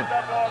possession,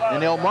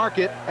 and they'll mark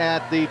it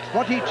at the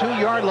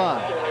 22-yard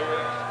line.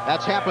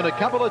 That's happened a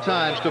couple of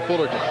times to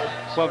Fullerton.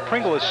 Well,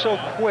 Pringle is so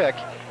quick.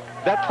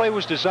 That play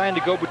was designed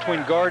to go between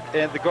the guard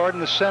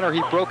and the center.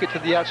 He broke it to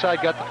the outside,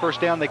 got the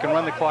first down. They can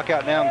run the clock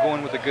out now and go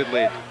in with a good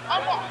lead.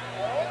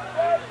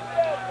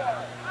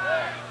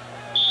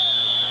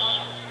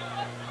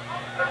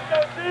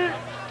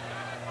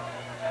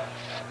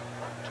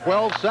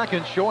 "12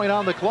 seconds showing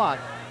on the clock.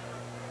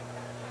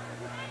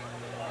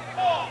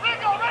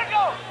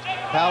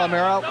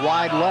 Palomera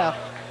wide left.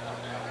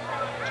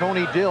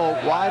 Tony Dill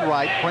wide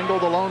right. Pringle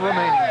the lone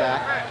remaining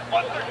back.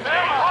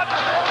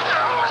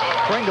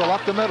 Pringle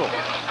up the middle.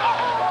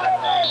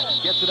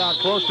 Gets it out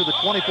close to the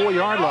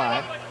 24-yard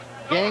line.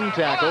 Gang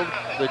tackled.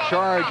 The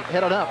charge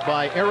headed up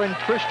by Aaron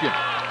Christian.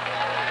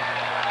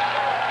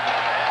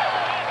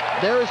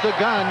 There's the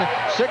gun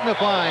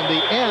signifying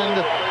the end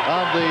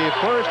of the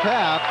first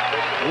half.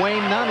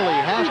 Wayne Nunley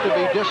has to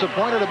be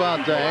disappointed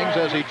about things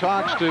as he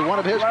talks to one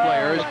of his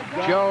players,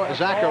 Joe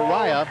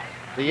Zachariah,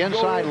 the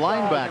inside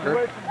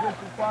linebacker,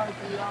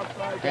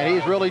 and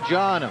he's really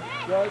jawing him.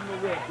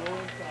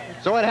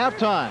 So at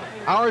halftime,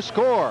 our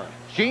score,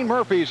 Gene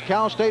Murphy's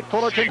Cal State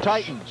Fullerton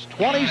Titans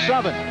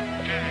 27,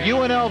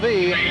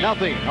 UNLV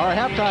nothing. Our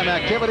halftime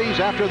activities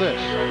after this.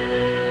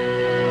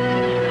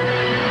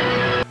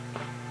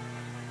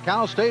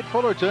 Cal State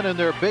Fullerton in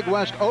their Big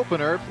West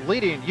opener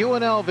leading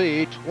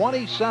UNLV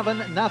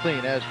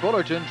 27-0 as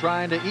Fullerton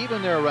trying to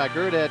even their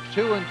record at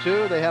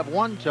 2-2. They have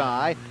 1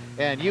 tie.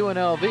 And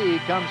UNLV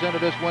comes into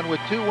this one with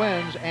 2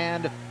 wins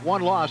and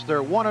 1 loss.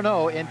 They're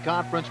 1-0 in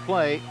conference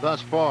play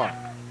thus far.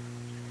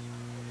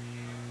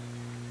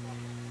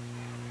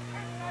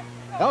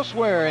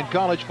 Elsewhere in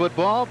college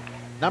football,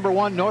 number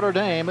 1 Notre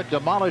Dame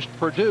demolished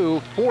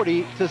Purdue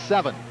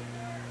 40-7.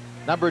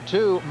 Number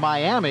 2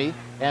 Miami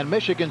and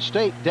Michigan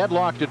State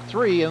deadlocked at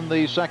 3 in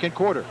the second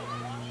quarter.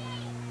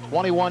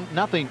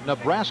 21-0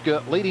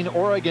 Nebraska leading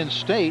Oregon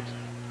State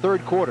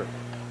third quarter.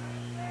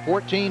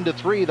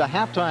 14-3 the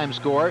halftime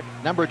score.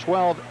 Number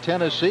 12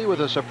 Tennessee with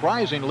a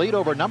surprising lead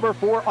over number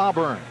 4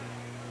 Auburn.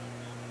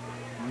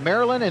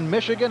 Maryland and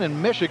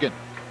Michigan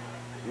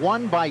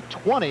won by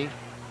 20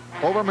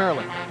 over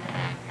Maryland.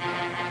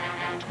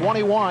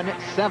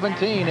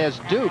 21-17 as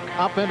Duke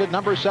upended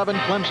number 7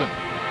 Clemson.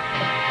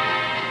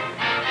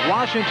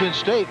 Washington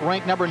State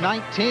ranked number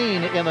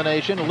 19 in the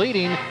nation,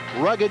 leading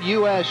rugged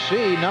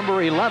USC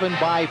number 11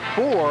 by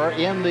 4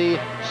 in the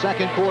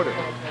second quarter.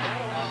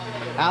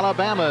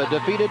 Alabama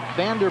defeated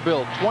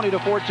Vanderbilt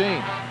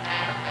 20-14.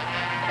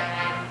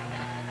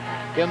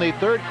 In the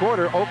third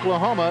quarter,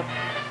 Oklahoma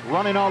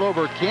running all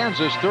over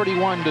Kansas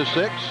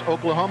 31-6.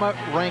 Oklahoma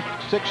ranked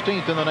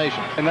 16th in the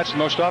nation. And that's the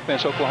most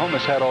offense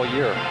Oklahoma's had all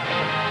year.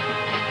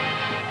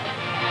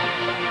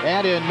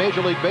 And in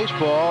Major League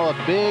Baseball, a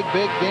big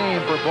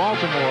game for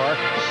Baltimore.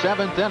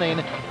 7th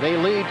inning, they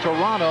lead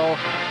Toronto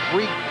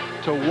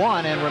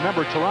 3-1. And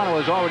remember, Toronto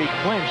has already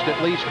clinched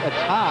at least a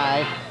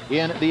tie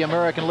in the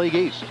American League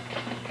East.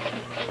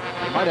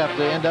 They might have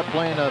to end up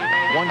playing a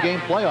 1-game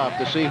playoff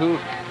to see who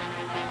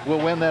will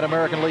win that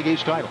American League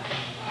East title.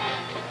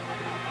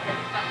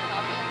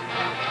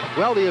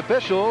 Well, the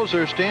officials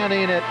are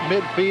standing at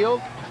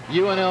midfield.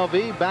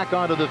 UNLV back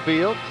onto the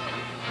field.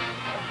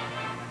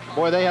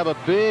 Boy, they have a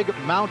big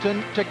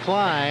mountain to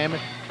climb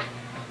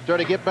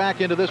to get back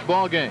into this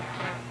ball game.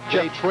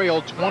 They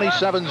trailed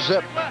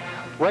 27-0.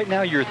 Right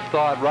now, your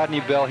thought,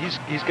 Rodney Bell,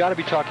 he's got to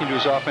be talking to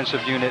his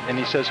offensive unit, and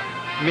he says,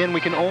 men,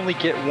 we can only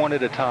get one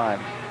at a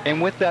time.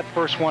 And with that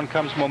first one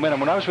comes momentum.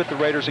 When I was with the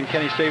Raiders and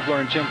Kenny Stabler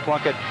and Jim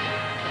Plunkett,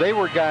 they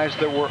were guys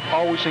that were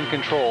always in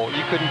control.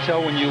 You couldn't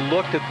tell when you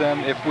looked at them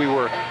if we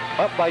were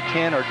up by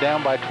 10 or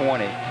down by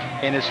 20.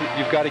 And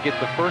you've got to get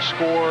the first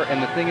score,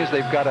 and the thing is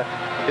they've got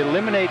to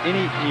eliminate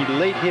any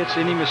late hits,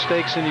 any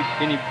mistakes,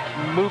 any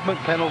movement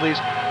penalties,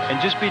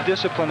 and just be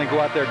disciplined and go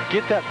out there,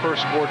 get that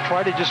first score,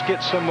 try to just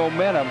get some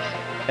momentum,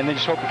 and then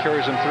just hope it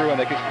carries them through and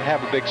they can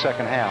have a big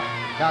second half.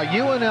 Now,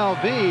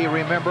 UNLV,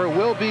 remember,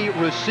 will be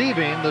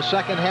receiving the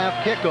second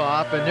half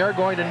kickoff, and they're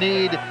going to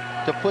need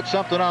to put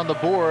something on the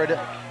board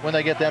when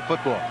they get that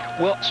football.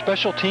 Well,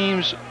 special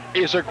teams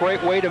is a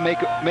great way to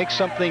make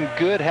something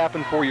good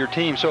happen for your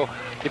team. So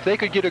if they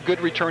could get a good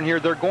return here,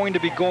 they're going to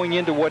be going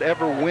into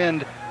whatever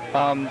wind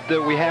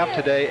that we have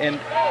today. And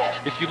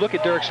if you look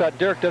at Derek's shot,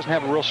 Derek doesn't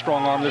have a real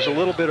strong arm. There's a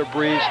little bit of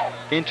breeze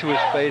into his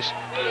face,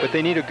 but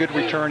they need a good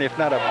return, if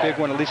not a big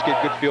one, at least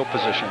get good field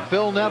position.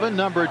 Phil Nevin,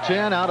 number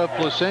 10, out of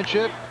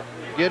Placentia,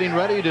 getting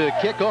ready to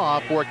kick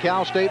off for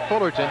Cal State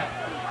Fullerton.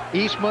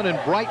 Eastman and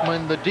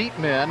Brightman, the deep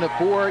men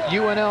for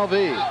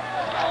UNLV.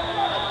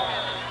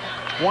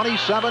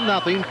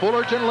 27-0,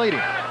 Fullerton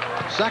leading.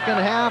 Second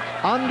half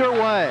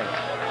underway.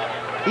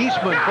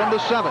 Eastman from the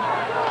 7.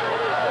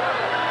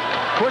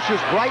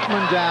 Pushes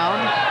Brightman down,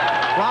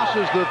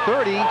 crosses the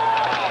 30,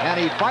 and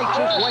he fights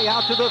his way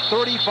out to the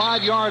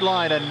 35-yard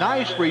line. A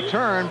nice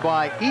return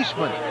by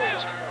Eastman.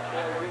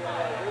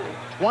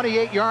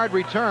 28-yard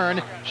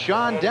return.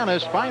 Sean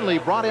Dennis finally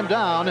brought him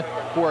down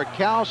for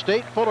Cal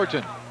State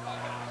Fullerton.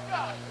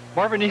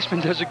 Marvin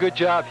Eastman does a good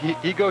job.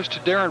 He goes to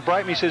Darren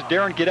Brightman. He says,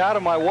 Darren, get out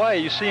of my way.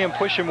 You see him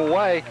push him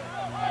away.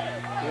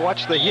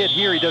 Watch the hit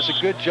here. He does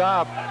a good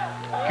job.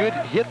 Good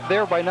hit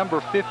there by number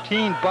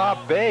 15,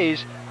 Bob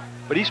Bays.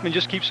 But Eastman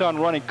just keeps on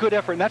running. Good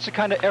effort, and that's the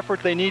kind of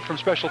effort they need from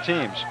special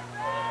teams.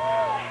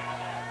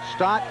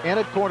 Stott in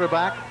at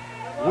quarterback.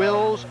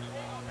 Wills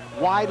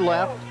wide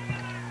left.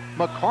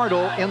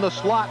 McCardle in the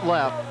slot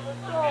left.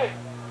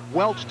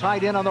 Welch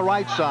tight end on the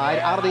right side,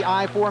 out of the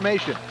I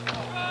formation.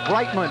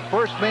 Brightman,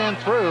 first man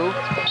through.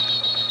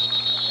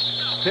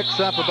 Picks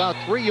up about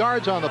 3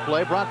 yards on the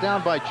play, brought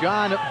down by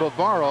John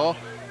Bavaro,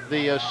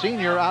 the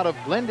senior out of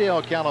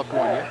Glendale,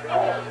 California.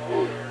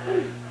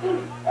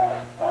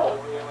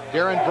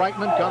 Darren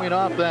Brightman coming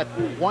off that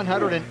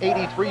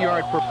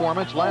 183-yard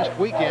performance last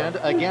weekend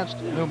against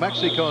New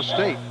Mexico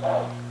State.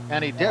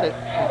 And he did it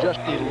in just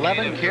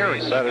 11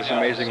 carries. That is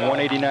amazing.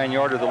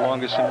 189-yarder, the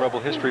longest in Rebel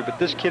history. But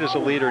this kid is a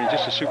leader, and he's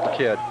just a super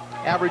kid.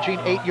 Averaging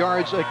 8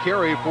 yards a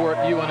carry for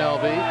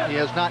UNLV. He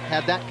has not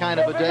had that kind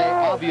of a day,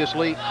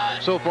 obviously,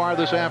 so far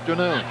this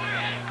afternoon.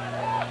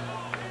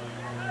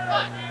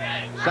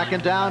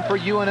 Second down for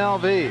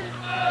UNLV.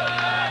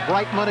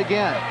 Brightman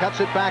again, cuts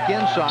it back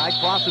inside,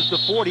 crosses the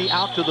 40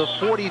 out to the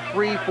 43,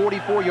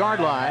 44-yard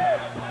line.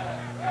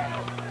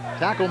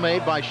 Tackle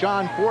made by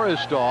Sean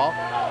Forrestal,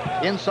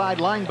 inside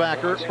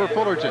linebacker for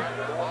Fullerton.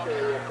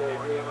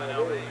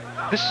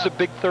 This is a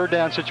big third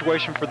down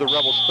situation for the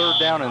Rebels. 3rd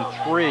down and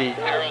 3.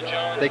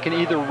 They can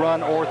either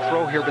run or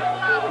throw here,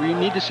 but we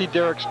need to see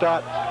Derek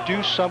Stott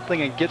do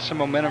something and get some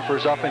momentum for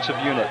his offensive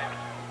unit.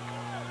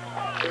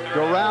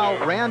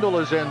 Doral Randall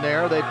is in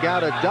there. They've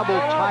got a double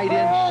tight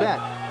end set.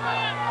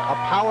 A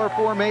power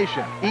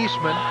formation.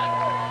 Eastman,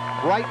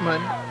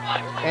 Brightman,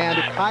 and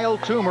Kyle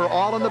Toomer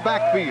all in the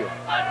backfield.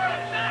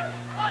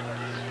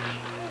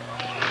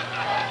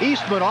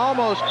 Eastman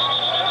almost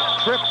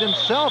tripped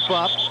himself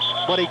up,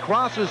 but he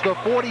crosses the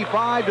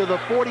 45 to the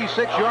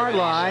 46-yard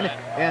line,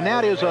 and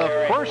that is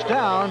a first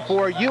down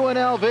for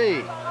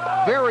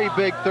UNLV. Very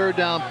big third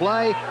down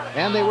play,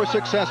 and they were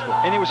successful.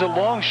 And it was a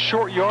long,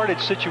 short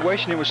yardage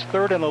situation. It was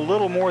 3rd and a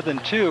little more than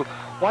 2.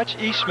 Watch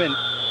Eastman.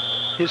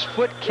 His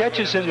foot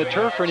catches in the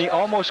turf, and he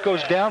almost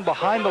goes down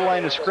behind the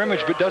line of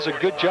scrimmage, but does a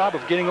good job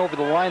of getting over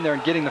the line there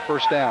and getting the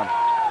first down.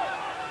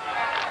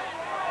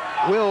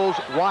 Wills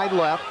wide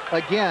left.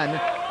 Again,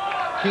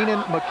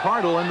 Keenan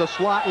McCardle in the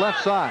slot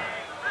left side.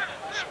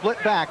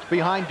 Split backs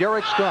behind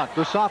Derek Stott,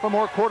 the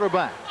sophomore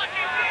quarterback.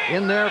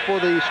 In there for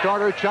the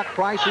starter, Chuck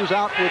Price, who's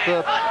out with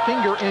a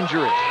finger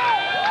injury.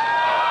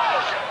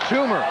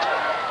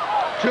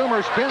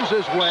 Toomer spins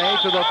his way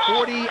to the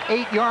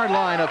 48-yard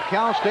line of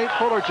Cal State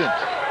Fullerton.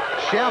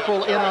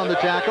 Schaffel in on the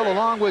tackle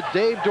along with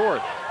Dave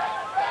Dorff.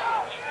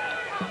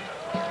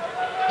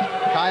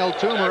 Kyle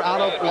Toomer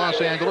out of Los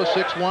Angeles,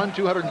 6'1",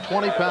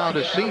 220-pound,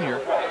 a senior.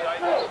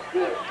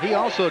 He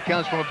also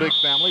comes from a big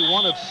family,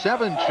 one of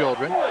 7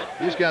 children.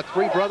 He's got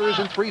 3 brothers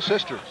and 3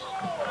 sisters.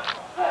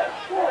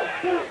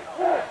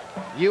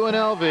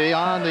 UNLV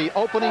on the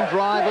opening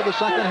drive of the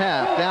second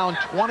half, down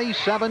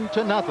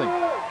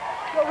 27-0.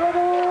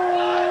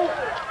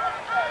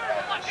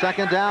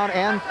 Second down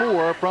and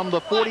 4 from the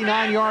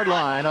 49-yard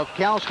line of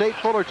Cal State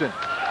Fullerton.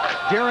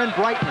 Darren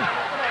Brightman.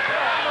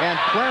 And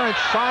Clarence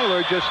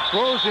Seiler just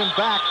throws him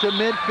back to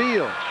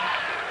midfield.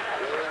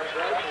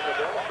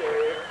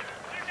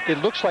 It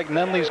looks like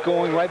Nunley's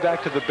going right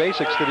back to the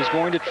basics, that he's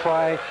going to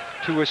try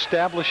to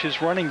establish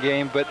his running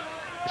game, but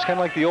It's kind of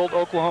like the old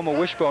Oklahoma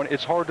wishbone.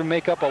 It's hard to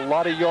make up a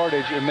lot of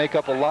yardage and make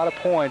up a lot of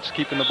points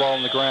keeping the ball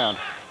on the ground.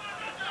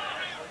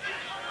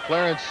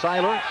 Clarence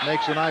Seiler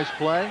makes a nice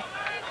play.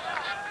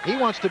 He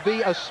wants to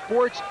be a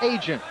sports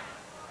agent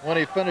when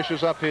he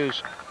finishes up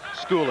his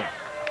schooling.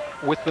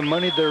 With the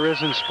money there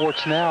is in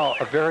sports now,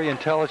 a very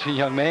intelligent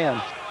young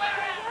man.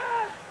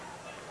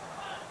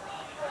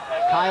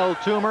 Kyle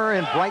Toomer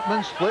and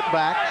Brightman split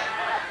backs.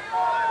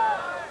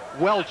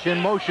 Welch in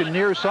motion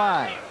near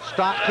side.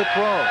 Stop to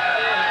throw.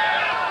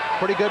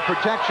 Pretty good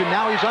protection.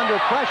 Now he's under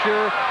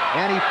pressure,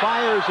 and he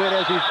fires it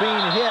as he's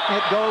being hit, and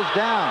it goes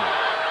down.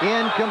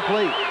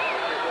 Incomplete.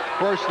 Of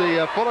course,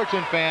 the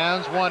Fullerton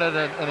fans wanted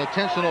an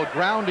intentional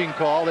grounding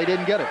call. They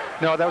didn't get it.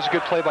 No, that was a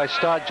good play by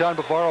Stott. John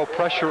Bavaro,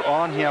 pressure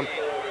on him.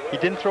 He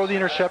didn't throw the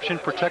interception,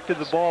 protected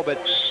the ball, but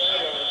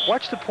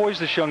watch the poise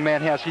this young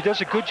man has. He does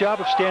a good job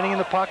of standing in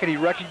the pocket. He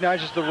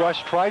recognizes the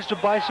rush, tries to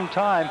buy some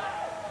time,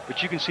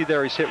 but you can see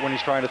there he's hit when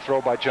he's trying to throw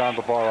by John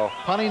Bavaro.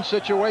 Punting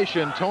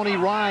situation. Tony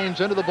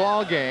Rhines into the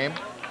ball game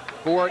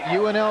for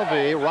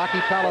UNLV. Rocky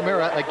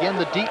Palomera, again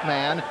the deep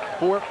man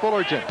for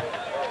Fullerton.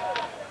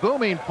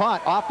 Booming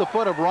punt off the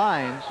foot of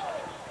Rhines.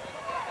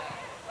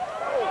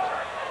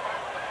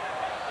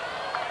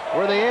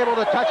 Were they able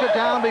to touch it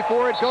down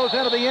before it goes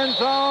into the end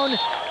zone?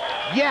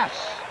 Yes.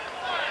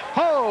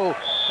 Ho!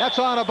 That's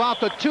on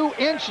about the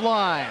 2-inch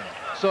line.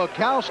 So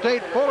Cal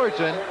State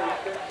Fullerton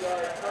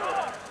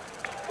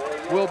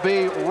will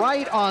be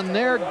right on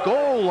their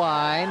goal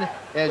line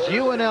as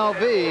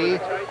UNLV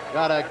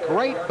got a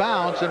great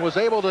bounce and was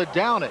able to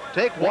down it.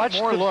 Take one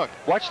more look.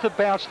 Watch the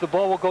bounce. The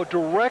ball will go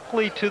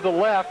directly to the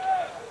left.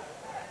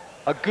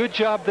 A good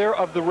job there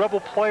of the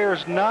Rebel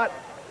players not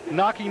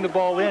knocking the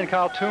ball in.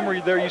 Kyle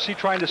Toomer there, you see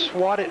trying to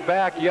swat it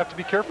back. You have to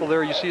be careful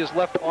there. You see his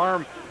left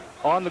arm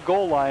on the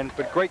goal line,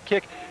 but great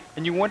kick.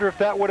 And you wonder if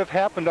that would have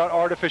happened on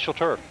artificial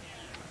turf.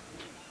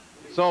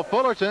 So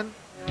Fullerton,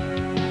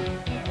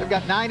 they've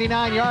got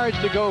 99 yards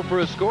to go for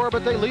a score,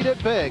 but they lead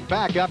it big.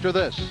 Back after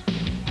this.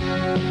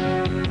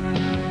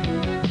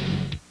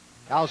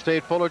 Cal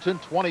State Fullerton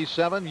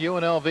 27,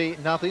 UNLV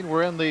nothing.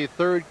 We're in the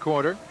third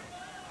quarter.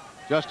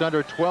 Just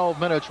under 12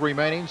 minutes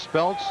remaining.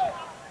 Speltz,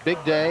 big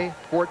day,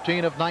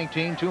 14 of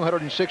 19,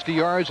 260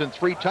 yards and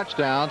 3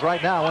 touchdowns.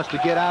 Right now wants to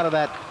get out of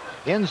that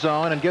end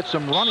zone and get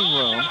some running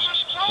room,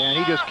 and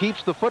he just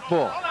keeps the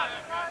football.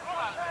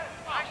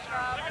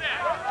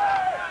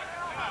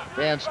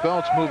 Dan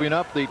Speltz moving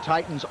up the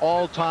Titans'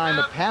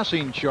 all-time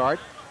passing chart.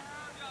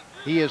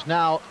 He is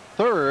now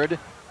third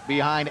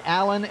behind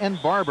Allen and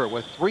Barber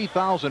with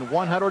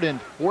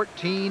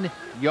 3,114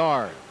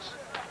 yards.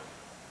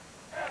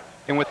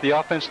 And with the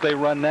offense they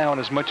run now,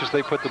 and as much as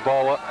they put the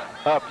ball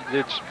up,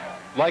 it's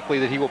likely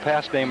that he will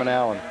pass Damon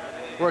Allen.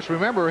 Of course,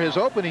 remember his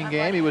opening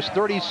game, he was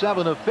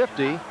 37 of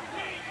 50,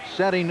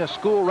 setting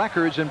school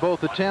records in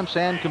both attempts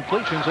and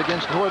completions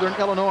against Northern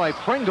Illinois.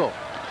 Pringle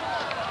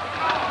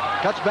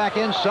cuts back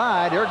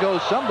inside. There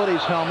goes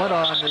somebody's helmet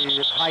on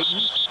the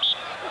Titans.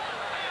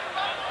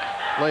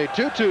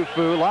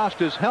 Letutufu lost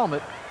his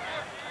helmet,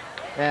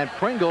 and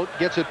Pringle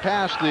gets it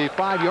past the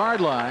 5-yard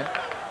line.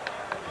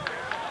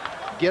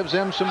 Gives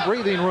them some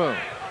breathing room.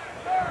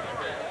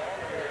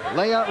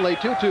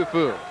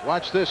 Letutufu.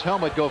 Watch this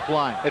helmet go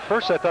flying. At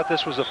first I thought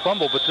this was a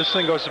fumble, but this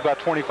thing goes about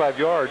 25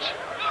 yards.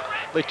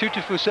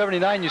 Letutufu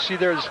 79, you see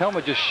there his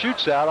helmet just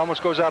shoots out,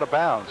 almost goes out of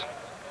bounds.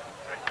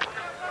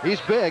 He's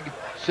big,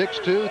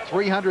 6'2",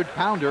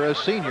 300-pounder, a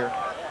senior.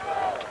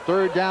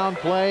 Third down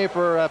play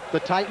for the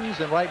Titans,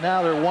 and right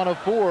now they're 1 of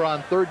 4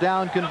 on third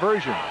down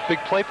conversion. Big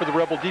play for the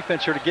Rebel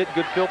defense here to get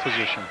good field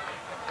position.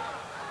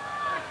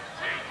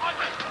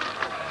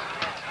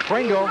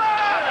 Pringle,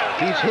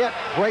 he's hit,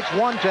 breaks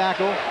one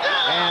tackle,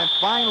 and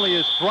finally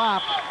is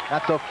dropped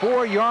at the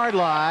 4-yard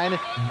line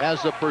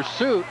as the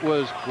pursuit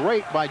was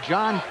great by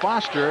John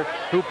Foster,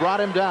 who brought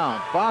him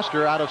down.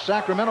 Foster out of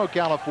Sacramento,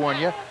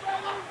 California.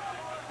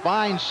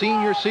 Fine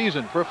senior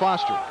season for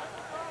Foster.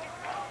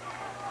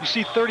 You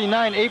see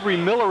 39, Avery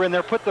Miller in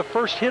there, put the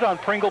first hit on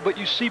Pringle, but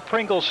you see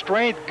Pringle's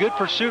strength, good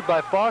pursuit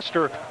by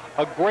Foster.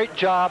 A great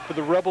job for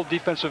the Rebel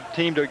defensive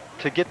team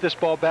to get this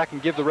ball back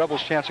and give the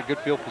Rebels a chance at good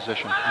field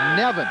position.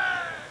 Nevin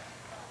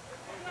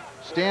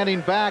standing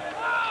back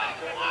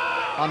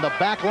on the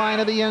back line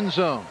of the end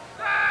zone.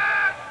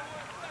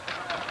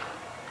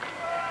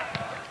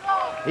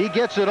 He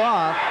gets it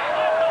off.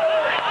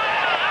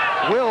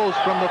 Wills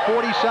from the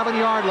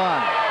 47-yard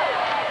line.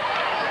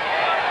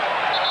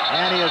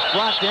 And he is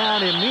brought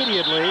down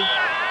immediately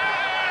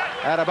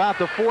at about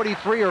the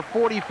 43 or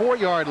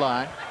 44-yard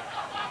line.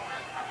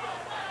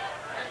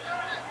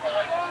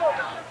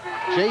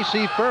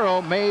 J.C.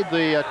 Farrow made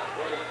the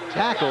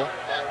tackle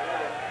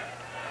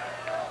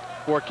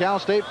for Cal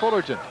State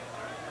Fullerton.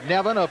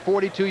 Nevin, a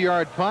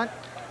 42-yard punt.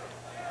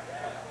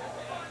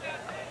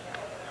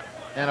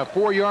 And a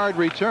 4-yard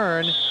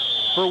return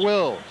for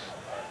Wills.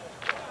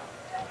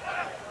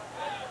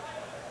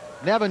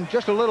 Nevin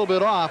just a little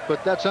bit off,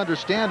 but that's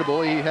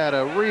understandable. He had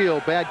a real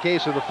bad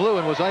case of the flu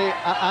and was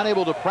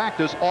unable to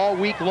practice all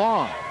week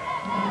long.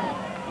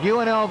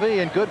 UNLV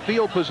in good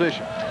field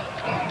position.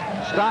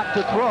 Stop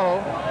to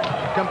throw.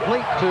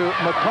 complete to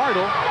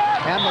McCardle,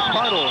 and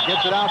McCardle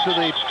gets it out to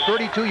the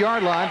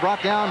 32-yard line,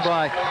 brought down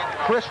by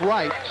Chris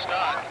Wright.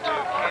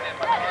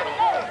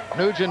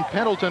 Nugent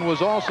Pendleton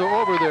was also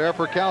over there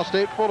for Cal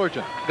State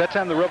Fullerton. That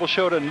time the Rebels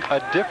showed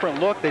a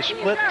different look. They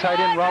split tight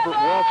end Robert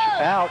Welch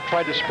out,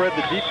 tried to spread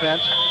the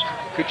defense.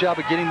 Good job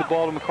of getting the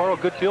ball to McCardle.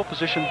 Good field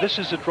position. This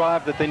is a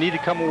drive that they need to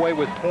come away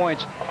with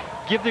points.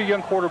 Give their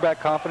young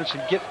quarterback confidence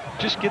and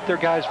just get their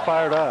guys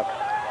fired up.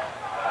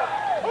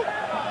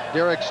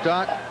 Derek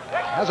Stott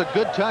has a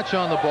good touch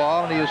on the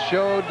ball, and he has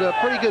showed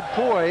pretty good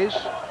poise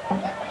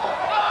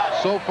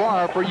so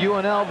far for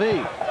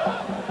UNLV.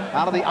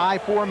 Out of the I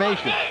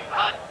formation.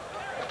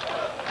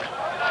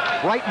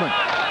 Brightman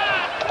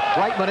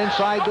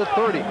inside the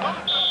 30.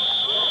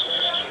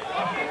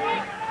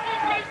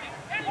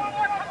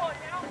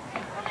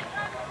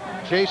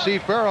 J.C.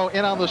 Farrow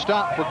in on the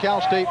stop for Cal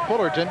State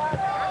Fullerton.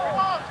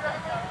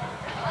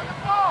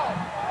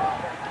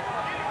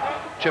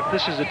 Jeff,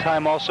 this is a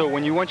time also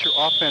when you want your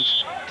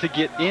offense to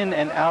get in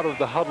and out of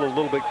the huddle a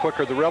little bit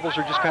quicker. The Rebels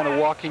are just kind of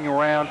walking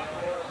around.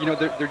 You know,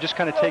 they're just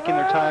kind of taking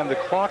their time. The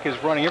clock is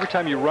running. Every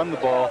time you run the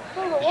ball,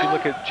 as you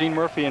look at Gene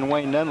Murphy and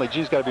Wayne Nunley,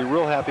 Gene's got to be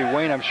real happy.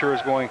 Wayne, I'm sure,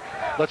 is going,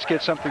 let's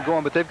get something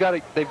going. But they've got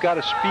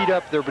to speed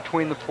up their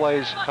between the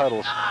plays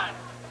huddles.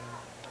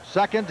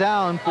 Second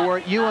down for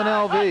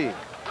UNLV.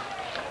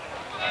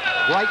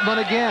 Brightman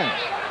again.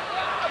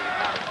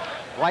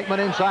 Brightman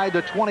inside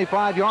the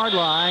 25-yard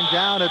line,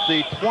 down at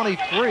the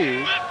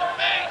 23.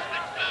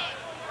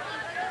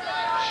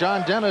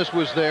 Sean Dennis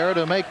was there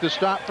to make the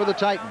stop for the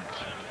Titans.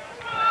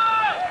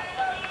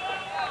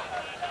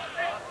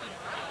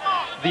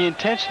 The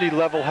intensity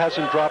level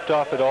hasn't dropped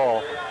off at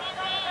all.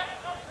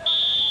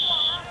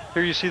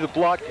 Here you see the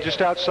block just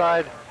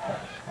outside.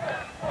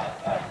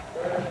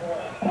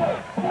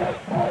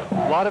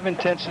 A lot of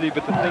intensity,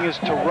 but the thing is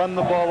to run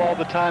the ball all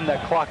the time,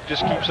 that clock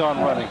just keeps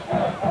on running.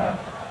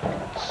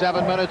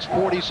 7 minutes,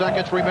 40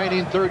 seconds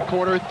remaining, third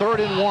quarter, 3rd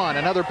and 1.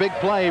 Another big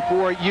play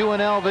for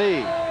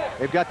UNLV.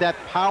 They've got that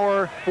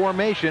power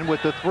formation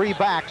with the 3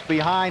 backs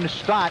behind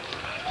Stott.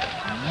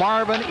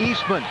 Marvin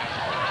Eastman.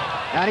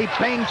 And he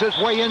bangs his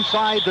way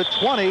inside the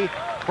 20.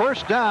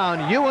 First down,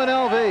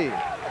 UNLV.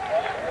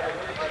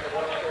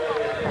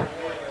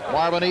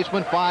 Marvin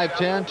Eastman,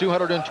 5'10",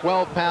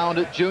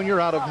 212-pound junior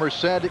out of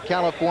Merced,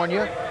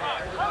 California.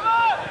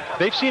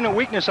 They've seen a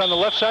weakness on the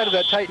left side of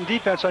that Titan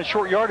defense on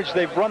short yardage.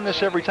 They've run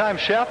this every time.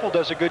 Schaffel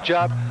does a good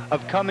job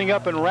of coming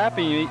up and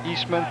wrapping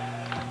Eastman,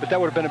 but that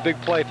would have been a big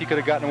play if he could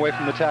have gotten away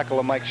from the tackle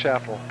of Mike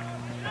Schaffel.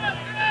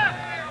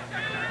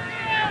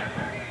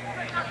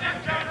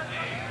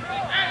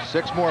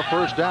 6 more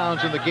first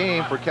downs in the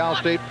game for Cal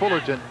State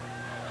Fullerton.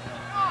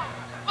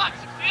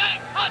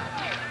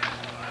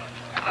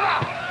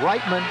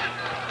 Brightman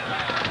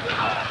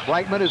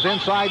is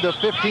inside the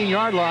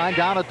 15-yard line,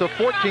 down at the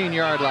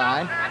 14-yard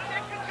line.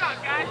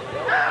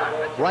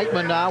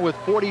 Brightman now with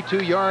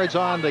 42 yards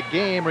on the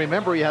game.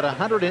 Remember, he had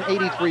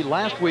 183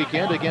 last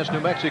weekend against New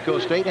Mexico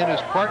State, and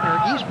his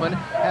partner Eastman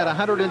had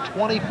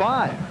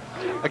 125.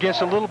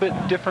 Against a little bit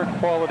different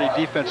quality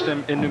defense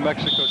in New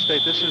Mexico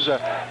State. This is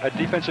a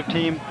defensive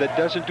team that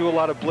doesn't do a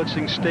lot of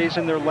blitzing, stays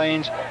in their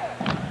lanes,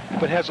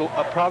 but has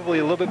probably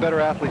a little bit better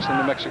athletes than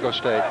New Mexico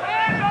State.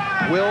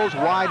 Wills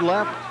wide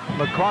left,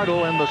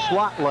 McCardle in the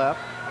slot left.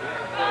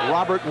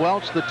 Robert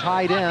Welch, the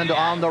tight end,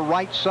 on the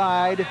right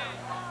side.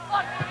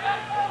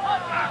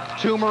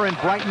 Toomer and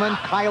Brightman.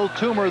 Kyle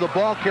Toomer, the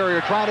ball carrier,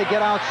 trying to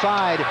get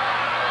outside.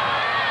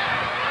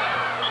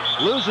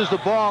 Loses the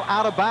ball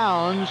out of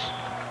bounds.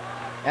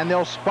 And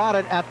they'll spot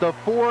it at the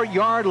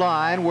 4-yard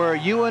line, where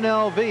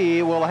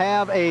UNLV will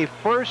have a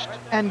 1st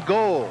and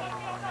goal.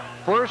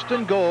 1st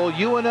and goal,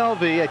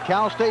 UNLV at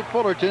Cal State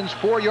Fullerton's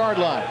 4-yard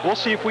line. We'll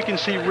see if we can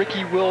see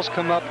Ricky Wills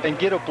come up and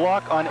get a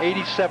block on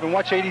 87.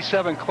 Watch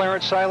 87,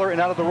 Clarence Seiler, and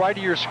out of the right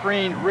of your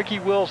screen, Ricky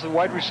Wills, the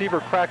wide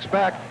receiver, cracks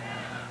back.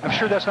 I'm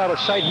sure that's not a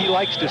sight he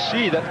likes to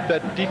see,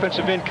 that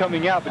defensive end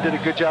coming out, but did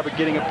a good job of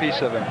getting a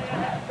piece of him.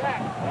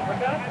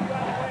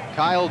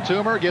 Kyle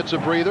Toomer gets a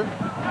breather.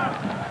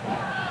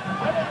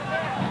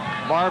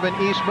 Marvin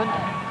Eastman.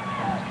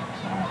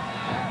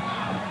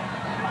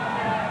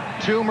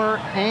 Toomer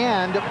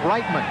and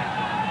Brightman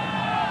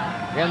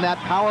in that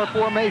power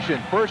formation.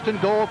 1st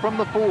and goal from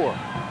the 4.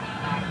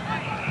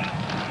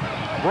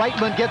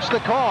 Brightman gets the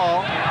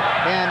call,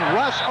 and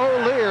Russ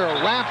O'Lear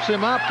wraps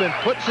him up and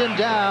puts him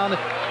down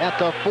at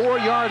the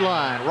 4-yard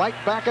line, right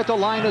back at the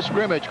line of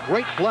scrimmage.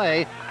 Great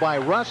play by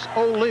Russ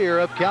O'Lear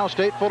of Cal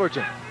State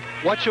Fullerton.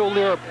 Watch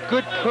O'Lear, a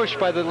good push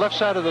by the left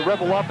side of the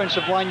Rebel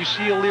offensive line. You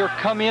see O'Lear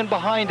come in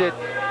behind it,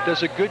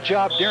 does a good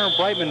job. Darren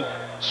Brightman,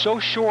 so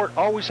short,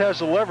 always has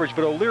the leverage,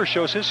 but O'Lear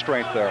shows his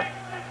strength there.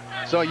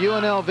 So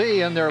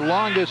UNLV in their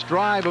longest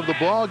drive of the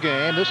ball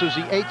game. This is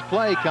the 8th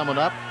play coming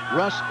up.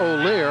 Russ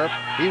O'Lear,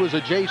 he was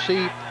a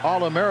JC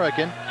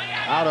All-American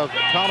out of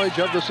College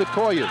of the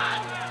Sequoias.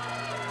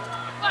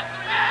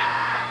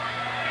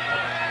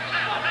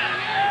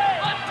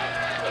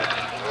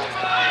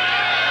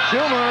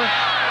 Schumer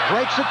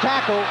breaks a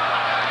tackle,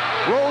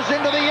 rolls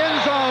into the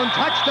end zone,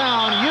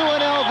 touchdown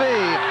UNLV,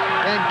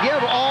 and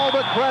give all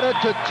the credit it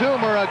to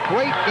Toomer, a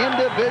great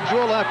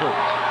individual effort.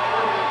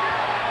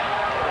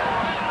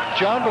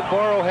 John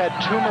Bavaro had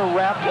Toomer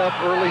wrapped up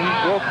early. He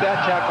broke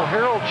that tackle.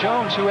 Harold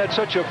Jones, who had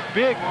such a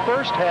big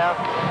first half,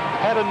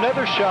 had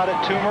another shot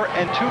at Toomer,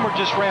 and Toomer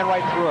just ran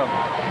right through him.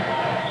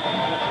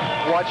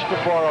 Watch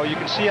Bavaro. You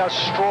can see how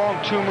strong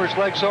Toomer's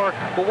legs are,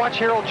 but watch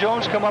Harold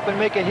Jones come up and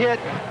make a hit,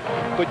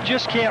 but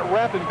just can't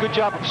wrap him. Good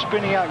job of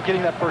spinning out and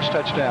getting that first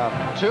touchdown.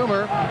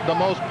 Toomer, the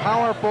most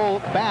powerful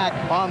back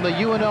on the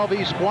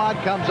UNLV squad,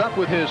 comes up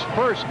with his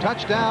first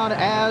touchdown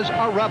as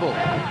a Rebel.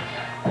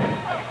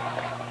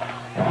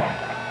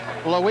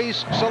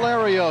 Luis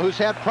Solario, who's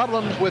had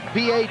problems with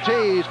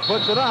PATs,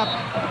 puts it up.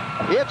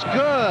 It's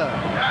good.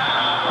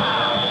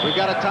 We've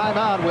got a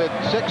timeout with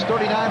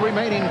 6:39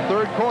 remaining,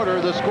 third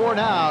quarter. The score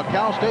now,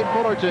 Cal State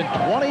Fullerton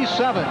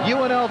 27,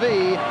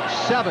 UNLV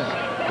 7.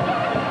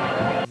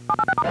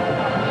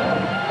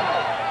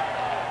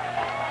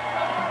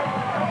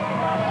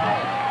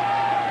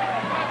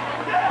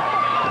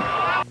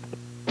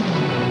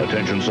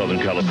 Attention Southern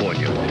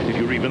California. If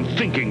you're even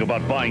thinking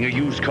about buying a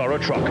used car or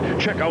truck,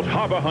 check out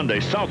Harbor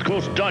Hyundai, South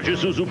Coast Dodge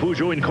Isuzu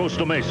Peugeot in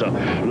Costa Mesa.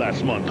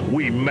 Last month,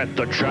 we met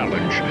the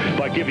challenge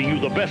by giving you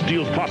the best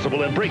deals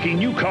possible and breaking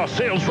new car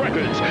sales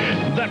records.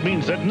 That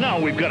means that now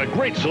we've got a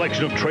great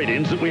selection of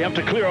trade-ins that we have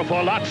to clear off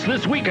our lots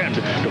this weekend.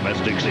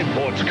 Domestics,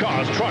 imports,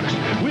 cars, trucks.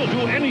 We'll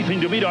do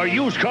anything to meet our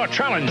used car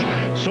challenge.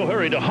 So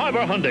hurry to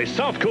Harbor Hyundai,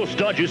 South Coast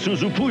Dodge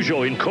Isuzu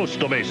Peugeot in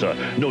Costa Mesa.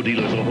 No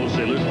dealers or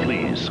wholesalers,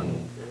 please.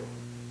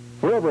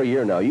 For over a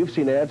year now, you've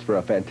seen ads for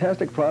a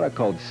fantastic product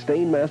called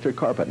Stainmaster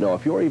Carpet. Now,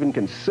 if you're even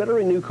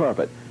considering new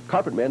carpet,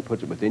 Carpet Man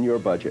puts it within your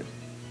budget.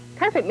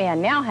 Carpet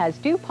Man now has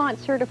DuPont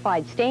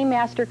certified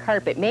Stainmaster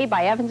carpet made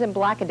by Evans &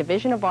 Black, a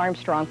division of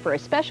Armstrong, for a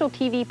special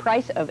TV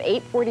price of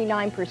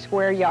 $8.49 per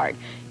square yard.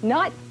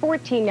 Not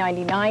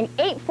 $14.99,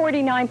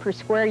 $8.49 per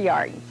square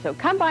yard. So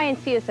come by and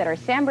see us at our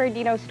San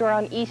Bernardino store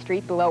on E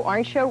Street below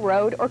Orange Show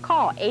Road, or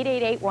call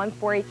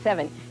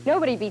 888-1487.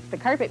 Nobody beats the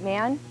Carpet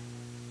Man.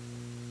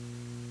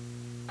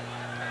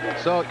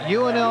 So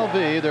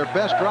UNLV, their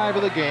best drive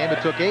of the game,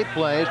 it took 8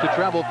 plays to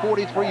travel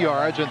 43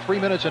 yards in 3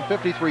 minutes and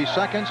 53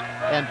 seconds,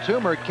 and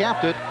Toomer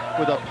capped it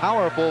with a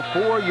powerful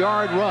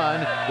 4-yard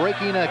run,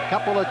 breaking a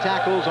couple of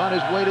tackles on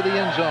his way to the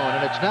end zone,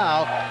 and it's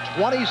now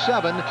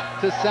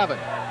 27-7.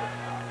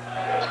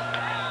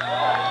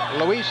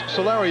 Luis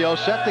Solario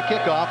set the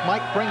kickoff.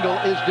 Mike Pringle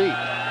is deep.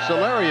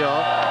 Solario,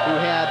 who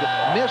had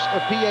missed a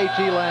PAT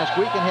last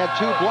week and had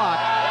 2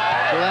 blocks,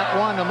 so that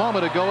one a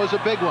moment ago is a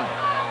big one.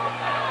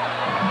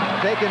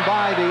 Taken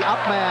by the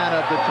up man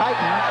of the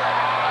Titans,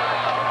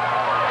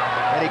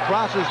 and he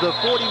crosses the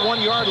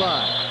 41-yard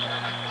line.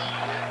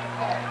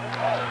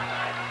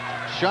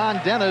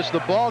 Sean Dennis, the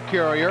ball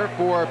carrier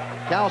for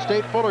Cal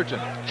State Fullerton.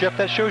 Jeff,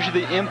 that shows you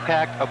the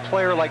impact a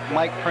player like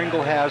Mike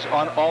Pringle has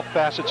on all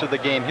facets of the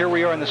game. Here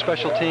we are in the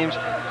special teams.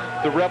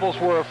 The Rebels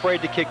were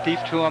afraid to kick deep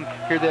to them.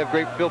 Here they have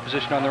great field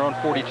position on their own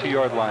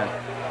 42-yard line.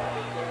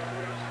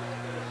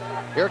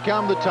 Here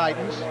come the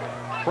Titans.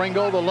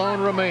 Pringle, the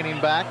lone remaining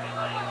back.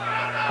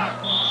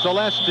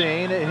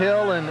 Celestine,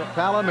 Hill, and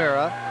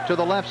Palomera to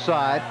the left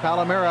side.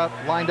 Palomera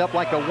lined up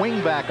like a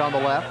wingback on the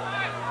left.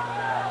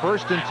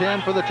 1st and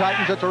 10 for the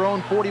Titans at their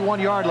own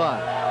 41-yard line.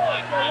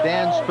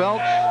 Dan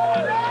Speltz,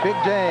 big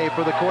day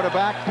for the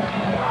quarterback.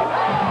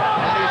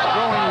 And he's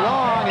throwing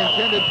long,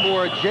 intended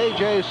for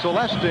J.J.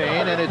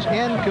 Celestine, and it's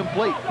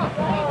incomplete.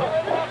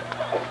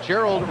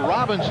 Gerald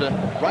Robinson,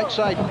 right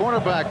side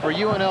cornerback for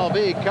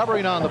UNLV,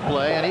 covering on the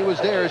play, and he was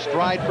there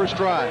stride for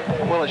stride.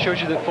 Well, it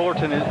shows you that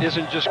Fullerton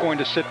isn't just going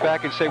to sit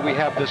back and say we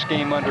have this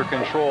game under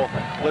control.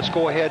 Let's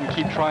go ahead and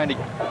keep trying to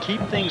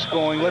keep things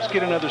going. Let's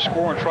get another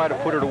score and try to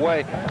put it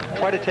away.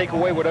 Try to take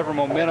away whatever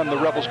momentum the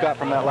Rebels got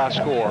from that last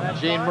score.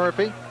 Gene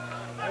Murphy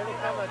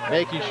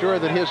making sure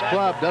that his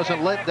club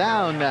doesn't let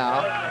down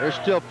now. There's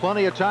still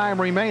plenty of time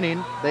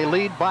remaining. They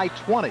lead by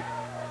 20.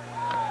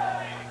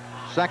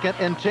 2nd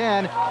and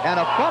 10, and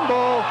a fumble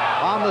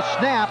on the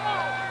snap.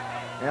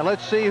 And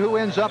let's see who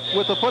ends up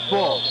with the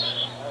football.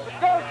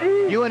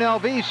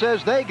 UNLV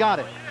says they got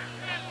it.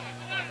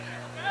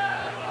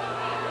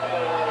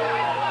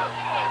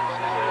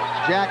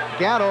 Jack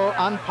Gatto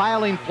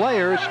unpiling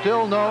players,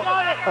 still no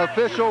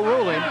official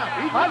ruling.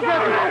 I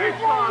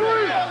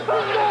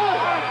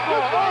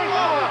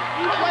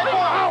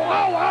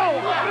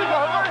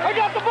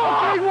got the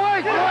ball.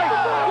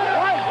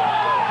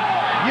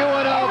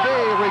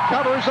 UNLV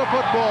recovers the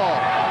football.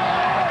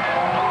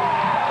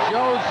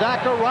 Joe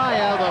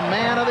Zachariah, the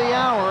man of the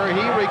hour,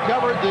 he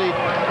recovered the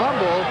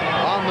fumble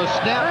on the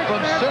snap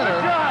from center.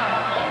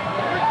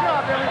 Good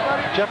job,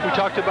 everybody. Jeff, we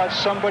talked about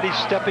somebody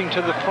stepping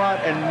to the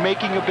front and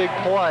making a big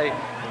play.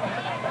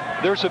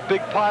 There's a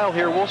big pile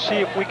here. We'll see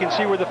if we can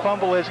see where the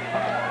fumble is.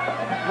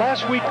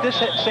 Last week, this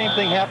same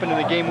thing happened in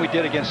the game we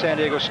did against San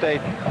Diego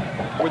State,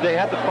 where they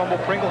had the fumble.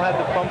 Pringle had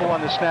the fumble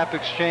on the snap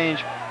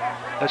exchange.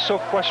 That's so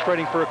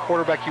frustrating for a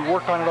quarterback. You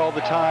work on it all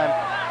the time.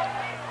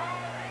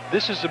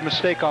 This is a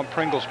mistake on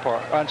Pringle's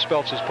part, on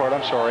Speltz's part.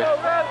 I'm sorry.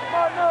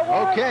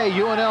 Okay,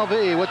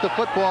 UNLV with the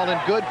football in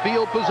good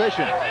field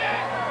position.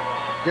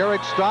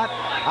 Derek Stott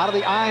out of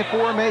the I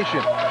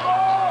formation.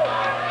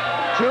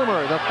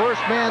 Toomer, the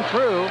first man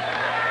through,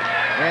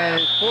 and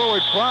his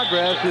forward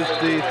progress is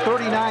the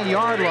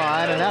 39-yard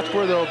line, and that's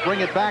where they'll bring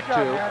it back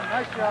to.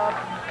 Nice job.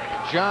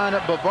 John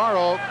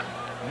Bavaro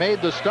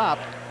made the stop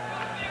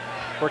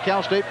for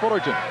Cal State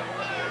Fullerton.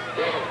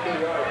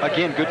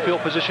 Again, good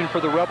field position for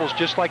the Rebels,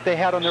 just like they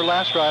had on their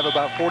last drive,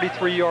 about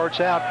 43 yards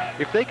out.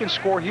 If they can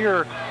score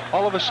here,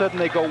 all of a sudden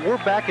they go, we're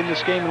back in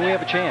this game and we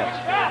have a chance.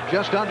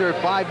 Just under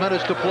 5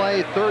 minutes to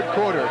play, third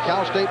quarter.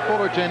 Cal State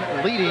Fullerton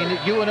leading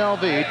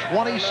UNLV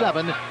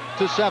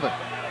 27-7.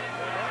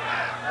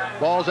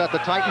 Ball's at the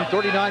Titan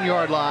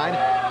 39-yard line.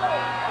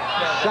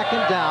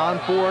 Second down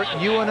for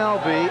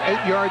UNLV.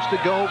 8 yards to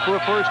go for a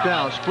first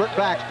down. Split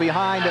backs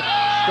behind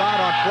Scott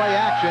on play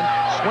action.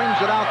 Swings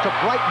it out to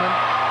Brightman.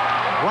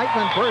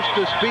 Brightman burst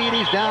to speed.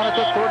 He's down at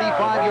the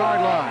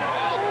 35-yard line.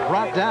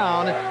 Brought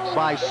down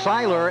by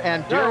Seiler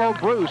and Darrell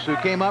Bruce, who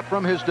came up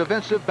from his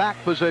defensive back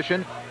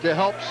position to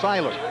help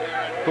Seiler.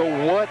 But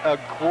what a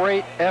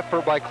great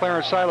effort by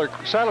Clarence Seiler.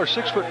 Seiler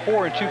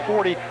 6'4" and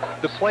 240.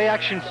 The play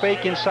action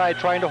fake inside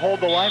trying to hold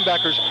the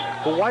linebackers.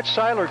 But watch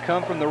Seiler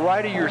come from the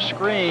right of your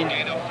screen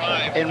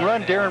and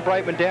run Darren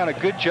Brightman down. A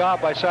good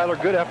job by Seiler,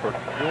 good effort.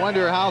 You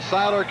wonder how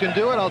Seiler can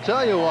do it? I'll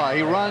tell you why.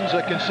 He runs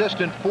a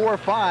consistent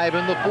 4.5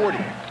 in the 40.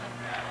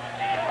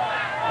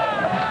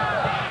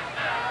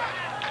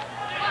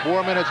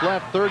 4 minutes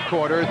left, third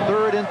quarter.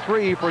 3rd and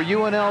 3 for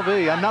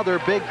UNLV. Another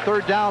big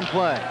third down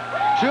play.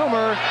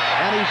 Toomer,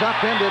 and he's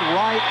upended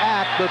right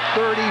at the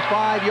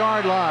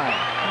 35-yard line.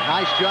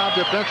 Nice job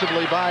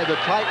defensively by the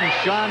Titans.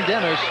 Sean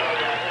Dennis,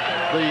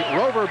 the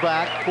rover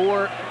back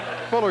for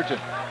Fullerton.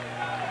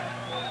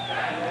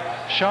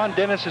 Sean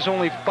Dennis is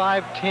only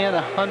 5'10",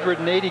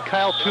 180.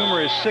 Kyle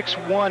Toomer is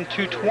 6'1",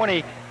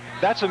 220.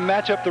 That's a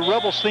matchup the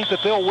Rebels think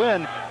that they'll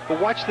win. But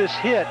watch this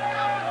hit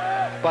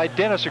by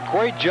Dennis. A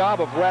great job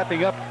of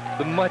wrapping up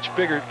the much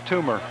bigger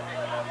Toomer.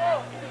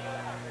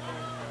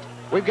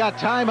 We've got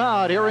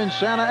timeout here in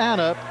Santa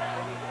Ana.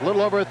 A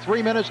little over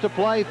 3 minutes to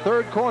play,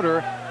 third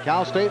quarter.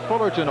 Cal State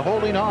Fullerton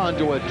holding on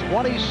to a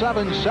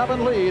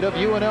 27-7 lead of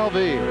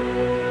UNLV.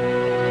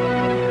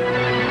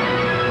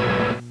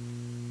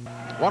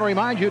 Want to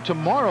remind you,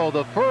 tomorrow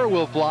the fur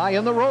will fly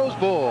in the Rose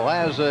Bowl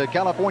as the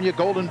California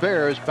Golden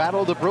Bears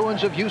battle the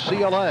Bruins of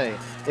UCLA.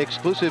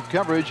 Exclusive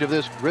coverage of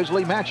this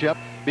grisly matchup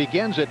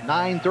begins at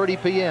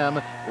 9:30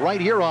 p.m. right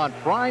here on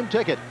Prime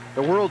Ticket,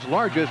 the world's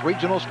largest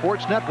regional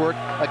sports network.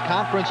 A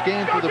conference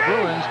game for the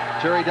Bruins.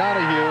 Terry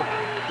Donahue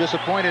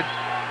disappointed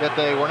that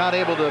they were not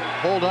able to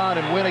hold on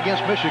and win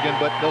against Michigan,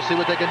 but they'll see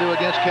what they can do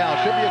against Cal.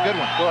 Should be a good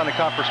one. Well, in a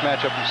conference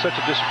matchup, it's such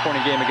a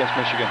disappointing game against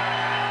Michigan.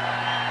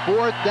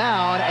 Fourth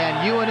down, and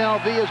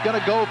UNLV is going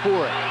to go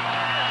for it.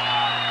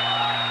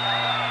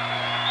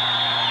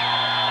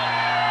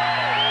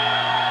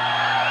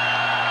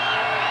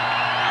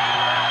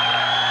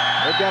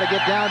 They've got to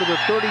get down to the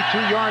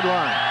 32-yard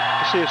line.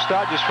 You see if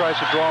Stott just tries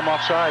to draw him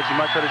off sides, he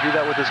might try to do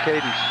that with his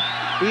cadence.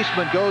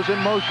 Eastman goes in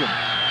motion.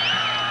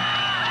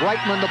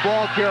 Brightman, the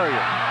ball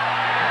carrier.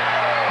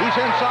 He's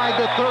inside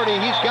the 30.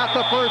 He's got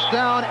the first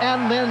down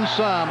and then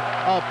some.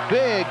 A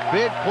big,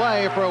 big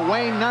play for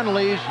Wayne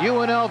Nunley's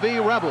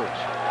UNLV Rebels.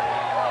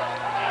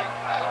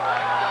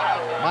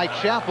 Mike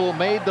Chappell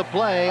made the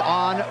play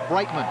on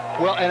Brightman.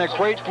 Well, and a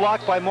great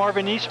block by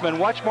Marvin Eastman.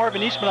 Watch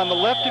Marvin Eastman on the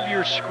left of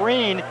your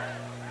screen.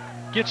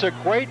 Gets a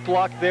great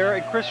block there,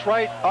 and Chris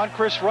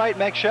Wright,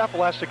 Mike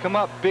Chappell has to come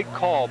up. Big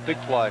call, big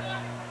play.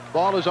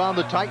 Ball is on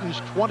the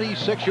Titans'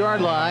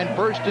 26-yard line.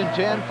 1st and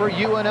 10 for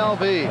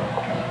UNLV.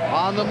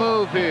 On the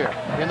move here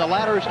in the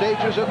latter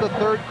stages of the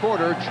third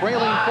quarter,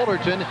 trailing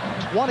Fullerton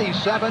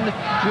 27-7.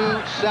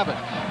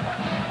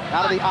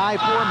 Out of the I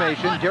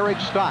formation,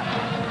 Derek Stott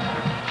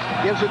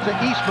gives it to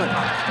Eastman.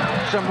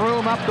 Some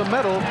room up the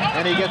middle,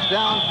 and he gets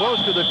down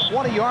close to the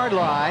 20-yard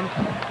line.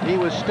 He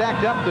was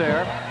stacked up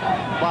there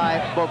by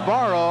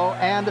Bavaro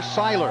and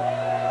Seiler.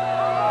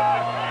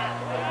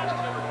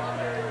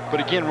 But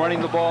again, running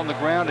the ball on the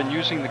ground and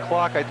using the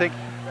clock, I think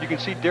you can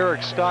see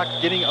Derek Stott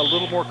getting a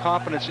little more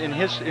confidence in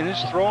his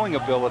throwing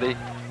ability.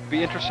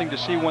 Be interesting to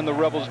see when the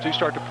Rebels do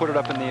start to put it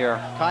up in the air.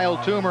 Kyle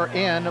Toomer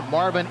in,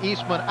 Marvin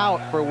Eastman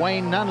out for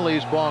Wayne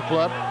Nunley's ball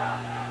club.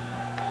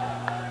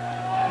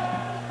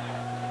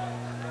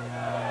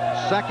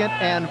 2nd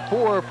and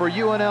 4 for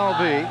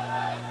UNLV.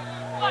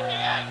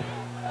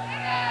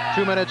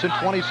 2 minutes and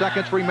 20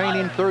 seconds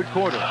remaining, third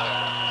quarter.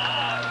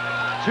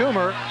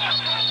 Toomer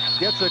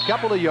gets a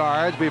couple of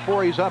yards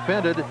before he's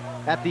upended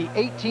at the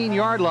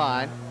 18-yard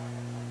line.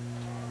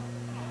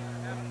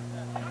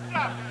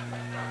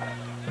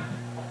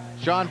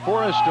 Sean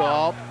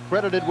Forrestal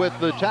credited with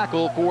the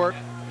tackle for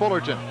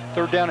Fullerton.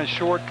 Third down and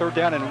short, 3rd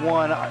down and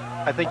 1.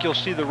 I think you'll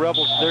see the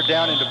Rebels, they're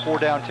down into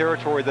 4-down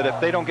territory, that if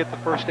they don't get the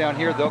first down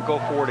here, they'll go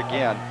for it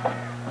again.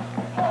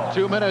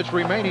 2 minutes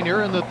remaining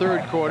here in the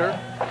third quarter.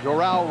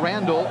 Doral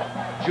Randall,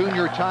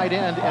 junior tight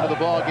end, into the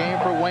ball game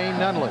for Wayne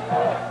Nunley.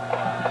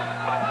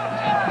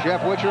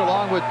 Jeff Witcher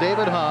along with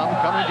David Hum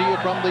coming to you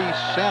from the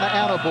Santa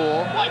Ana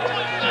Bowl.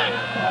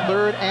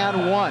 3rd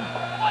and 1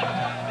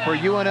 for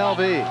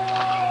UNLV.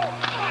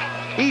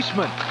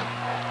 Eastman.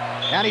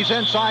 And he's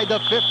inside the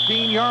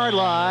 15-yard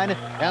line,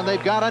 and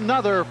they've got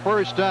another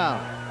first down.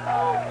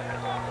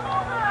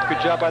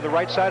 Good job by the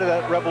right side of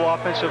that Rebel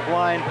offensive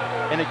line.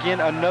 And again,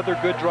 another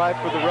good drive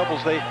for the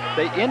Rebels. They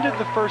ended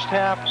the first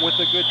half with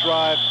a good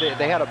drive.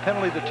 They had a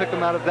penalty that took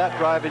them out of that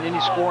drive and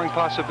any scoring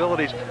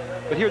possibilities.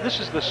 But here, this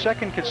is the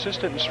second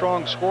consistent and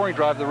strong scoring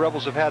drive the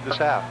Rebels have had this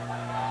half.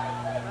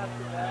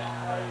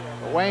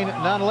 Wayne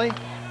Nunley,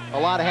 a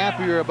lot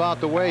happier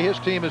about the way his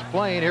team is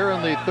playing here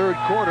in the third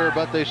quarter,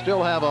 but they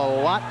still have a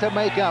lot to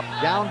make up,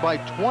 down by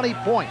 20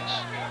 points.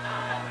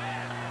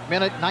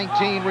 Minute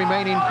 19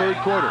 remaining third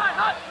quarter.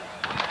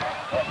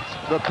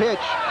 The pitch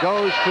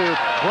goes to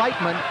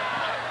Brightman,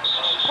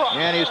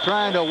 and he's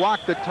trying to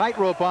walk the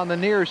tightrope on the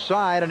near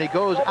side, and he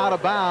goes out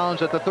of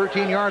bounds at the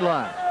 13-yard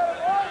line.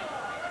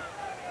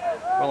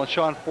 Well, and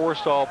Sean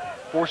Forstall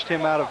forced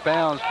him out of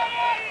bounds.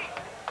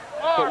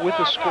 But with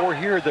the score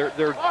here,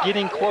 they're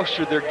getting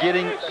closer. They're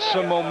getting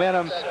some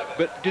momentum.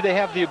 But do they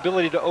have the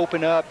ability to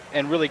open up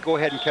and really go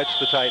ahead and catch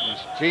the Titans?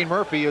 Gene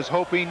Murphy is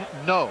hoping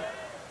no.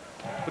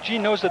 But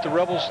Gene knows that the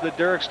Rebels, that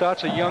Derek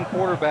Stott's a young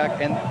quarterback,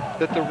 and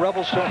that the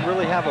Rebels don't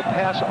really have a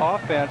pass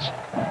offense.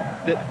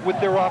 That with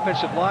their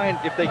offensive line,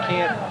 if they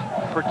can't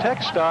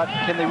protect Stott,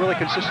 can they really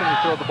consistently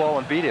throw the ball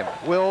and beat him?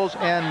 Wills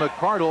and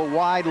McCardle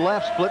wide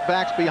left, split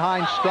backs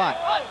behind Stott.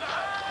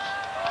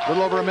 A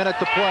little over a minute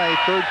to play,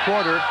 third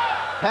quarter.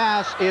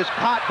 Pass is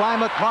caught by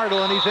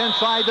McCardle, and he's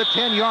inside the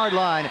 10-yard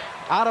line.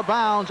 Out of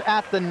bounds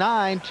at the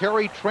 9.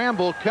 Terry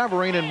Tramble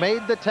covering and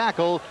made the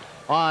tackle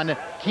on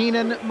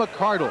Keenan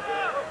McCardle.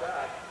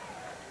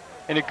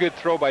 And a good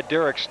throw by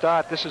Derek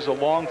Stott. This is a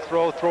long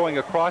throw, throwing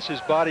across his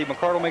body.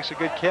 McCardle makes a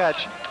good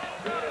catch.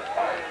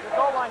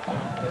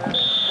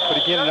 But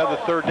again, another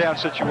third down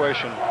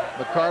situation.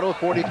 McCardle,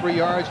 43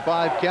 yards,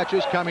 5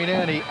 catches coming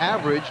in. He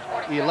averaged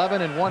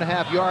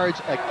 11.5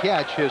 yards a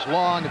catch. His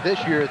long this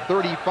year,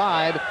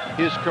 35.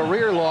 His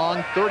career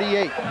long,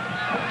 38.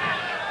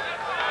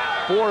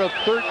 4 of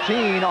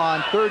 13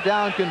 on third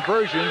down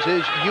conversions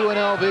is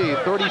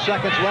UNLV. 30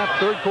 seconds left,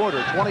 third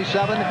quarter,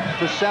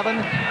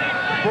 27-7.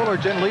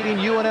 Fullerton leading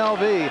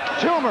UNLV.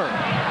 Toomer,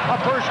 a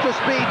first to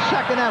speed,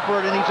 second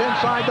effort, and he's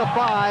inside the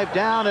 5,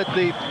 down at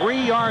the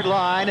 3-yard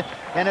line,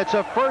 and it's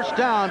a first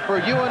down for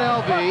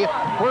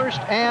UNLV, first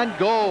and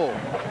goal.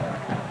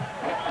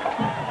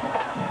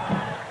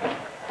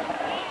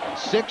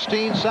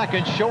 16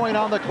 seconds showing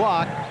on the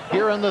clock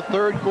here in the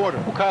third quarter.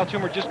 Well, Kyle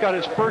Toomer just got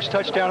his first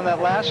touchdown in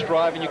that last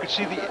drive, and you could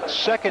see the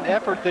second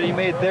effort that he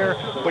made there,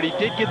 but he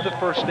did get the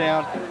first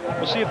down.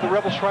 We'll see if the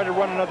Rebels try to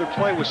run another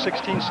play with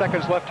 16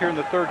 seconds left here in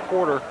the third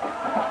quarter.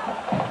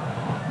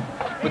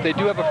 But they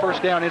do have a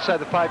first down inside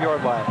the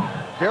 5-yard line.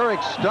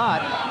 Derek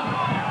Stott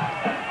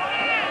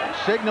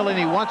signaling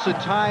he wants a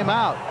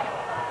timeout.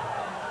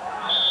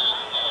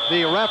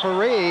 The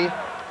referee,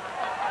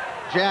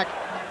 Jack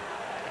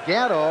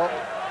Gatto,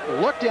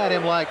 looked at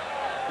him like,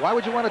 why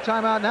would you want a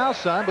timeout now,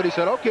 son? But he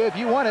said, okay, if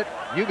you want it,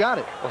 you got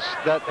it. Well,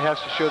 that has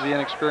to show the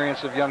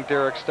inexperience of young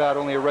Derek Stott,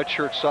 only a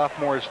redshirt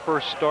sophomore, his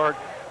first start.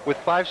 With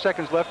 5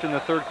 seconds left in the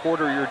third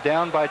quarter, you're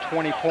down by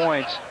 20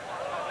 points.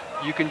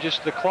 You can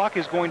just, the clock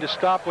is going to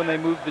stop when they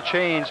move the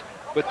chains,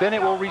 but then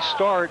it will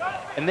restart,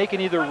 and they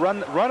can either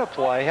run a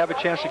play, have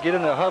a chance to get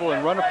in the huddle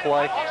and run a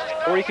play,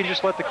 or you can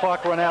just let the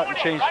clock run out and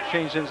change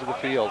ends of the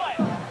field.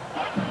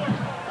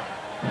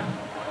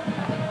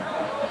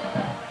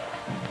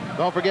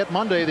 Don't forget,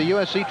 Monday, the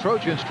USC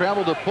Trojans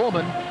travel to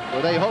Pullman,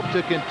 where they hope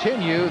to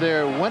continue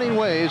their winning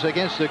ways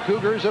against the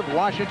Cougars of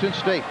Washington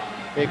State.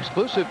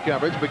 Exclusive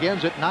coverage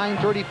begins at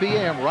 9:30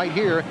 p.m. right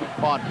here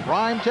on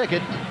Prime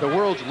Ticket, the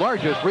world's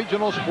largest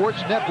regional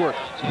sports network.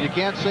 You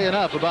can't say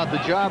enough about the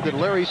job that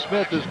Larry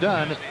Smith has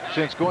done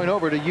since going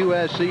over to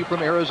USC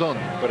from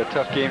Arizona. But a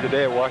tough game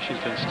today at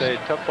Washington State.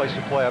 Tough place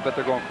to play. I bet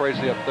they're going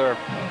crazy up there.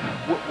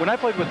 When I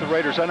played with the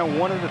Raiders, I know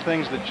one of the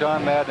things that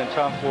John Madden and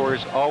Tom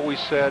Flores always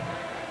said,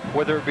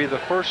 whether it be the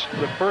first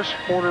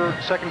quarter,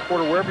 second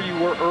quarter, wherever you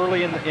were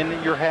early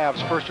in your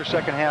halves, first or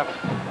second half,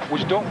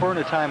 was don't burn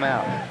a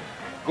timeout.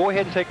 Go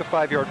ahead and take a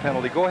 5-yard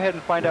penalty. Go ahead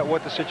and find out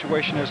what the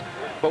situation is.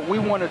 But we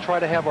want to try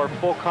to have our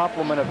full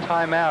complement of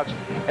timeouts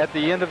at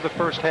the end of the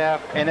first half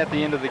and at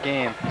the end of the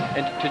game.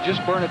 And to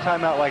just burn a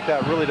timeout like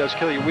that really does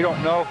kill you. We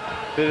don't know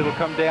that it'll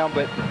come down,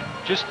 but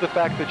just the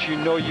fact that you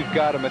know you've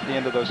got them at the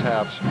end of those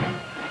halves.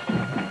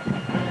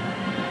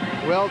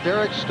 Well,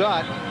 Derek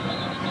Stott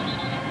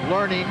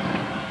learning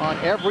on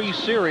every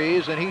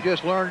series, and he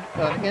just learned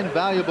an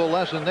invaluable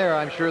lesson there.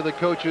 I'm sure the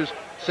coaches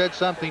said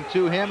something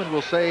to him and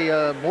will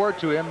say more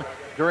to him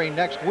during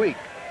next week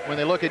when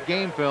they look at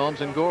game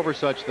films and go over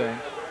such things.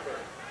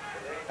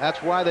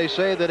 That's why they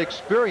say that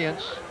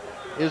experience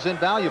is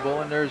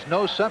invaluable, and there's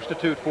no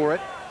substitute for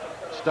it.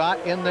 Stott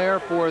in there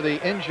for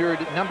the injured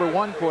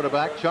 #1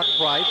 quarterback, Chuck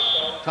Price.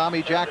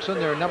 Tommy Jackson,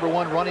 their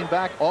 #1 running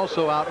back,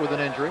 also out with an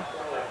injury.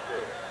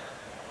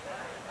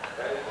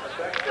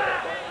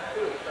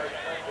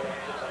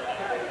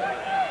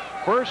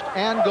 First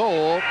and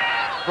goal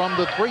from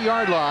the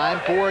 3-yard line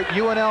for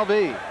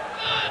UNLV.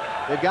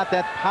 They've got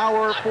that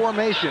power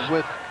formation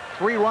with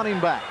 3 running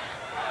backs.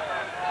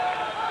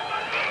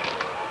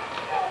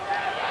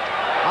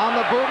 on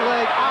the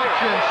bootleg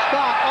option.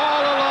 Scott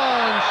all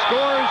alone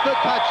scores the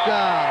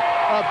touchdown.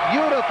 A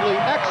beautifully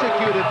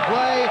executed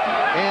play,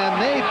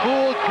 and they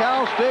fooled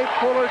Cal State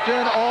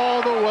Fullerton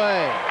all the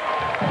way.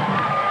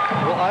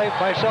 Well, I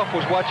myself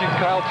was watching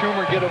Kyle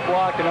Toomer get a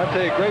block, and I'll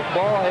tell you, great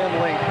ball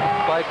handling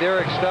by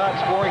Derek Stott,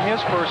 scoring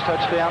his first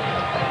touchdown.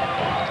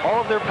 All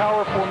of their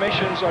power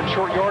formations on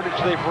short yardage,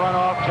 they've run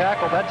off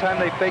tackle. That time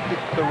they faked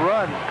the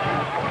run.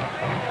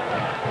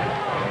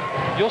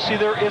 You'll see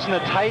there isn't a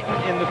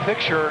Titan in the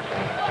picture.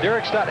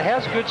 Derek Stott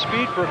has good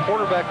speed for a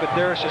quarterback, but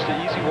there's just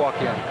an easy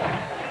walk-in.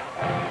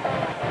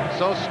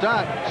 So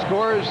Stott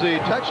scores the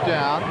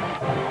touchdown.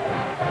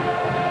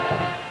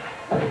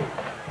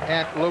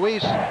 And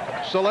Luis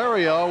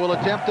Solario will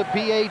attempt the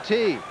PAT.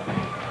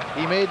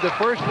 He made the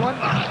first one,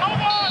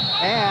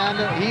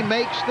 and he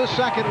makes the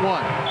second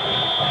one.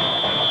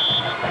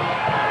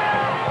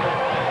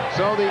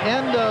 So the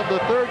end of the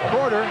third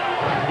quarter,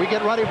 we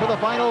get ready for the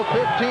final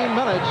 15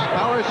 minutes.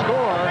 Our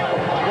score,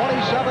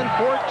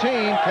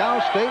 27-14,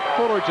 Cal State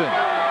Fullerton.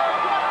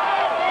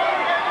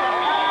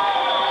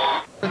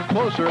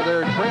 Closer,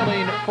 they're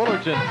trailing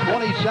Fullerton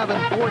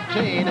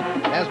 27-14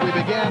 as we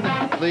begin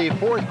the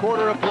fourth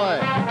quarter of play.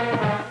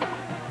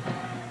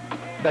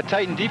 That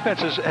Titan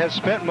defense has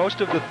spent most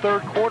of the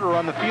third quarter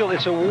on the field.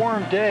 It's a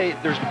warm day.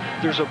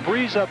 There's a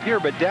breeze up here,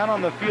 but down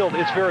on the field,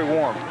 it's very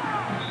warm.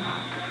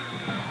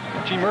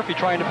 Gene Murphy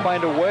trying to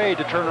find a way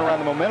to turn around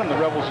the momentum the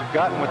Rebels have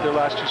gotten with their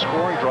last two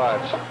scoring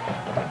drives.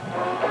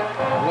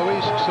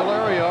 Luis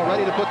Solario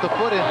ready to put the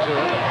foot into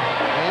it,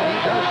 and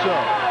he does so.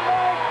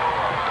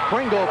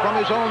 Pringle from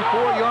his own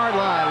 4-yard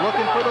line,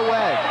 looking for the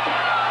wedge.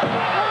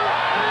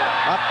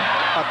 Up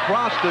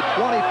across the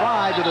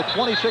 25 to the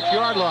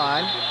 26-yard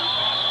line,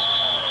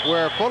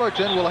 where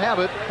Fullerton will have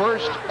it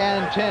 1st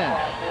and 10.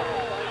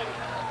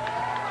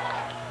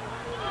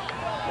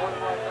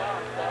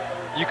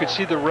 You could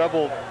see the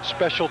Rebel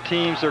special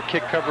teams, their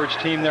kick coverage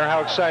team there, how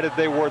excited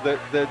they were,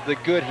 the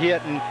good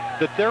hit, and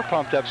that they're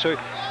pumped up. So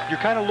you're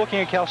kind of looking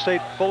at Cal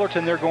State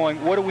Fullerton, they're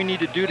going, what do we need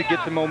to do to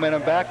get the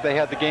momentum back? They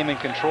had the game in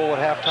control at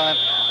halftime,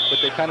 but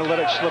they kind of let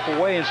it slip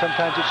away, and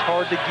sometimes it's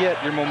hard to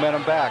get your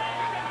momentum back.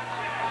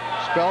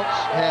 Speltz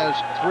has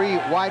 3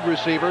 wide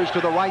receivers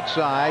to the right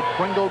side.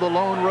 Pringle the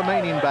lone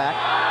remaining back.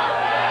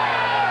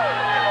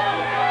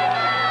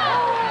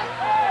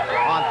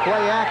 On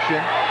play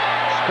action,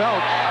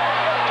 Speltz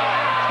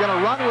is going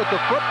to run with the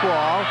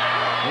football,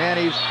 and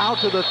he's out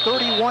to the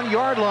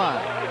 31-yard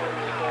line.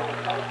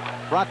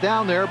 Brought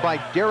down there by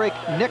Derek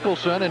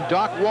Nicholson and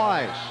Doc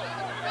Wise.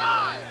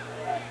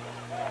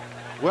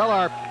 Well,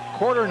 our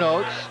quarter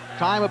notes,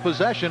 time of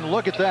possession,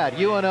 look at that.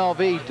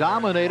 UNLV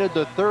dominated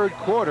the third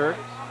quarter.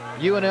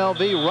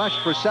 UNLV rushed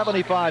for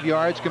 75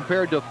 yards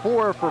compared to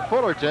 4 for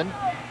Fullerton.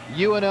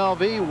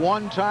 UNLV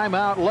 1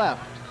 timeout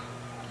left.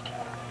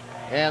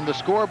 And the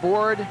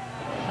scoreboard,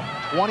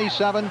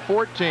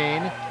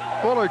 27-14,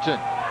 Fullerton.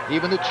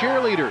 Even the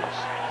cheerleaders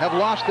have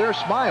lost their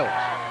smiles.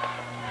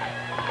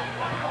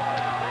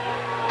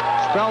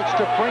 Speltz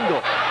to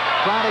Pringle,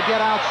 trying to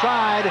get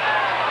outside.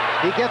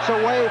 He gets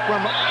away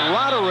from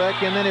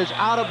Roderick and then is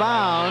out of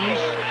bounds,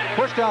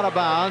 pushed out of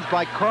bounds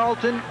by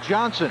Carlton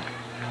Johnson.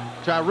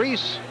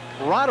 Tyrese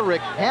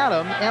Roderick had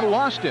him and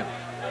lost him.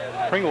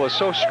 Pringle is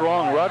so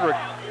strong. Roderick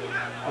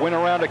went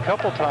around a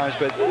couple times,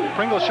 but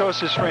Pringle shows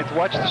his strength.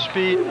 Watch the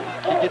speed.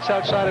 He gets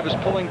outside of his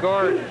pulling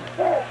guard.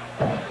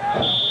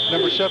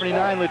 Number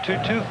 79,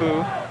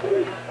 Letutufu.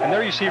 And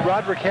there you see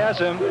Roderick has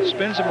him,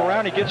 spins him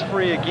around, he gets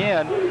free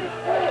again.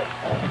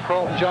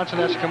 Carlton Johnson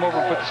has to come over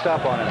and put the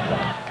stop on him.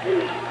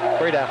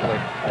 Great athlete.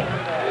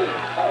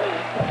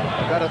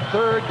 Got a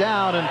 3rd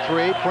down and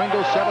 3.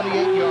 Pringle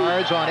 78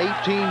 yards on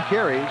 18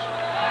 carries.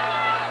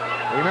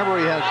 Remember,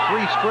 he has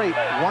 3 straight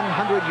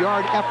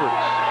 100-yard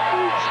efforts.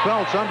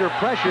 Speltz under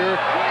pressure,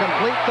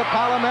 complete to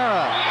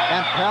Palomera,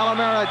 and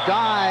Palomera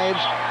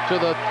dives to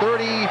the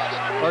 30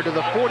 or to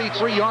the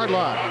 43-yard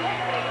line.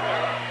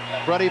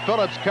 Freddie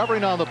Phillips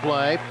covering on the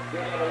play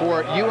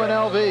for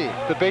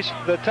UNLV.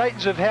 The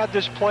Titans have had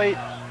this play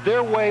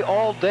their way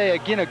all day.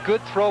 Again, a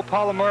good throw.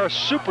 Palomera,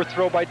 super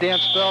throw by Dan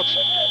Speltz.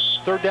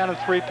 3rd down and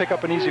 3, pick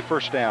up an easy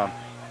 1st down.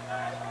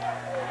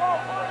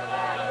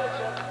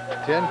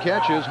 10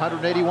 catches,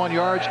 181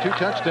 yards, 2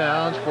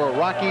 touchdowns for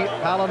Rocky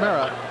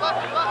Palomera.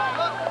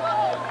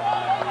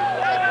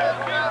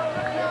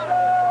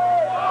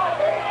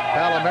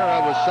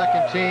 Palomera was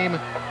 2nd team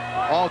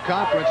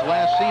all-conference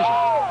last season.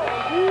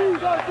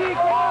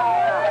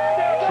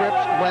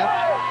 Trips left,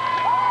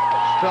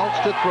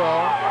 Speltz to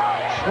throw,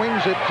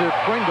 swings it to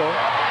Pringle,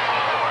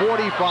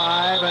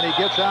 45, and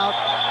he gets out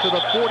to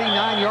the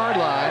 49-yard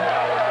line.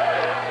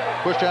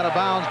 Pushed out of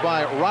bounds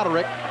by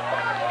Roderick.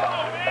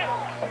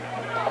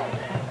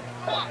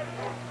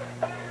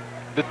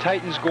 The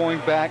Titans going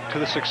back to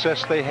the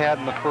success they had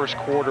in the first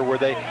quarter, where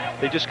they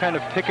just kind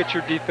of pick at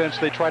your defense.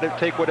 They try to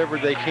take whatever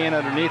they can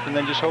underneath and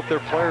then just hope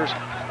their players,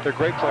 their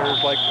great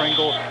players like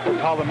Pringle or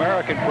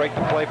Palomera, can break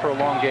the play for a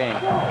long game.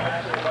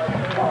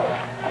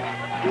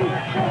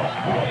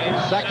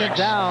 2nd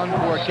down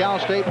for Cal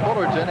State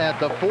Fullerton at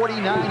the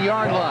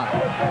 49-yard line.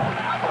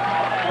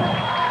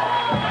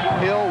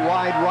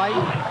 wide right.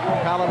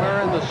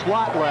 Palomera in the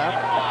slot left.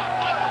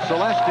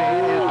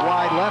 Celestine is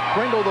wide left.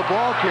 Pringle, the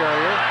ball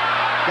carrier,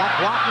 got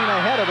blocking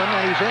ahead of him,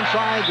 and he's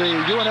inside the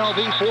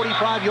UNLV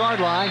 45-yard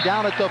line,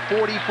 down at the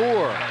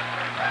 44.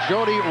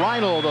 Jody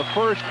Reinl, the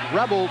first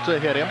Rebel to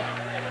hit him.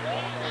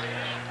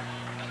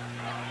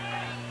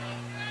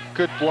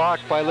 Good block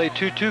by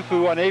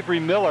Letutufu on Avery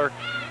Miller.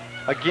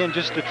 Again,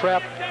 just to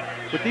trap.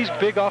 With these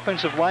big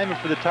offensive linemen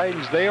for the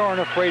Titans, they aren't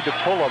afraid to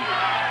pull them.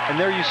 And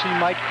there you see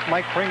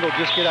Mike Pringle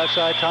just get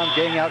outside, Tom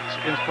Gang out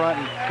in front,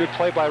 and good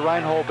play by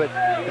Reinhold. But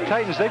the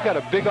Titans, they've got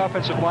a big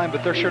offensive line,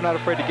 but they're sure not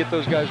afraid to get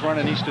those guys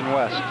running east and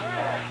west.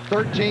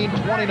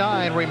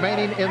 13:29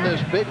 remaining in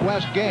this Big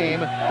West game.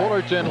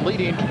 Fullerton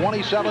leading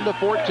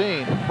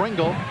 27-14.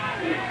 Pringle,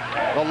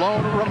 the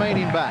lone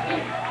remaining back.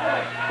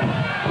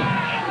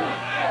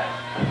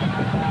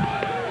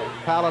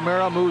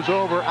 Palomera moves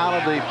over out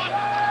of the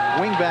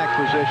wingback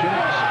position.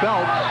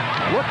 Speltz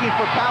looking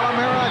for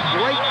Palomera.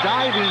 Great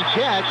diving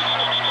catch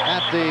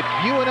at the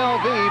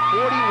UNLV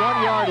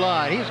 41-yard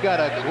line. He's got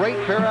a great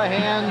pair of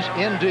hands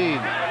indeed.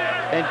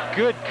 And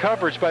good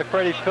coverage by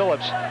Freddie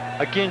Phillips.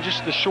 Again,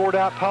 just the short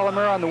out.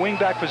 Palomera on the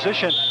wingback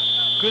position.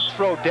 Good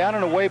throw down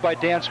and away by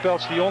Dan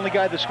Speltz. The only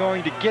guy that's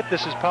going to get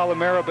this is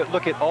Palomera, but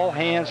look at all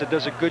hands. It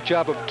does a good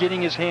job of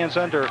getting his hands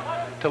under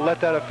to let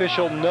that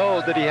official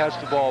know that he has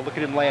the ball. Look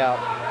at him lay out.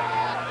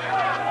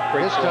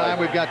 This time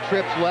we've got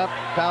trips left.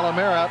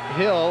 Palomera,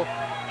 Hill,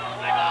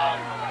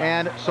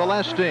 and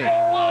Celestine.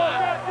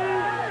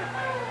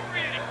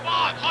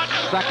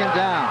 Second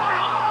down.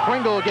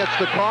 Pringle gets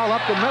the call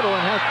up the middle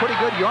and has pretty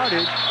good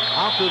yardage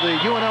out to the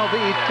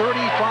UNLV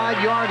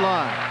 35-yard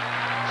line.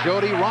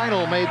 Jody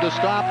Reinl made the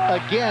stop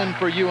again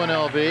for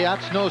UNLV.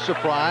 That's no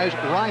surprise.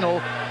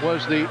 Reinl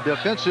was the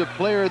Defensive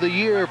Player of the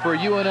Year for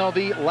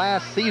UNLV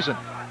last season.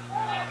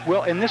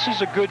 Well, and this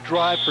is a good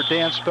drive for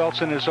Dan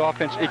Speltz and his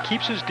offense. It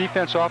keeps his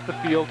defense off the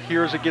field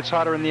here as it gets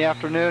hotter in the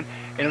afternoon,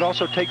 and it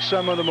also takes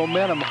some of the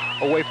momentum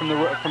away from the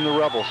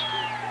Rebels.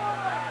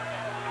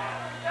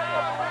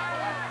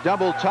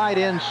 Double tight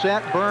end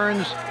set.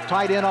 Burns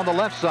tight end on the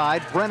left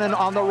side. Brennan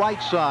on the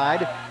right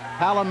side.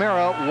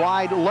 Palomera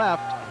wide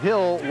left.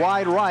 Hill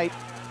wide right.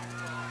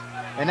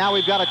 And now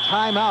we've got a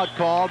timeout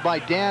called by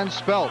Dan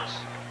Speltz.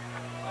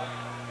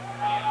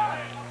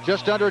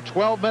 Just under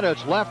 12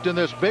 minutes left in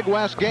this Big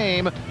West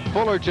game.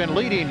 Fullerton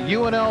leading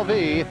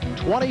UNLV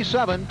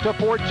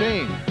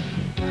 27-14.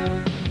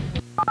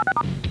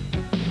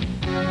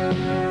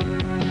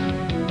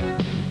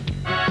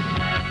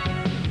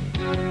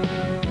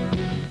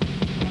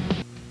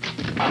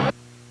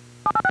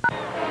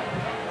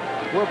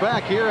 We're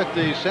back here at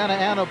the Santa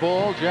Ana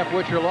Bowl. Jeff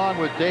Witcher along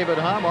with David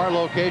Hum. Our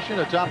location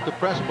atop the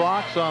press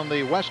box on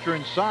the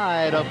western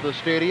side of the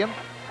stadium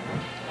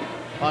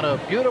on a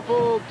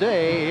beautiful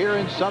day here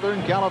in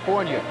Southern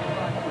California.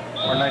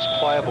 Our nice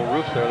pliable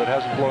roof there that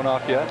hasn't blown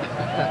off yet.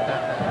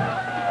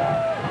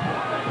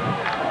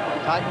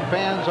 Titan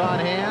fans on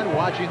hand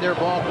watching their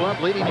ball club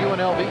leading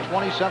UNLV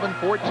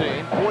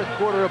 27-14. Fourth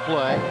quarter of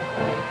play.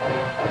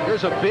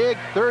 Here's a big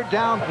third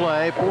down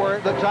play for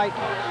the Titans.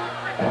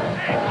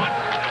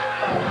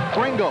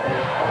 Pringle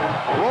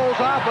rolls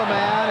off a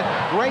man.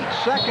 Great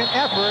second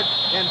effort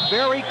and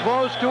very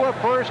close to a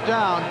first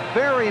down.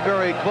 Very,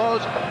 very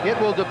close. It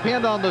will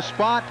depend on the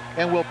spot,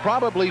 and we'll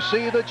probably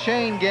see the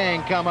chain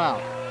gang come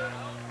out.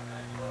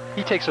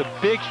 He takes a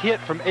big hit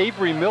from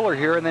Avery Miller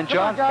here, and then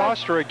John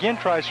Foster again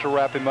tries to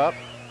wrap him up.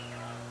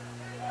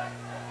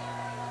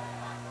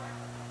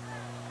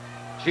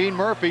 Gene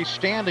Murphy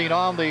standing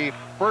on the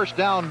first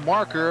down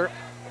marker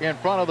in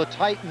front of the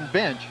Titan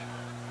bench.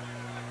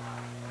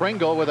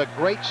 Pringle with a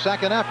great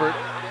second effort,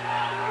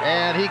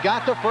 and he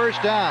got the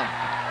first down.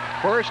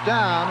 First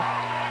down,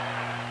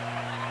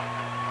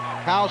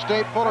 Cal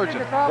State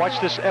Fullerton. Watch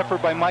this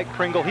effort by Mike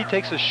Pringle. He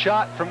takes a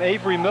shot from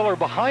Avery Miller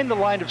behind the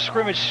line of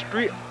scrimmage,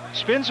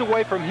 spins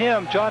away from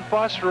him. John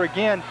Foster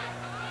again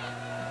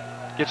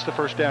gets the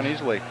first down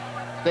easily.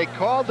 They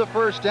called the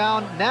first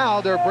down.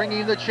 Now they're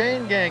bringing the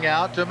chain gang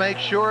out to make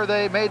sure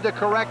they made the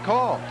correct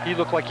call. He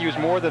looked like he was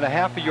more than a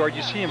half a yard.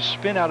 You see him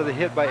spin out of the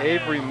hit by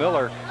Avery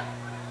Miller.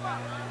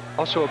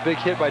 Also a big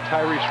hit by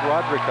Tyrese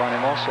Roderick on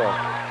him also.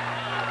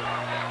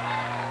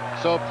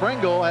 So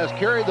Pringle has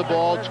carried the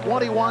ball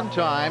 21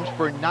 times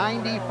for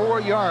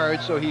 94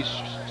 yards, so he's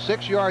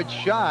 6 yards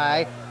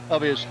shy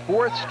of his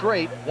fourth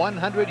straight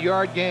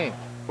 100-yard game.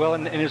 Well,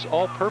 in his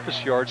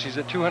all-purpose yards, he's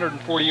at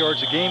 240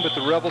 yards a game, but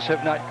the Rebels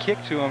have not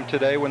kicked to him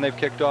today when they've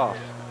kicked off.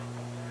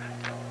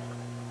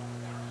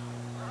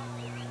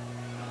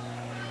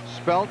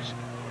 Speltz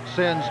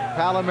sends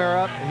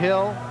Palomera,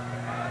 Hill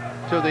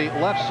to the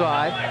left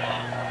side.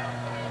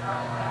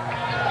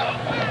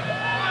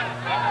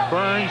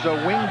 Burns, a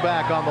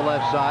wing-back on the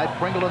left side.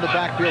 Pringle in the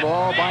backfield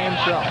all by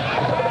himself.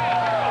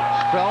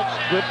 Speltz,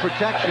 good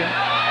protection.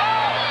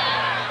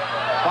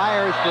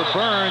 Fires for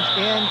Burns,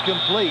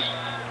 incomplete.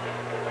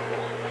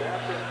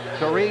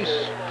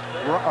 Tyrese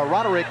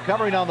Roderick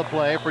covering on the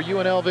play for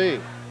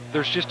UNLV.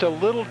 There's just a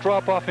little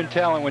drop-off in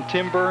talent when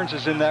Tim Burns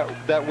is in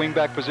that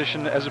wing-back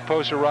position as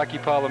opposed to Rocky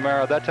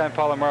Palomera. That time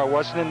Palomera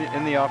wasn't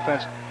in the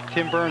offense.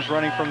 Tim Burns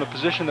running from the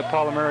position that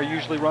Palomero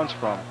usually runs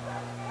from.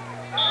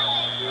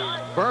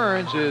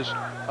 Burns is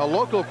a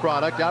local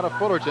product out of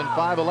Fullerton,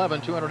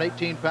 5'11",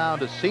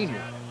 218-pound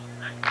senior.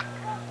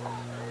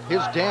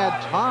 His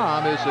dad,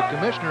 Tom, is the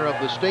commissioner of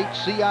the state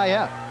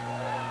CIF,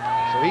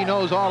 so he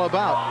knows all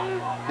about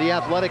the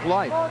athletic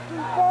life.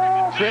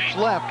 Trips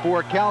left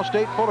for Cal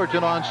State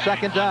Fullerton on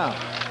 2nd down.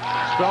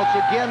 Speltz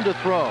again to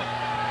throw.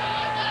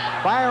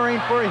 Firing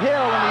for Hill,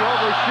 and he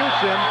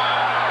overshoots him.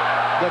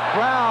 The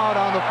crowd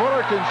on the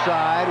Fullerton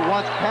side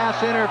wants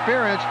pass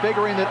interference,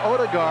 figuring that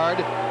Odegaard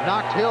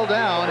knocked Hill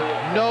down.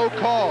 No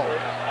call.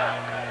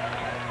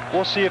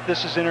 We'll see if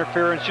this is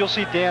interference. You'll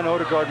see Dan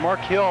Odegaard. Mark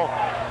Hill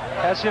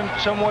has him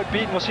somewhat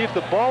beaten. We'll see if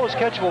the ball is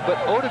catchable, but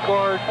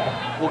Odegaard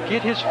will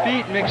get his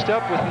feet mixed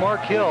up with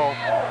Mark Hill.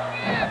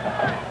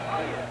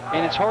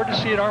 And it's hard to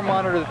see in our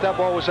monitor that that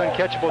ball was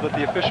uncatchable, that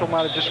the official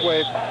might have just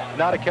waved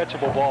not a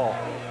catchable ball.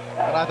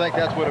 And I think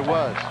that's what it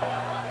was.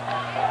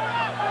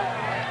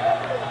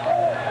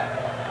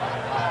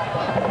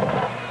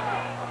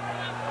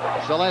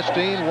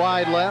 Celestine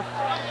wide left.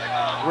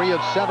 3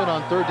 of 7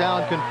 on 3rd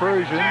down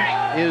conversions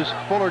is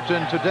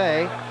Fullerton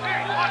today.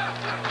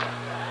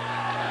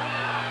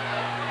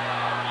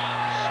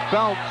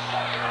 Speltz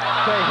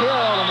to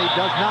Hill, and he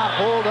does not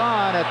hold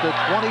on at the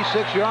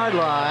 26-yard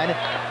line.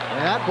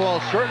 And that ball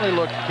certainly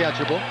looked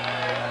catchable.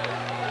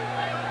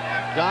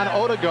 Don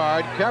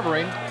Odegaard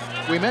covering.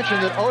 We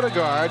mentioned that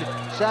Odegaard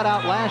sat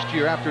out last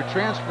year after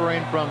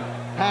transferring from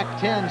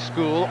Pac-10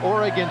 school,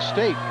 Oregon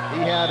State.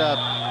 He had a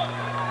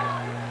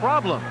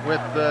problem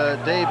with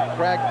Dave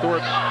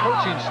Cragthorpe's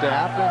coaching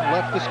staff and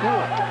left the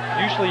school.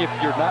 Usually if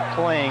you're not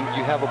playing,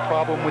 you have a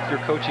problem with your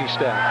coaching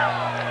staff.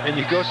 And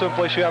you go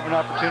someplace you have an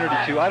opportunity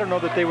to. I don't know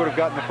that they would have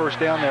gotten the first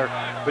down there,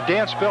 but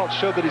Dan Speltz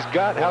showed that he's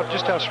got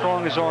just how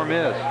strong his arm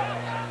is.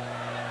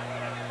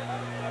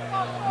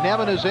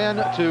 Nevin is in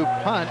to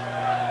punt.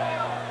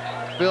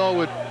 Phil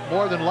would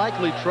more than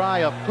likely try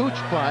a pooch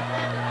punt.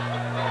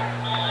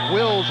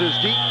 Wills is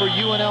deep for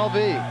UNLV.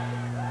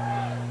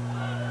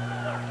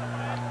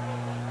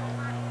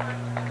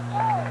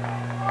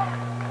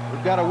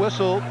 We've got a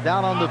whistle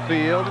down on the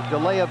field.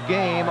 Delay of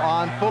game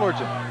on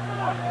Fullerton.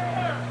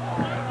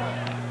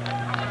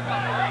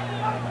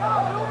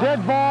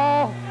 Dead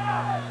ball.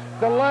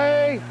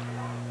 Delay.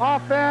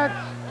 Offense.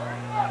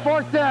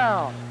 4th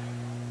down.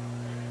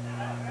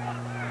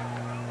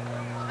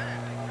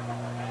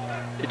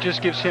 It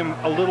just gives him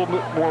a little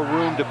bit more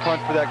room to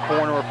punt for that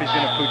corner if he's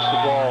going to pooch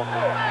the ball.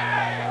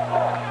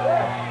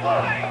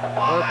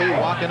 Murphy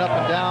walking up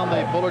and down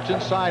the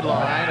Fullerton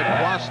sideline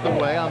across the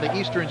way on the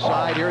eastern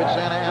side here at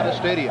Santa Ana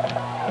Stadium.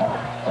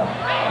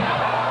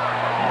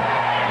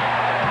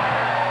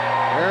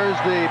 There's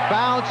the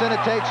bounce, and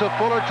it takes a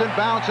Fullerton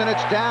bounce, and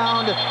it's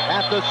down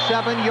at the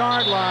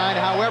 7-yard line.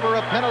 However,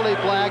 a penalty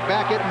flag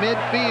back at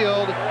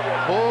midfield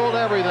pulled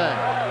everything.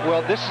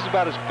 Well, this is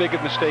about as big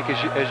a mistake as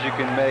you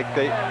can make.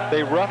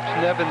 They roughed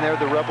Nevin there,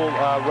 the Rebel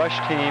rush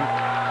team.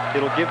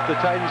 It'll give the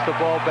Titans the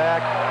ball back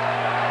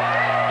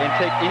and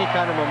take any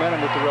kind of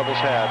momentum that the Rebels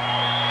had.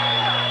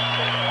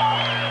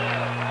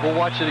 We'll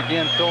watch it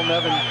again. Phil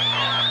Nevin,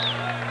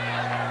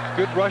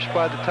 good rush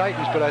by the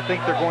Titans, but I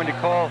think they're going to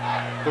call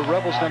the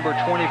Rebels number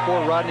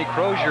 24, Rodney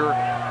Crozier,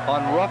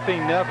 on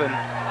roughing Nevin.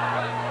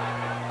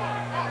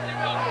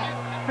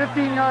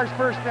 15 yards,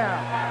 1st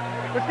down.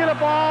 Let's get a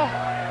ball.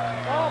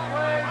 Ball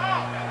play.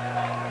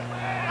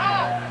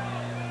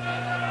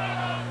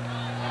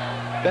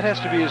 That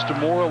has to be as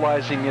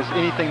demoralizing as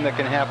anything that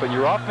can happen.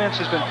 Your offense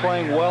has been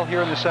playing well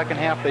here in the 2nd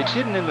half. They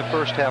didn't in the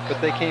 1st half,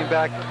 but they came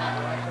back.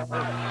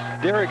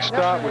 Derek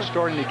Stott was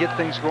starting to get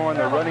things going.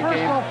 The running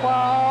game.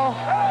 Foul.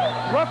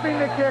 Roughing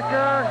the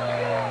kicker.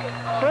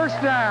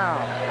 1st down.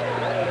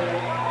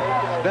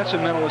 That's a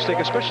mental mistake,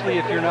 especially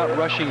if you're not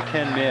rushing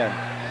 10 men.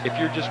 If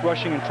you're just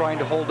rushing and trying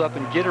to hold up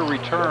and get a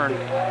return,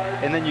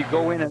 and then you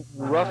go in and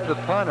rough the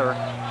punter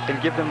and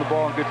give them the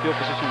ball in good field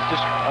position, it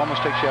just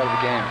almost takes you out of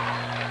the game.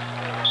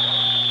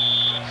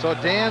 So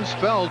Dan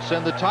Speltz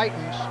and the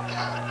Titans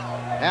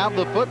have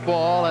the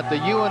football at the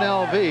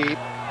UNLV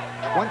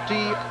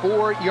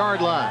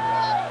 24-yard line.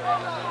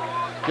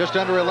 Just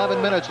under 11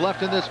 minutes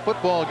left in this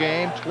football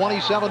game.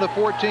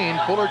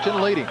 27-14,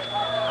 Fullerton leading.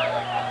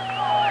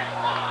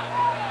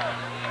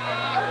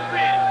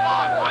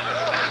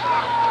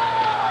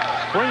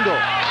 Pringle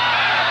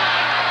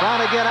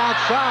trying to get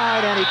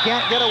outside, and he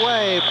can't get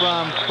away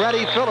from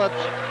Freddie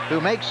Phillips, who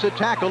makes the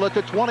tackle at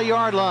the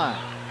 20-yard line.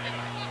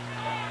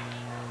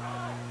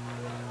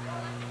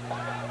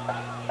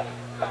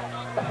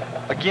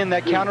 Again,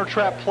 that counter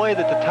trap play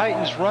that the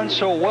Titans run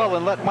so well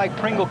and let Mike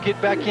Pringle get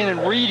back in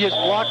and read his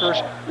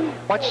blockers.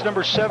 Watch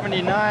number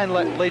 79,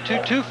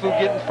 Letu Tufu,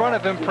 get in front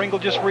of him. Pringle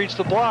just reads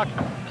the block,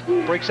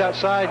 breaks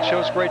outside,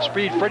 shows great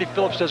speed. Freddie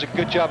Phillips does a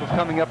good job of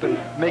coming up and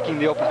making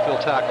the open field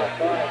tackle.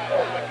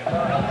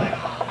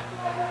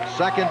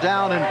 2nd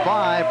down and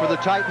 5 for the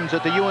Titans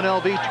at the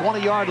UNLV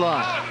 20-yard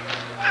line.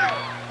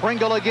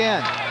 Pringle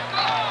again.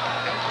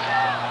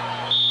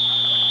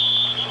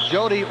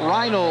 Jody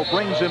Reinl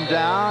brings him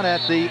down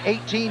at the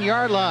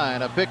 18-yard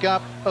line, a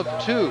pickup of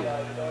 2.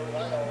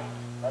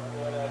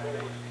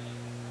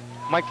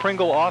 Mike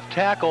Pringle off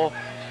tackle.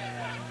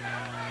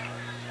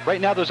 Right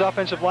now, those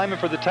offensive linemen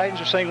for the Titans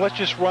are saying, let's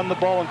just run the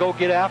ball and go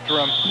get after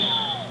him.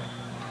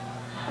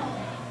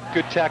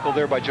 Good tackle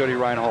there by Jody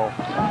Reinhold.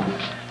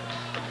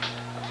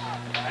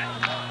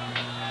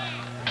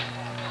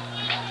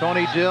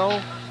 Tony Dill,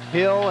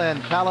 Hill,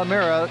 and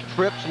Palomera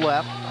trips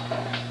left.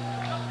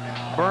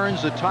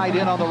 Burns the tight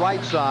end on the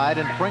right side,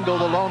 and Pringle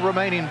the lone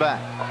remaining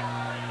back.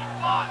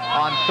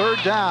 On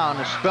third down,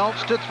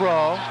 Speltz to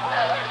throw.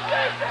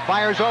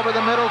 Fires over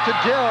the middle to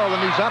Dill,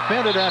 and he's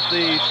upended at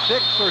the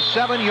 6 or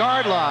 7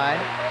 yard line.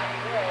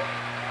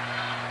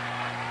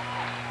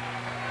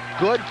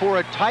 Good for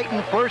a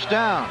Titan first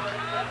down.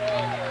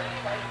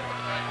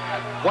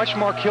 Watch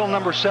Mark Hill,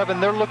 number 7.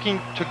 They're looking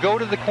to go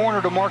to the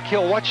corner to Mark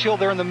Hill. Watch Hill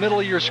there in the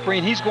middle of your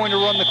screen. He's going to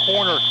run the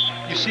corner.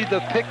 You see the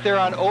pick there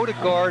on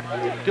Odegaard.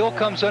 Dill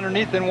comes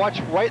underneath, and watch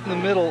right in the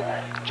middle,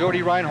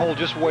 Jody Reinhold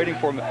just waiting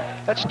for him.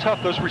 That's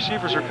tough. Those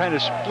receivers are kind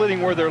of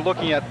splitting where they're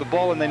looking at the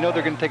ball, and they know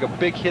they're going to take a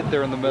big hit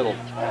there in the middle.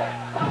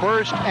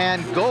 First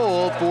and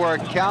goal for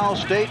Cal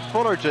State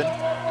Fullerton.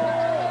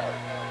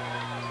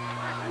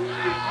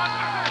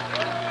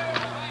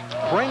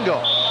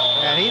 Pringle,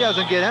 and he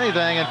doesn't get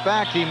anything. In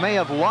fact, he may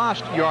have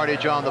lost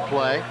yardage on the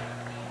play.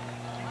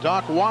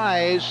 Doc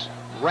Wise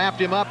wrapped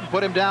him up and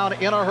put him down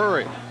in a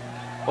hurry.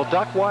 Well,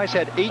 Doc Wise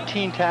had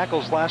 18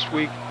 tackles last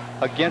week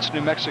against New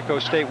Mexico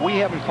State. We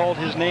haven't called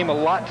his name a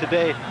lot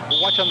today.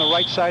 Watch on the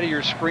right side of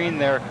your screen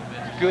there.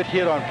 Good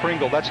hit on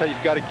Pringle. That's how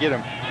you've got to get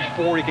him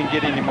before he can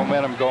get any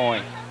momentum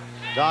going.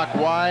 Doc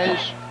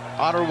Wise,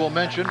 honorable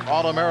mention,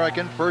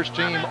 All-American, first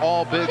team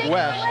All-Big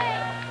West,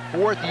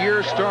 4th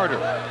year starter.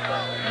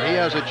 He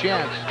has a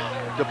chance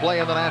to play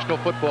in the National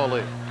Football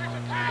League.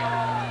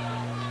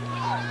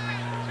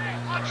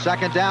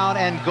 Second down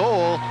and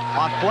goal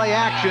on play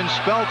action.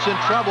 Speltz in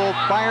trouble,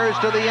 fires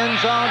to the end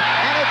zone,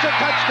 and it's a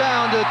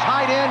touchdown to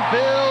tight end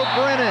Bill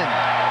Brennan.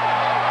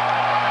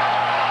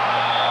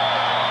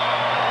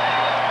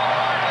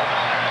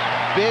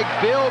 Big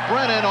Bill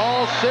Brennan,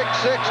 all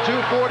 6'6",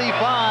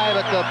 245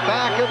 at the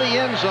back of the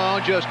end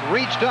zone, just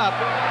reached up,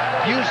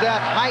 used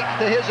that height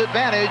to his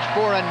advantage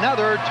for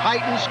another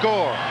Titan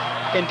score.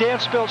 And Dan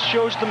Speltz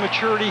shows the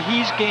maturity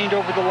he's gained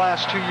over the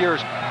last 2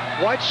 years.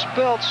 Watch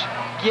Speltz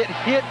get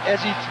hit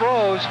as he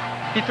throws.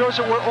 He throws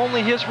it where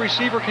only his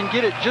receiver can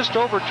get it, just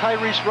over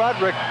Tyrese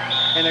Roderick,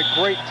 and a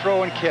great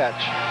throw and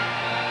catch.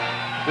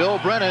 Bill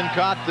Brennan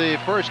caught the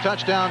first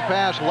touchdown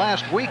pass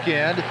last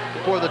weekend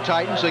for the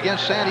Titans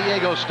against San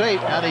Diego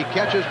State, and he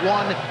catches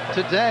one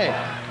today.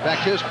 In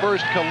fact, his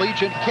first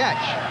collegiate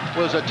catch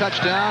was a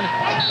touchdown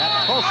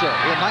at Tulsa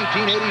in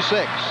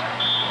 1986.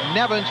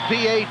 Nevin's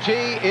PAT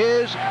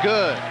is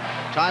good.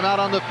 Timeout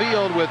on the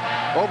field with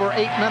over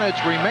 8 minutes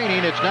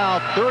remaining. It's now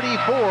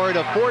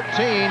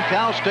 34-14,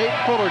 Cal State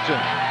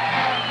Fullerton.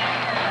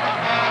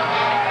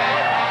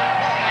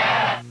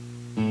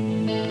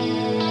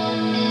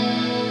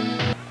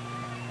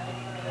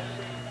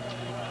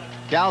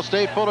 Cal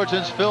State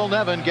Fullerton's Phil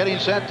Nevin getting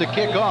set to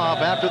kick off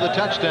after the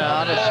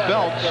touchdown. It's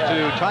Speltz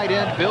to tight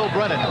end Bill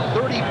Brennan.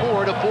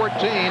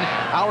 34-14,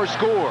 our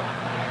score.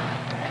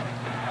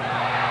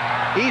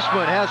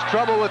 Eastman has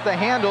trouble with the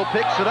handle,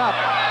 picks it up,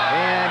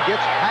 and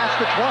gets past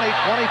the 20,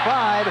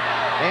 25,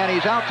 and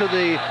he's out to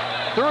the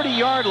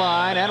 30-yard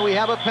line, and we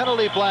have a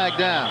penalty flag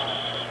down.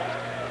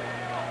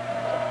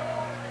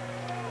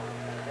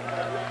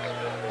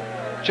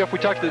 Jeff, we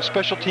talked that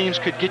special teams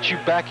could get you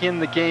back in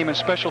the game, and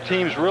special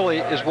teams really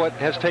is what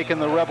has taken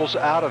the Rebels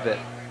out of it.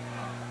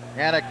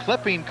 And a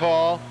clipping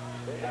call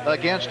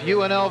against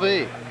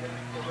UNLV.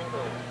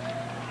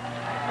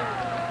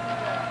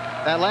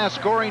 That last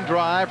scoring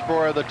drive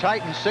for the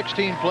Titans,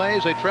 16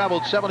 plays. They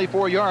traveled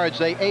 74 yards.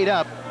 They ate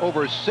up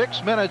over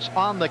 6 minutes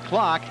on the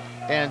clock,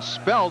 and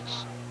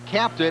Speltz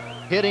capped it,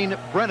 hitting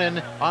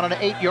Brennan on an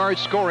 8-yard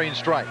scoring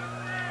strike.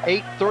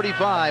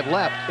 8:35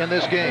 left in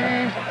this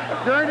game.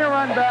 During the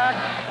run back,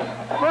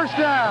 first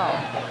down.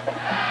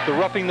 The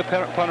roughing the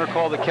punter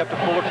call that kept the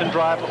Fullerton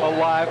drive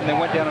alive, and they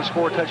went down and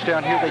scored a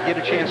touchdown. Here they get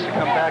a chance to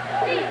come back.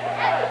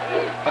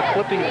 A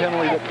clipping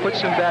penalty that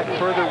puts them back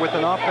further with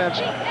an offense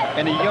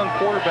and a young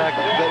quarterback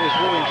that is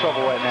really in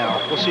trouble right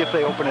now. We'll see if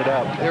they open it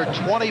up. They're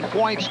 20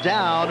 points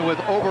down with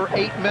over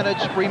 8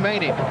 minutes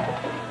remaining.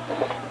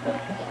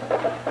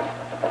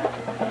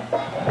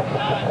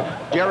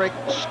 Derek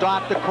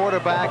Stott, the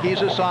quarterback,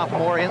 he's a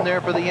sophomore, in there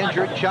for the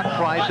injured Chuck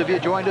Price, if you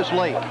joined us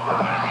late.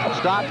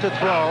 Stott to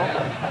throw,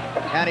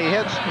 and he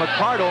hits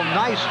McCardle.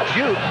 Nice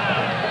juke,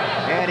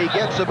 and he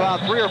gets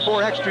about 3 or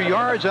 4 extra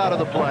yards out of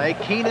the play.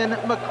 Keenan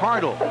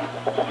McCardle.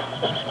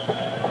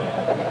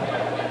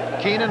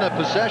 Keenan, a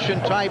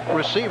possession-type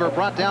receiver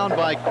brought down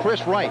by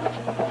Chris Wright.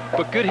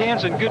 But good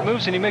hands and good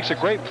moves, and he makes a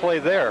great play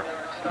there.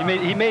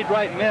 He made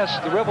Wright miss.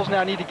 The Rebels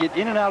now need to get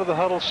in and out of the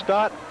huddle.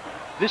 Stott,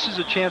 this is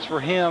a chance for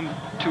him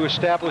to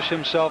establish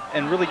himself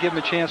and really give him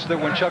a chance that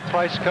when Chuck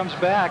Price comes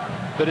back,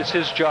 that it's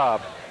his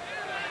job.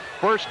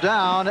 First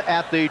down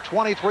at the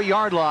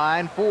 23-yard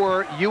line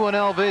for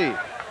UNLV.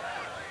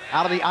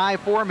 Out of the I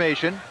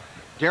formation,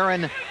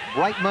 Darren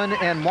Brightman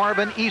and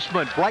Marvin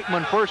Eastman.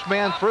 Brightman, first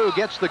man through,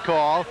 gets the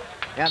call.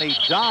 and he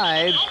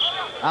dives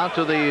out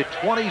to the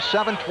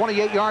 27,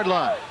 28-yard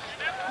line.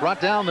 Brought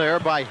down there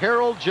by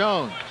Harold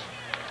Jones.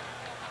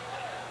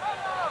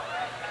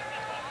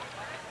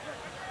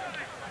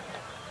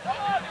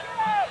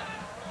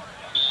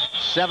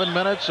 Seven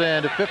minutes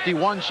and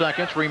 51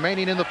 seconds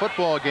remaining in the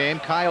football game.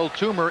 Kyle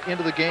Toomer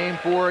into the game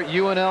for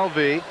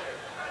UNLV,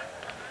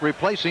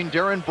 replacing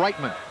Darren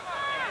Brightman.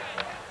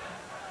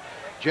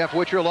 Jeff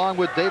Witcher along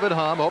with David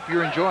Hum. Hope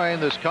you're enjoying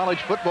this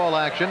college football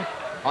action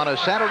on a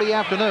Saturday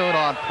afternoon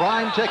on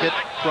Prime Ticket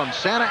from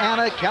Santa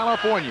Ana,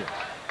 California.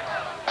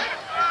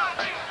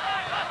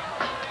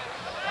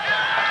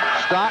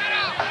 Stott,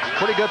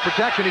 pretty good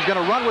protection. He's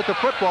going to run with the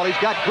football. He's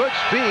got good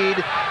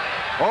speed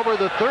over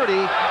the 30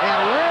 and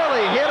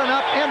really hit and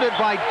upended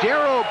by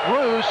Darrell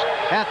Bruce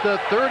at the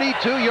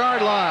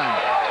 32-yard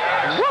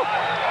line. Woo!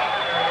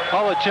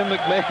 Call it Jim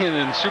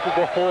McMahon in Super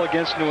Bowl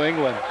against New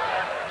England.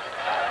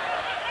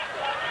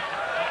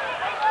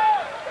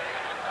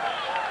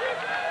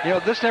 You know,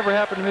 this never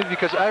happened to me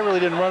because I really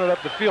didn't run it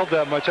up the field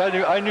that much.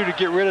 I knew to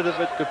get rid of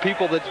the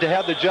people that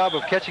had the job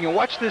of catching it.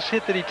 Watch this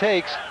hit that he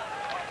takes.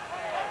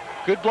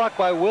 Good block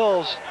by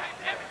Wills.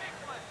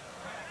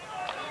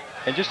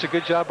 And just a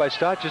good job by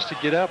Stott just to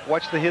get up.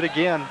 Watch the hit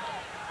again.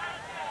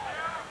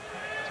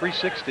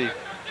 360.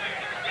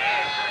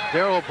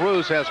 Darrell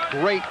Bruce has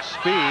great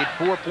speed,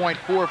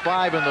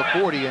 4.45 in the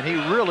 40, and he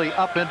really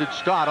upended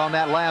Stott on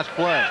that last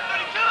play.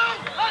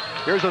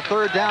 Here's a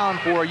third down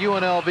for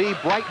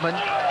UNLV. Brightman,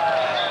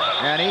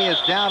 and he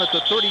is down at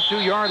the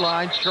 32-yard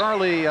line.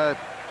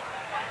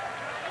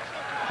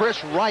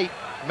 Chris Wright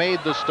made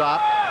the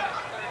stop.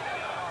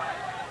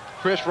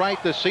 Chris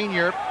Wright, the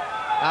senior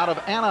out of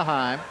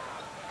Anaheim.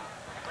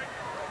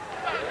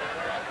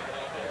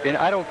 And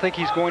I don't think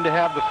he's going to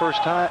have the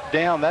first time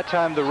down. That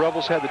time the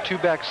Rebels had the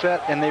two-back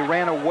set, and they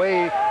ran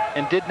away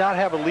and did not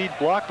have a lead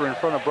blocker in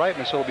front of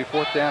Brightman, so it'll be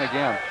fourth down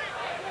again.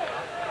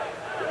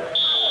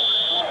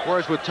 Of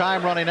course, with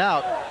time running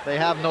out, they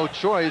have no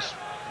choice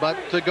but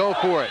to go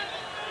for it.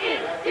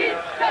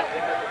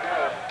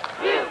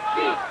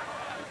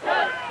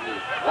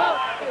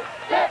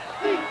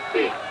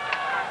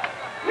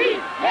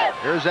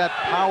 Here's that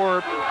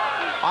power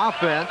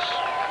offense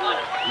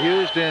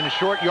used in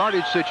short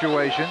yardage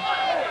situations.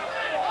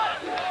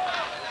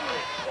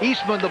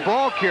 Eastman, the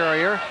ball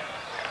carrier,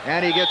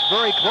 and he gets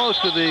very close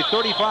to the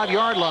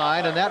 35-yard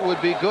line, and that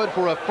would be good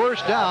for a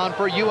first down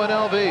for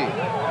UNLV.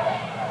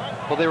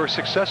 Well, they were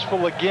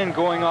successful again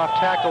going off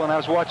tackle, and I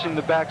was watching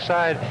the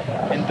backside,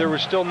 and there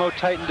was still no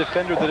Titan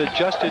defender that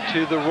adjusted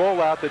to the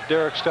rollout that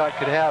Derek Stott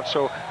could have.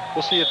 So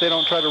we'll see if they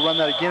don't try to run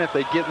that again. If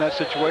they get in that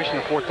situation,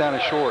 the fourth down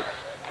is short.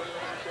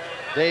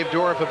 Dave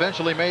Dorff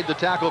eventually made the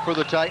tackle for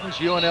the Titans.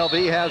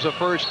 UNLV has a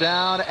first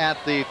down at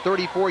the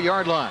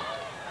 34-yard line.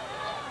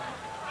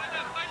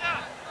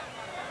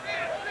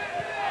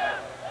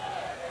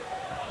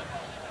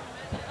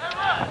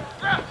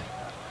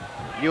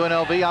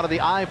 UNLV out of the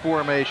I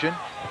formation.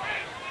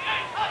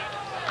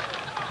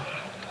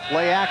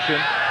 Play action.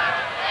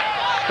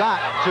 Stott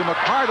to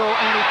McCardle,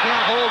 and he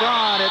can't hold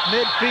on at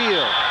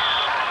midfield.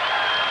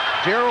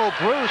 Darrell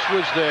Bruce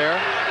was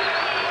there.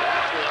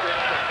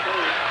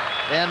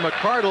 And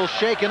McCardle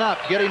shaken up,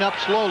 getting up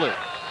slowly.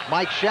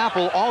 Mike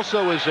Schaffel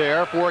also is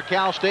there for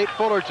Cal State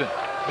Fullerton.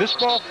 This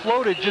ball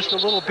floated just a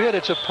little bit.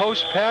 It's a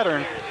post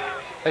pattern.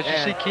 As you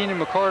see Keenan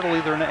McCardle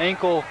either an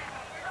ankle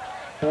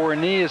or a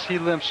knee as he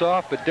limps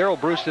off, but Darrell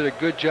Bruce did a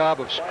good job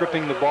of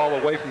stripping the ball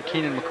away from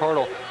Keenan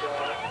McCardle.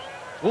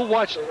 We'll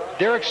watch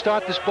Derek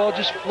Stott. This ball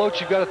just floats.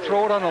 You've got to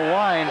throw it on the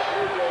line.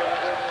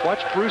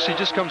 Watch Bruce. He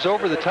just comes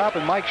over the top,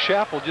 and Mike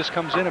Schaffel just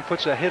comes in and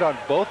puts a hit on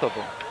both of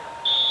them.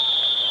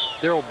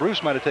 Darrell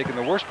Bruce might have taken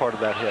the worst part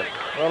of that hit.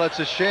 Well, it's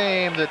a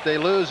shame that they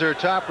lose their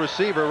top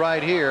receiver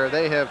right here.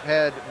 They have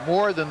had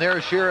more than their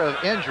share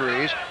of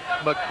injuries.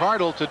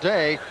 McCardle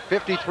today,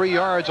 53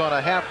 yards on a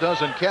half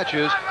dozen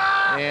catches,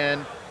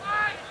 and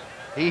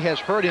he has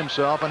hurt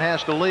himself and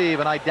has to leave,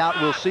 and I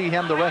doubt we'll see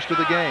him the rest of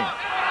the game.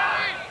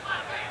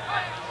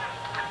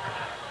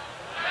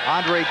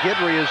 Andre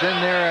Guidry is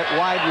in there at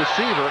wide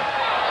receiver.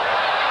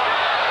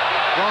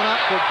 Thrown up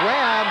for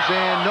grabs,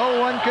 and no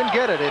one can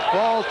get it. It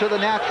falls to the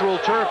natural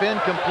turf,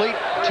 incomplete.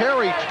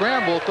 Terry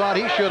Tramble thought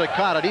he should have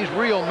caught it. He's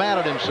real mad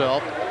at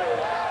himself.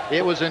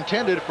 It was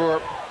intended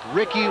for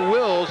Ricky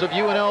Wills of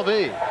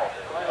UNLV.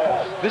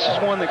 This is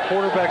one that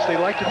quarterbacks, they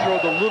like to throw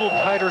the little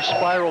tighter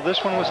spiral.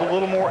 This one was a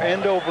little more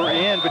end over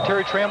end, but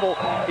Terry Tramble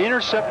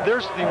intercept.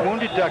 There's the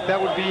wounded duck. That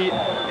would be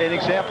an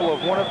example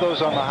of one of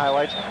those on the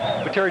highlights.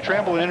 But Terry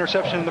Tramble, an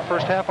interception in the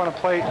first half on a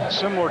play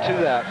similar to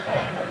that.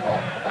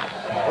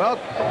 Well,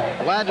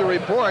 glad to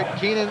report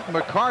Keenan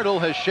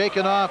McCardle has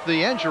shaken off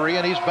the injury,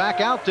 and he's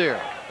back out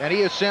there. And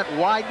he is sent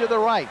wide to the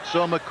right.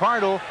 So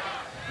McCardle,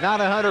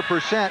 not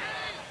 100%.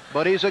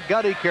 But he's a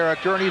gutty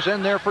character, and he's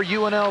in there for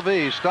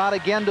UNLV. Stott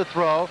again to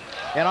throw,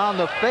 and on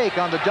the fake,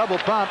 on the double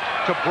pump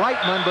to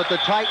Brightman, but the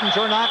Titans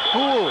are not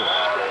fooled.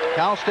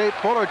 Cal State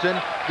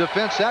Fullerton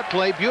defends that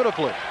play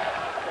beautifully.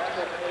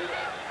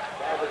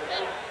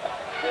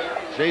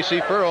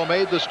 J.C. Furrow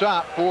made the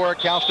stop for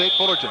Cal State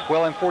Fullerton.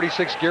 Well, in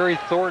 46, Gary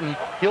Thornton,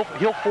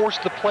 he'll force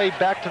the play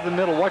back to the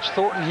middle. Watch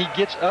Thornton, he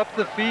gets up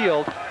the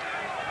field,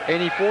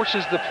 and he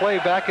forces the play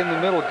back in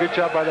the middle. Good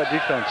job by that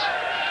defense.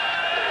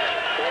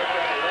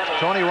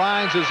 Tony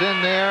Rines is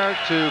in there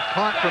to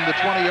punt from the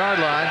 20-yard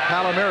line.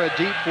 Palomera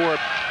deep for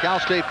Cal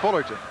State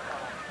Fullerton.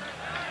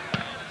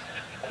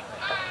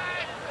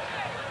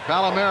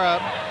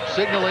 Palomera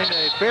signaling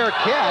a fair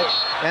catch,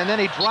 and then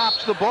he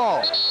drops the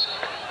ball.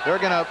 They're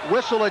going to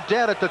whistle it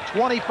dead at the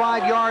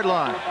 25-yard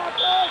line.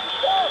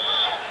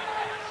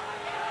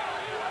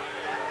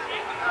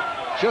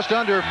 Just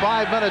under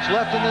 5 minutes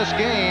left in this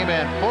game,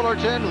 and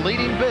Fullerton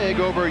leading big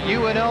over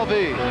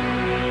UNLV.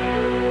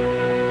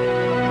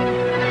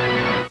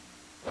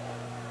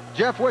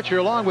 Jeff Witcher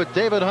along with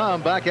David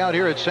Hum back out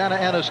here at Santa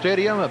Ana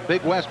Stadium. A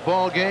Big West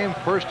ball game.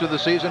 First of the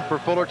season for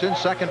Fullerton,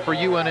 second for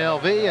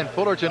UNLV, and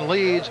Fullerton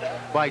leads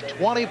by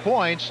 20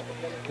 points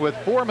with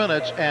 4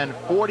 minutes and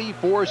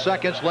 44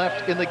 seconds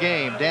left in the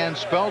game. Dan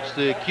Speltz,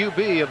 the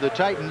QB of the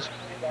Titans,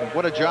 and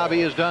what a job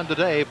he has done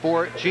today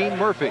for Gene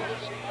Murphy.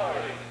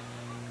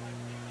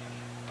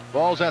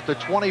 Ball's at the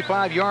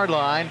 25-yard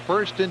line,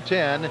 1st and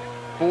 10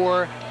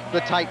 for the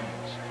Titans.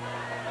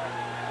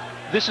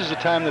 This is the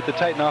time that the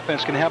Titan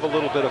offense can have a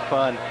little bit of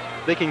fun.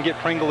 They can get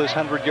Pringle his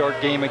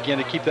 100-yard game again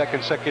to keep that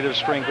consecutive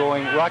string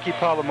going. Rocky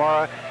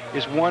Palomara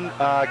is one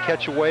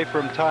catch away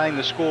from tying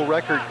the school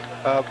record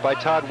by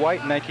Todd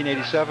White in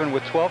 1987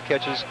 with 12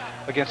 catches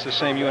against the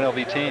same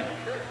UNLV team.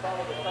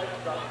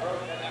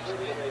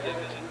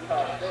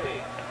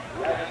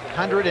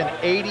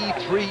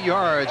 183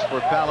 yards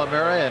for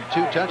Palomera and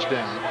 2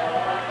 touchdowns.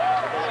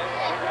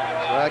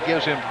 So that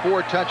gives him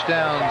 4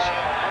 touchdowns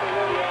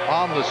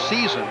on the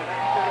season.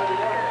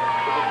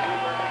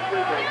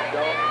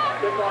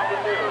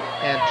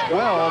 And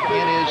 12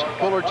 in his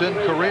Fullerton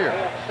career.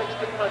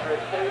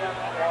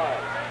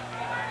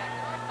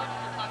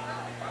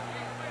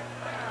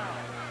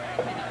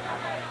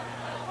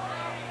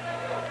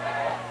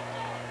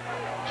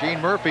 Gene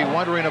Murphy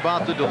wondering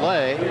about the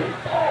delay.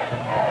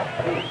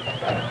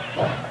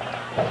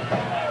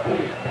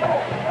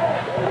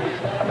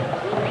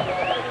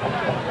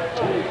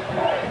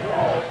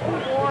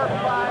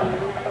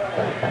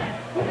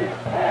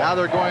 Now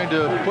they're going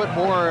to put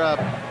more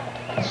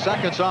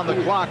seconds on the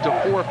clock to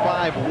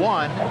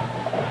 4:51,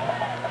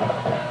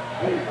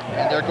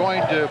 and they're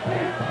going to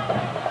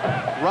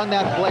run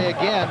that play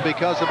again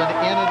because of an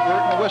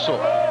inadvertent whistle.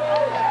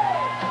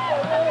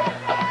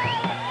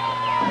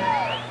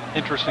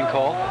 Interesting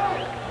call.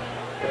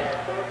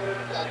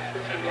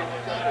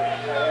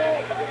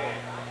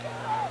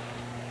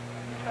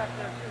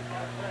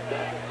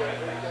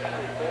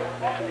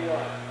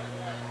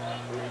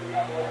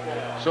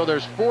 So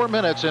there's 4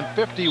 minutes and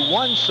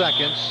 51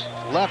 seconds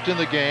left in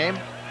the game.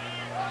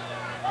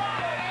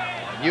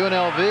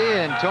 UNLV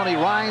and Tony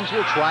Rines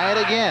will try it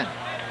again.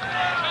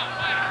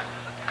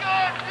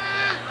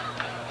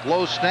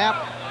 Low snap.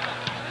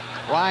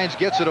 Rines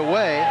gets it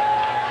away.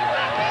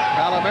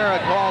 Palomera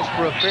calls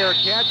for a fair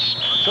catch,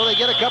 so they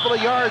get a couple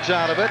of yards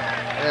out of it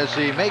as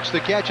he makes the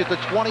catch at the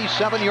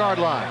 27-yard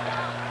line.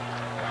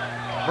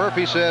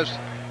 Murphy says,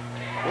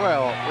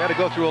 well, we had to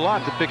go through a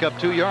lot to pick up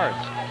 2 yards.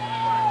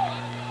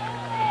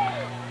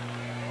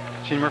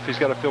 Gene Murphy's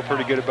got to feel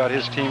pretty good about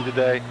his team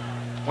today.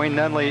 Wayne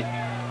Nunley,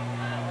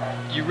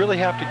 you really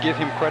have to give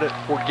him credit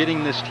for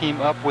getting this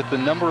team up with the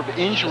number of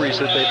injuries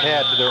that they've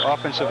had to their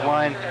offensive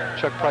line.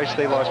 Chuck Price,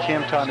 they lost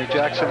Cam Tommy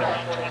Jackson,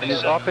 and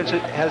his offense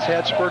has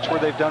had spurts where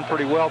they've done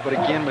pretty well, but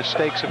again,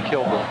 mistakes have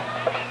killed them.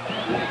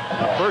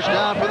 First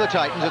down for the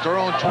Titans at their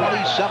own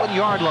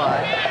 27-yard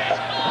line.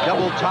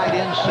 Double tight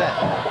end set.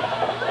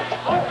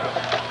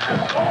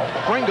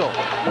 Pringle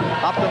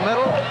up the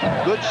middle.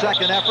 Good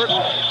second effort.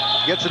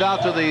 Gets it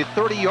out to the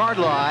 30-yard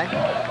line.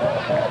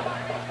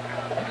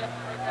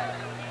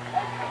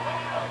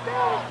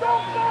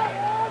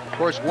 Of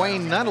course,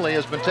 Wayne Nunley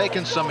has been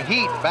taking some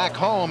heat back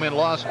home in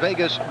Las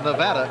Vegas,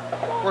 Nevada.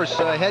 Of course,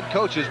 head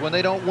coaches, when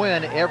they don't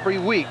win every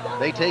week,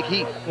 they take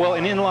heat. Well,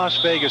 and in Las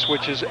Vegas,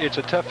 which is, it's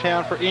a tough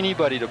town for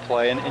anybody to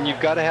play, and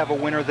you've got to have a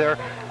winner there.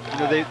 You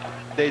know,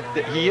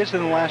 he is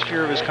in the last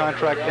year of his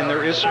contract, and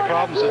there is some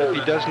problems that if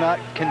he does not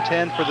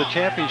contend for the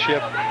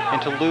championship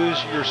and to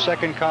lose your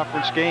second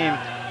conference game,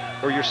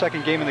 or your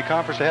second game in the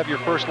conference, to have your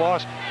first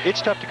loss, it's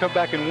tough to come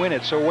back and win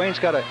it. So Wayne's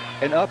got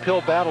an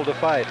uphill battle to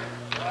fight.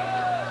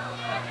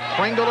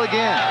 Pringle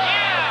again.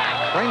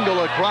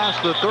 Pringle across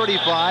the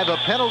 35. A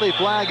penalty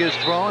flag is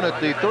thrown at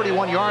the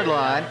 31-yard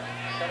line.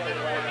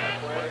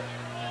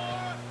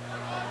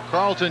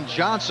 Carlton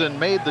Johnson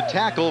made the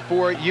tackle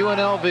for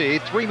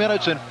UNLV. 3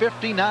 minutes and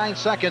 59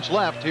 seconds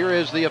left. Here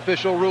is the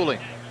official ruling.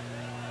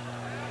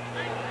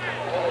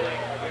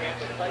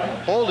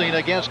 Holding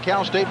against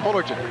Cal State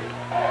Fullerton.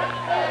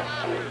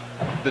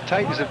 The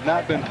Titans have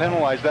not been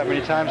penalized that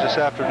many times this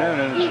afternoon,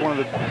 and it's one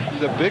of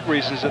the big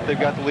reasons that they've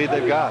got the lead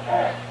they've got.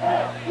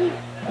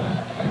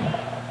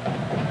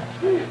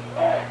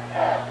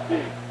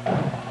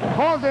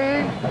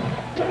 Holding.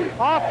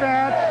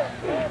 Offense.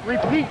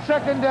 Repeat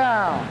second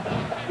down.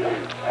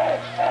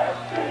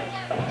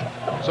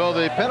 So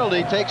the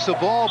penalty takes the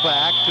ball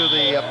back to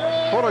the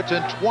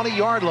Fullerton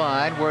 20-yard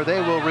line, where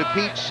they will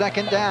repeat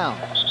second down.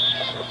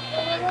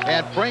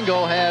 And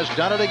Pringle has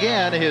done it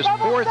again, his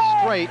 4th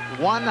straight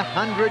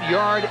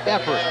 100-yard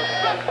effort.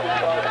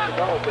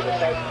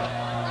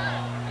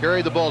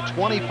 Carried the ball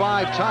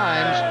 25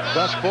 times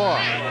thus far.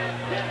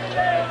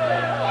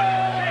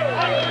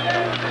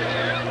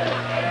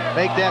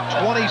 Make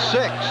that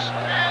 26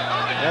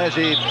 as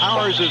he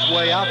powers his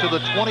way out to the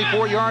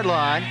 24-yard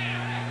line.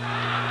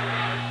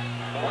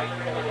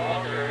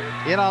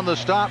 In on the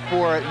stop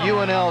for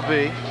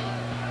UNLV.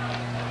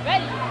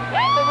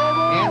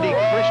 Andy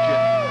Christian.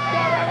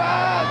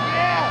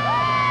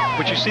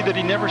 But you see that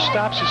he never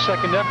stops his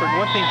second effort.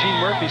 One thing Gene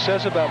Murphy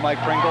says about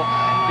Mike Pringle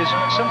is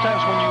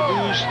sometimes when you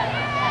lose,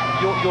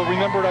 you'll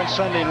remember it on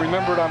Sunday and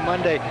remember it on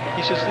Monday.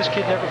 He says this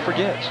kid never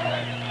forgets.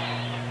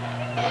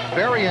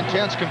 Very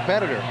intense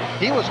competitor.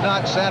 He was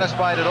not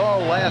satisfied at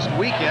all last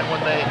weekend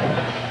when they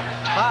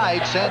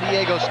tied San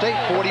Diego State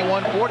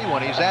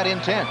 41-41. He's that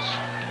intense.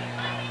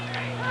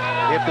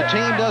 If the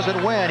team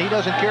doesn't win, he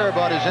doesn't care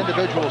about his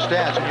individual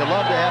stats, and you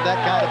love to have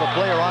that kind of a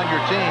player on your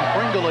team.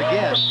 Pringle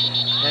again,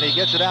 and he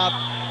gets it out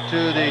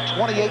to the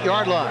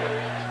 28-yard line.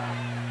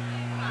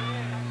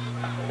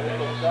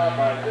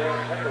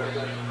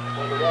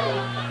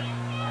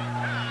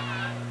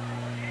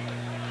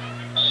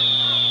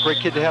 Great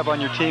kid to have on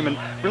your team, and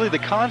really the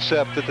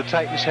concept that the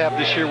Titans have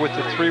this year with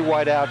the 3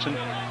 wideouts, and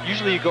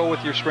usually you go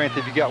with your strength.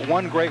 If you got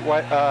one great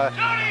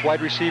wide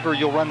receiver,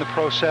 you'll run the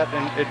pro set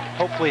and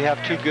hopefully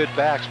have 2 good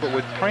backs. But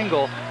with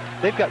Pringle,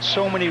 they've got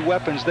so many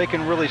weapons, they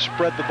can really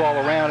spread the ball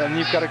around, and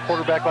you've got a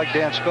quarterback like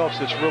Dan Speltz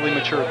that's really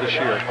matured this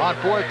year. On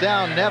 4th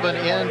down, Nevin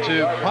in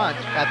to punt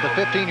at the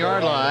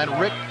 15-yard line.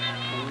 Rick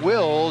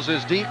Wills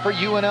is deep for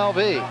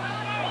UNLV.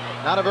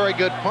 Not a very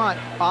good punt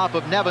off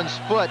of Nevin's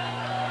foot.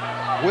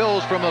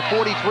 Wills from the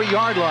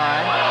 43-yard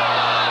line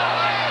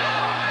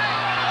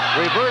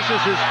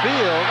reverses his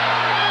field.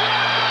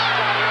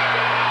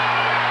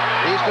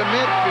 He's to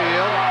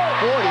midfield,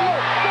 40,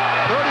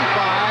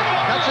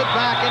 35, cuts it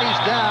back, and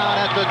he's down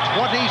at the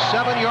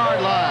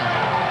 27-yard line.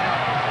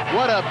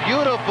 What a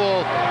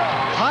beautiful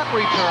punt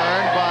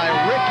return by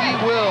Ricky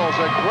Wills.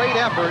 A great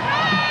effort.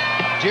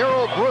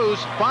 Gerald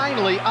Bruce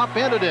finally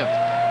upended him.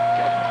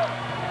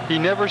 He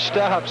never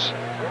stops.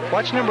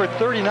 Watch number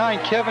 39,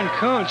 Kevin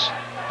Kuntz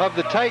of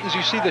the Titans.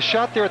 You see the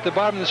shot there at the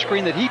bottom of the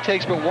screen that he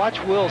takes, but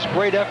watch Wills,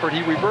 great effort.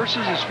 He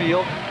reverses his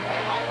field,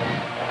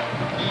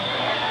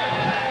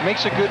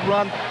 makes a good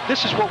run.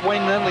 This is what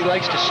Wayne Lindley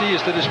likes to see,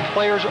 is that his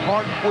players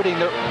aren't quitting.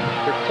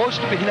 They're close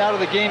to being out of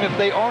the game if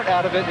they aren't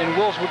out of it, and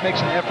Wills makes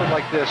an effort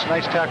like this.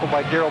 Nice tackle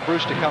by Darrell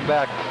Bruce to come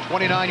back.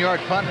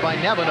 29-yard punt by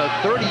Nevin, a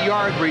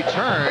 30-yard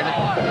return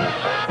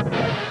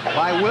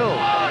by Wills.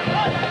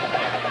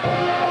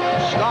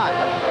 Scott,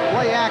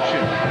 play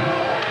action.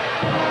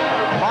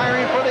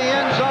 Firing for the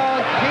end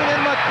zone,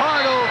 Keenan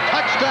McCardle,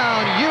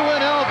 touchdown,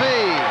 UNLV.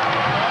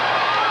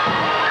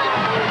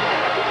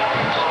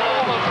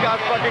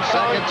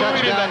 Second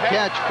touchdown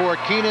catch for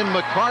Keenan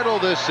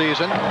McCardle this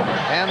season,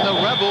 and the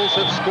Rebels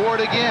have scored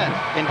again.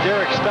 And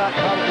Derek Stott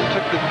probably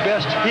took the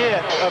best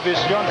hit of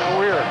his young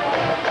career.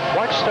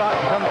 Watch Stott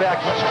come back.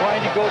 He's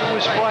trying to go to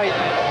his flight.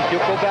 He'll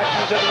go back to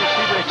his other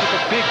receiver. He took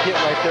a big hit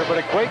right there, but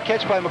a great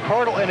catch by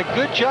McCardle and a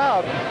good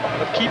job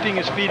of keeping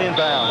his feet in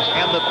bounds.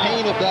 And the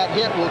pain of that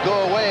hit will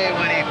go away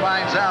when he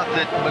finds out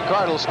that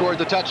McCardle scored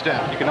the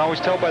touchdown. You can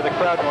always tell by the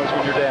crowd noise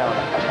when you're down.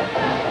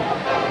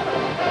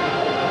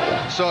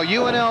 So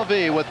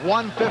UNLV, with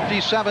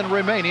 1:57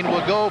 remaining,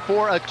 will go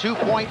for a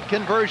 2-point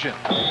conversion.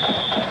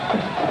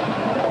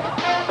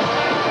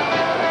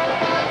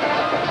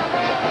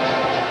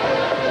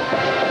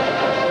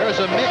 There's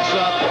a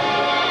mix-up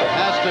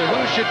as to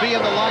who should be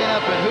in the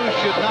lineup and who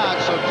should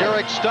not, so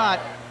Derek Stott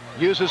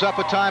uses up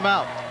a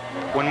timeout.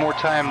 One more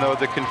time, though,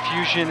 the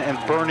confusion and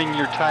burning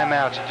your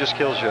timeouts, it just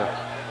kills you.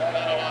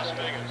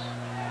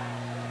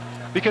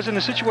 Because in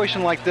a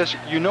situation like this,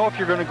 you know if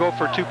you're going to go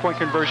for a 2-point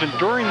conversion.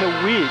 During the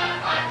week,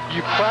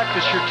 you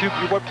practice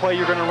what play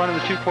you're going to run in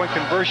the 2-point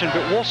conversion,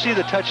 but we'll see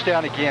the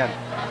touchdown again.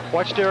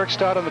 Watch Derek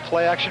Stott on the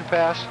play action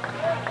pass.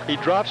 He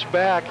drops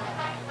back.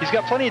 He's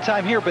got plenty of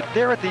time here, but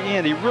there at the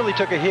end, he really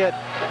took a hit.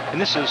 And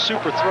this is a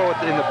super throw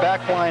in the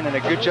back line, and a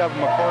good job of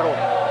McCardle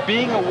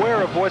being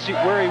aware of where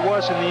he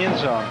was in the end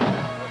zone.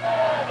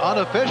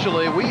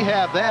 Unofficially, we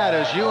have that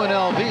as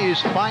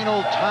UNLV's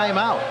final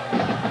timeout.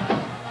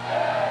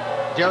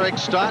 Derek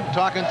Stott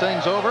talking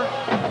things over.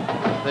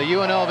 The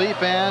UNLV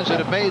fans that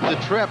have made the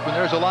trip, and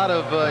there's a lot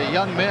of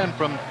young men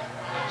from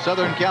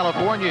Southern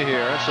California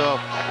here, so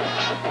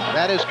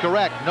that is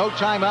correct. No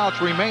timeouts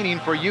remaining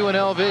for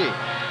UNLV.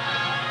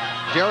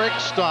 Derek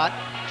Stott,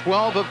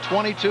 12 of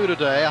 22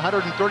 today,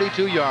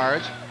 132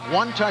 yards,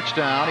 1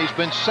 touchdown. He's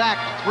been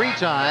sacked 3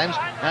 times,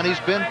 and he's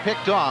been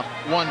picked off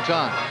 1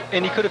 time.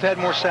 And he could have had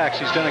more sacks.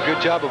 He's done a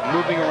good job of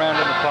moving around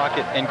in the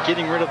pocket and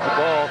getting rid of the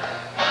ball.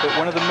 But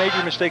one of the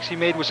major mistakes he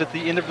made was at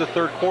the end of the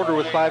 3rd quarter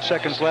with 5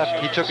 seconds left.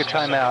 He took a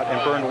timeout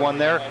and burned 1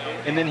 there.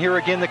 And then here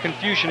again, the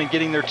confusion in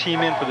getting their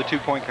team in for the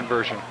 2-point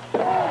conversion.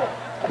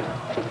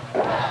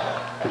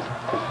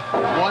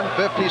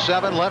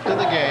 1:57 left in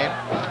the game.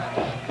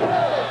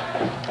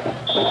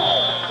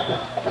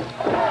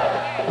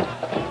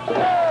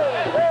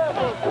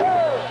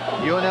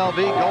 UNLV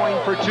going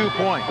for 2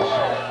 points.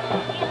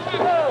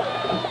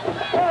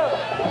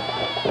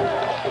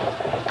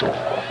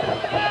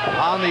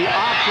 On the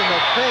option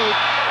of fake,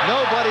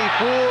 nobody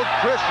fooled.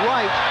 Chris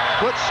Wright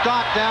puts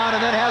Stock down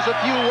and then has a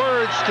few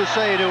words to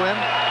say to him.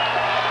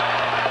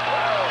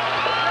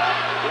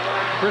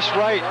 Chris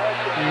Wright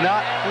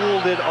not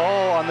fooled at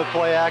all on the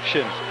play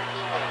action.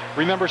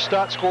 Remember,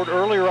 Stott scored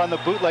earlier on the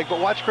bootleg, but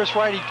watch Chris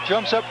Wright. He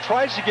jumps up,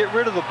 tries to get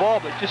rid of the ball,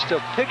 but just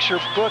a picture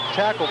book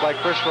tackle by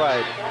Chris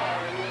Wright.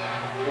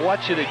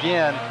 Watch it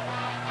again.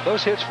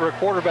 Those hits for a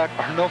quarterback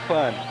are no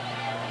fun.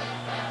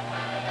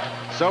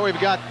 So we've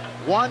got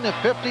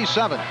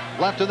 1:57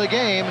 left in the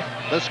game.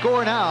 The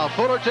score now,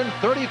 Fullerton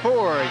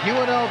 34,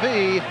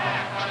 UNLV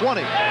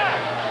 20.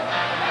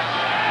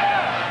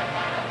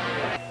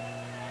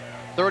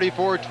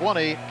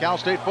 34-20, Cal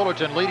State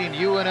Fullerton leading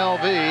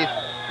UNLV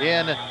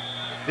in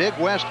Big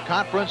West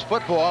Conference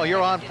football here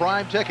on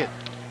Prime Ticket.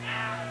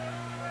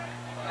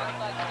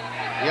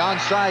 The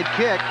onside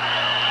kick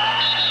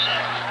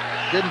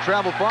didn't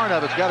travel far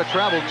enough. It's got to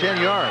travel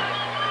 10 yards.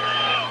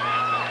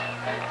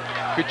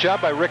 Good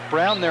job by Rick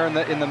Brown there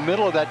in the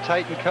middle of that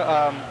Titan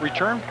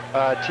return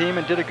team,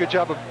 and did a good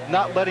job of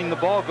not letting the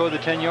ball go the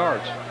 10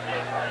 yards.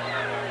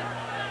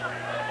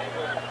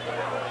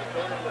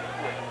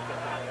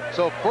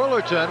 So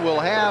Fullerton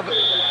will have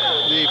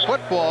the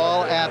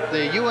football at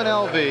the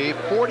UNLV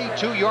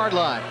 42-yard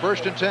line,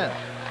 1st and 10.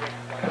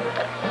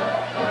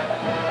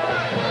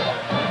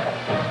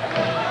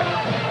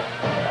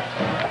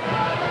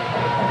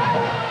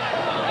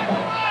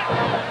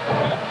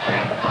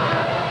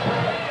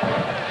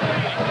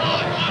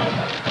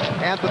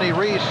 Anthony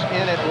Reese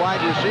in at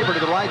wide receiver to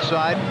the right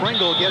side.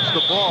 Pringle gets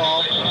the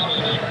ball.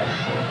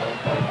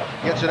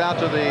 Gets it out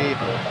to the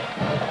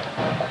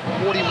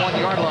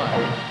 41-yard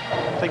line.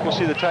 I think we'll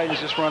see the Titans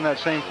just run that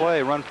same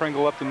play. Run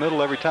Pringle up the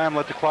middle every time.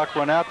 Let the clock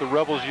run out. The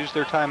Rebels use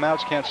their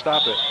timeouts. Can't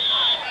stop it.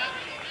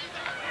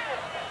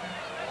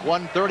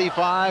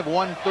 1:35,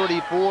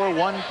 1:34,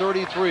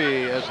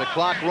 1:33 as the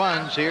clock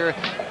runs here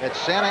at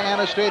Santa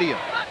Ana Stadium.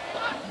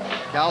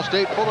 Cal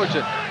State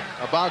Fullerton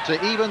about to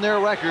even their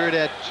record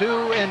at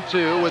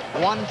 2-2 with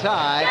 1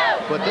 tie,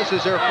 but this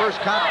is their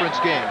first conference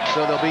game,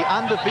 so they'll be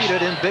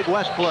undefeated in Big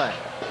West play.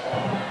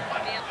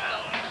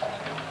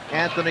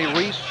 Anthony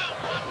Reese,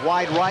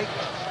 wide right.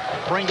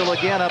 Pringle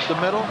again up the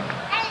middle.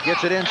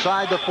 Gets it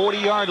inside the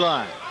 40-yard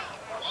line.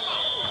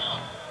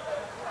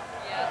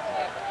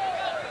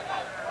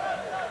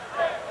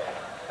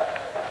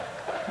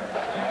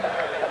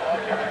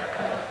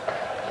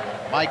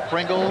 Mike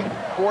Pringle,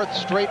 4th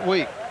straight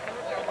week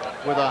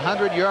with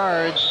 100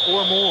 yards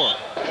or more.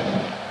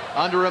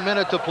 Under a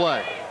minute to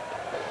play.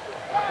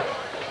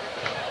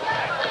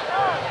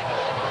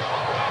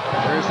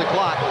 There's the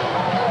clock.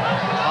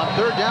 On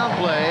 3rd down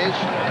plays,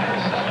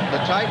 the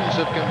Titans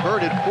have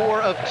converted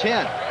 4 of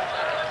 10.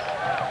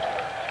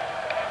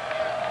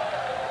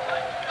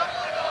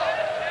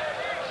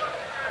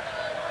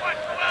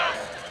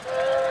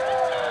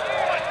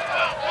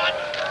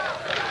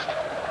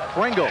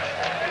 Pringle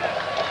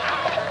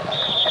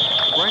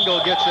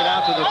gets it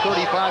out to the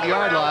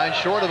 35-yard line,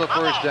 short of a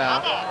 1st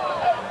down.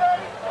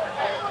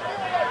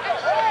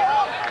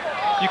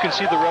 You can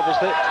see the Rebels,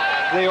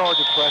 they are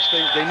depressed.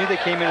 They knew they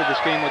came into this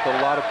game with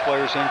a lot of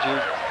players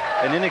injured,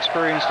 an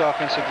inexperienced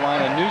offensive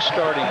line, a new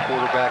starting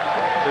quarterback.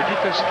 Their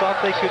defense thought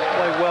they could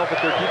play well,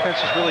 but their defense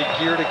is really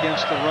geared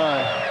against the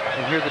run.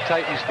 And here the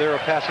Titans, they're a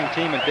passing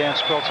team, and Dan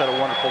Speltz had a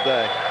wonderful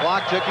day.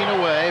 Clock ticking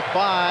away,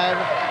 5.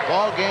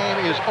 Ball game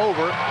is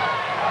over.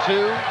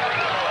 2,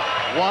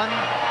 1,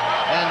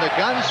 and the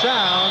gun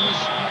sounds,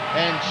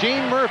 and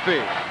Gene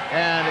Murphy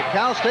and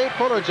Cal State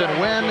Fullerton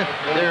win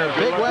their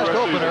Big West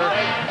opener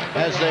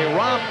as they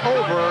romp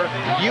over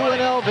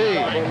UNLV.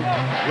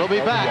 We'll be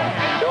back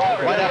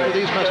right after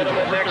these messages.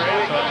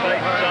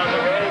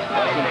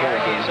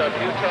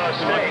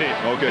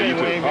 Okay, you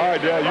too. All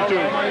right, Dad, you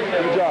too.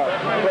 Good job.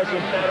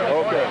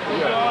 Okay.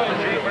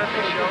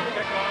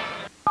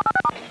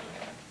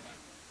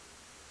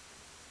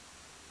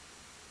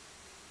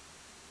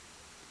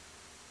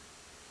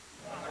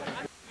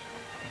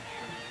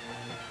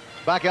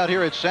 Back out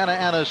here at Santa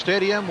Ana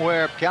Stadium,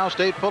 where Cal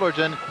State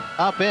Fullerton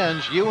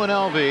upends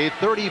UNLV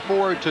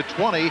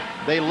 34-20.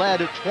 They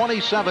led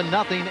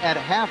 27-0 at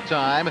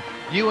halftime.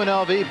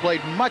 UNLV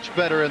played much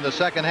better in the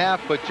second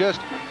half, but just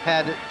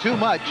had too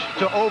much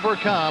to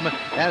overcome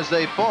as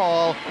they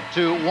fall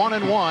to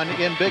 1-1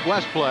 in Big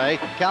West play.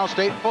 Cal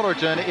State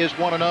Fullerton is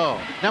 1-0.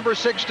 Number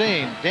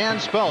 16, Dan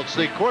Speltz,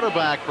 the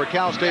quarterback for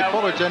Cal State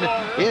Fullerton,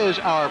 is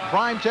our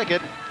prime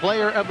ticket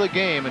player of the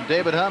game. And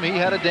David Hum, he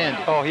had a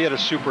dandy. Oh, he had a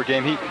super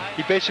game. He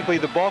basically,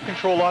 the ball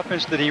control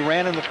offense that he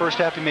ran in the first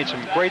half, he made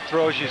some great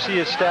throws. You see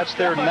his stats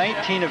there,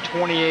 19 of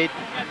 28,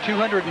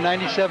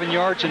 297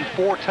 yards and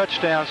 4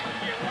 touchdowns.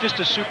 Just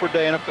a super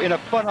day and a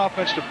fun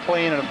offense to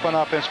play in and a fun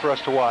offense for us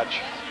to watch.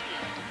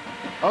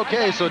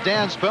 Okay, so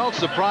Dan Speltz,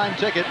 the prime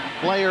ticket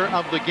player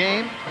of the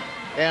game.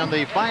 And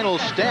the final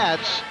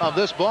stats of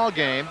this ball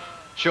game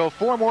show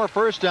 4 more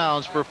first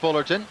downs for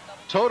Fullerton.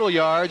 Total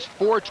yards,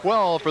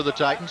 412 for the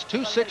Titans,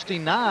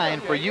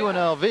 269 for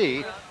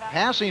UNLV.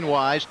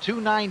 Passing-wise,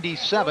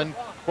 297,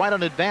 quite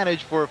an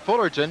advantage for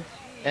Fullerton.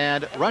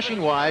 And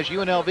rushing-wise,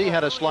 UNLV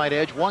had a slight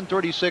edge,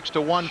 136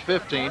 to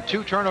 115.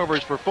 2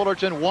 turnovers for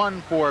Fullerton,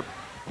 1 for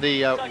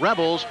the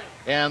Rebels.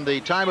 And the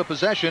time of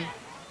possession,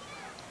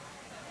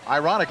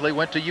 ironically,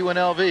 went to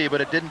UNLV,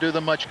 but it didn't do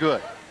them much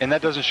good. And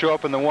that doesn't show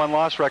up in the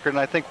one-loss record. And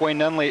I think Wayne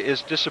Nunley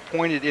is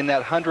disappointed in that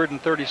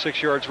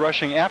 136 yards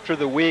rushing after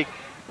the week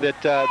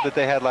that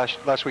they had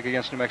last week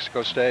against New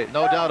Mexico State.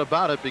 No doubt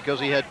about it, because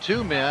he had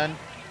 2 men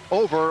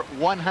over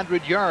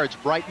 100 yards.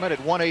 Brightman at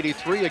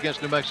 183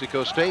 against New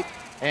Mexico State,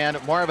 and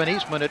Marvin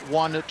Eastman at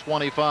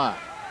 125.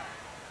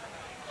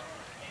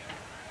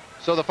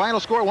 So the final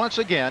score once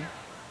again,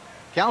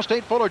 Cal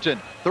State Fullerton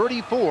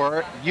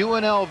 34,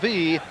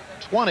 UNLV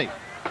 20.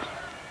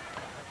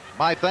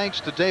 My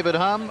thanks to David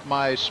Hum,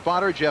 my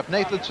spotter Jeff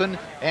Nathanson,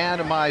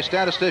 and my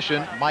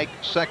statistician Mike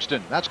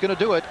Sexton. That's going to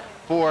do it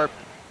for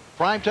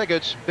Prime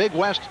Ticket's Big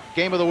West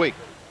Game of the Week.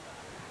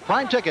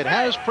 Prime Ticket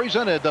has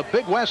presented the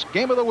Big West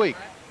Game of the Week,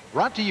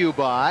 brought to you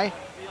by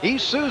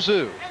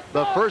Isuzu,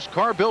 the first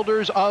car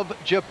builders of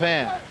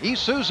Japan.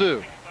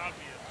 Isuzu.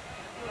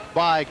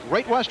 By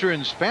Great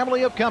Western's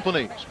family of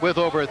companies with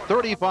over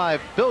 $35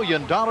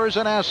 billion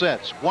in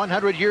assets.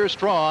 100 years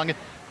strong,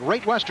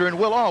 Great Western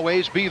will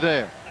always be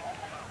there.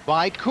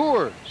 By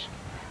Coors,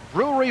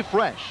 brewery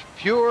fresh,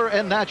 pure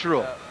and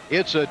natural.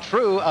 It's a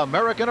true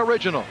American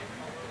original.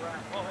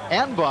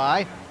 And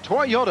by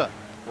Toyota.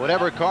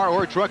 Whatever car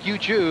or truck you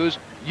choose,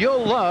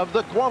 you'll love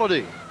the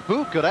quality.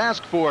 Who could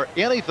ask for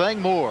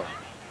anything more?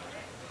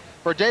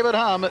 For David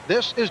Hum,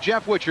 this is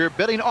Jeff Witcher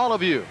bidding all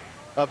of you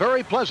a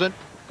very pleasant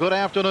good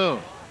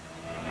afternoon.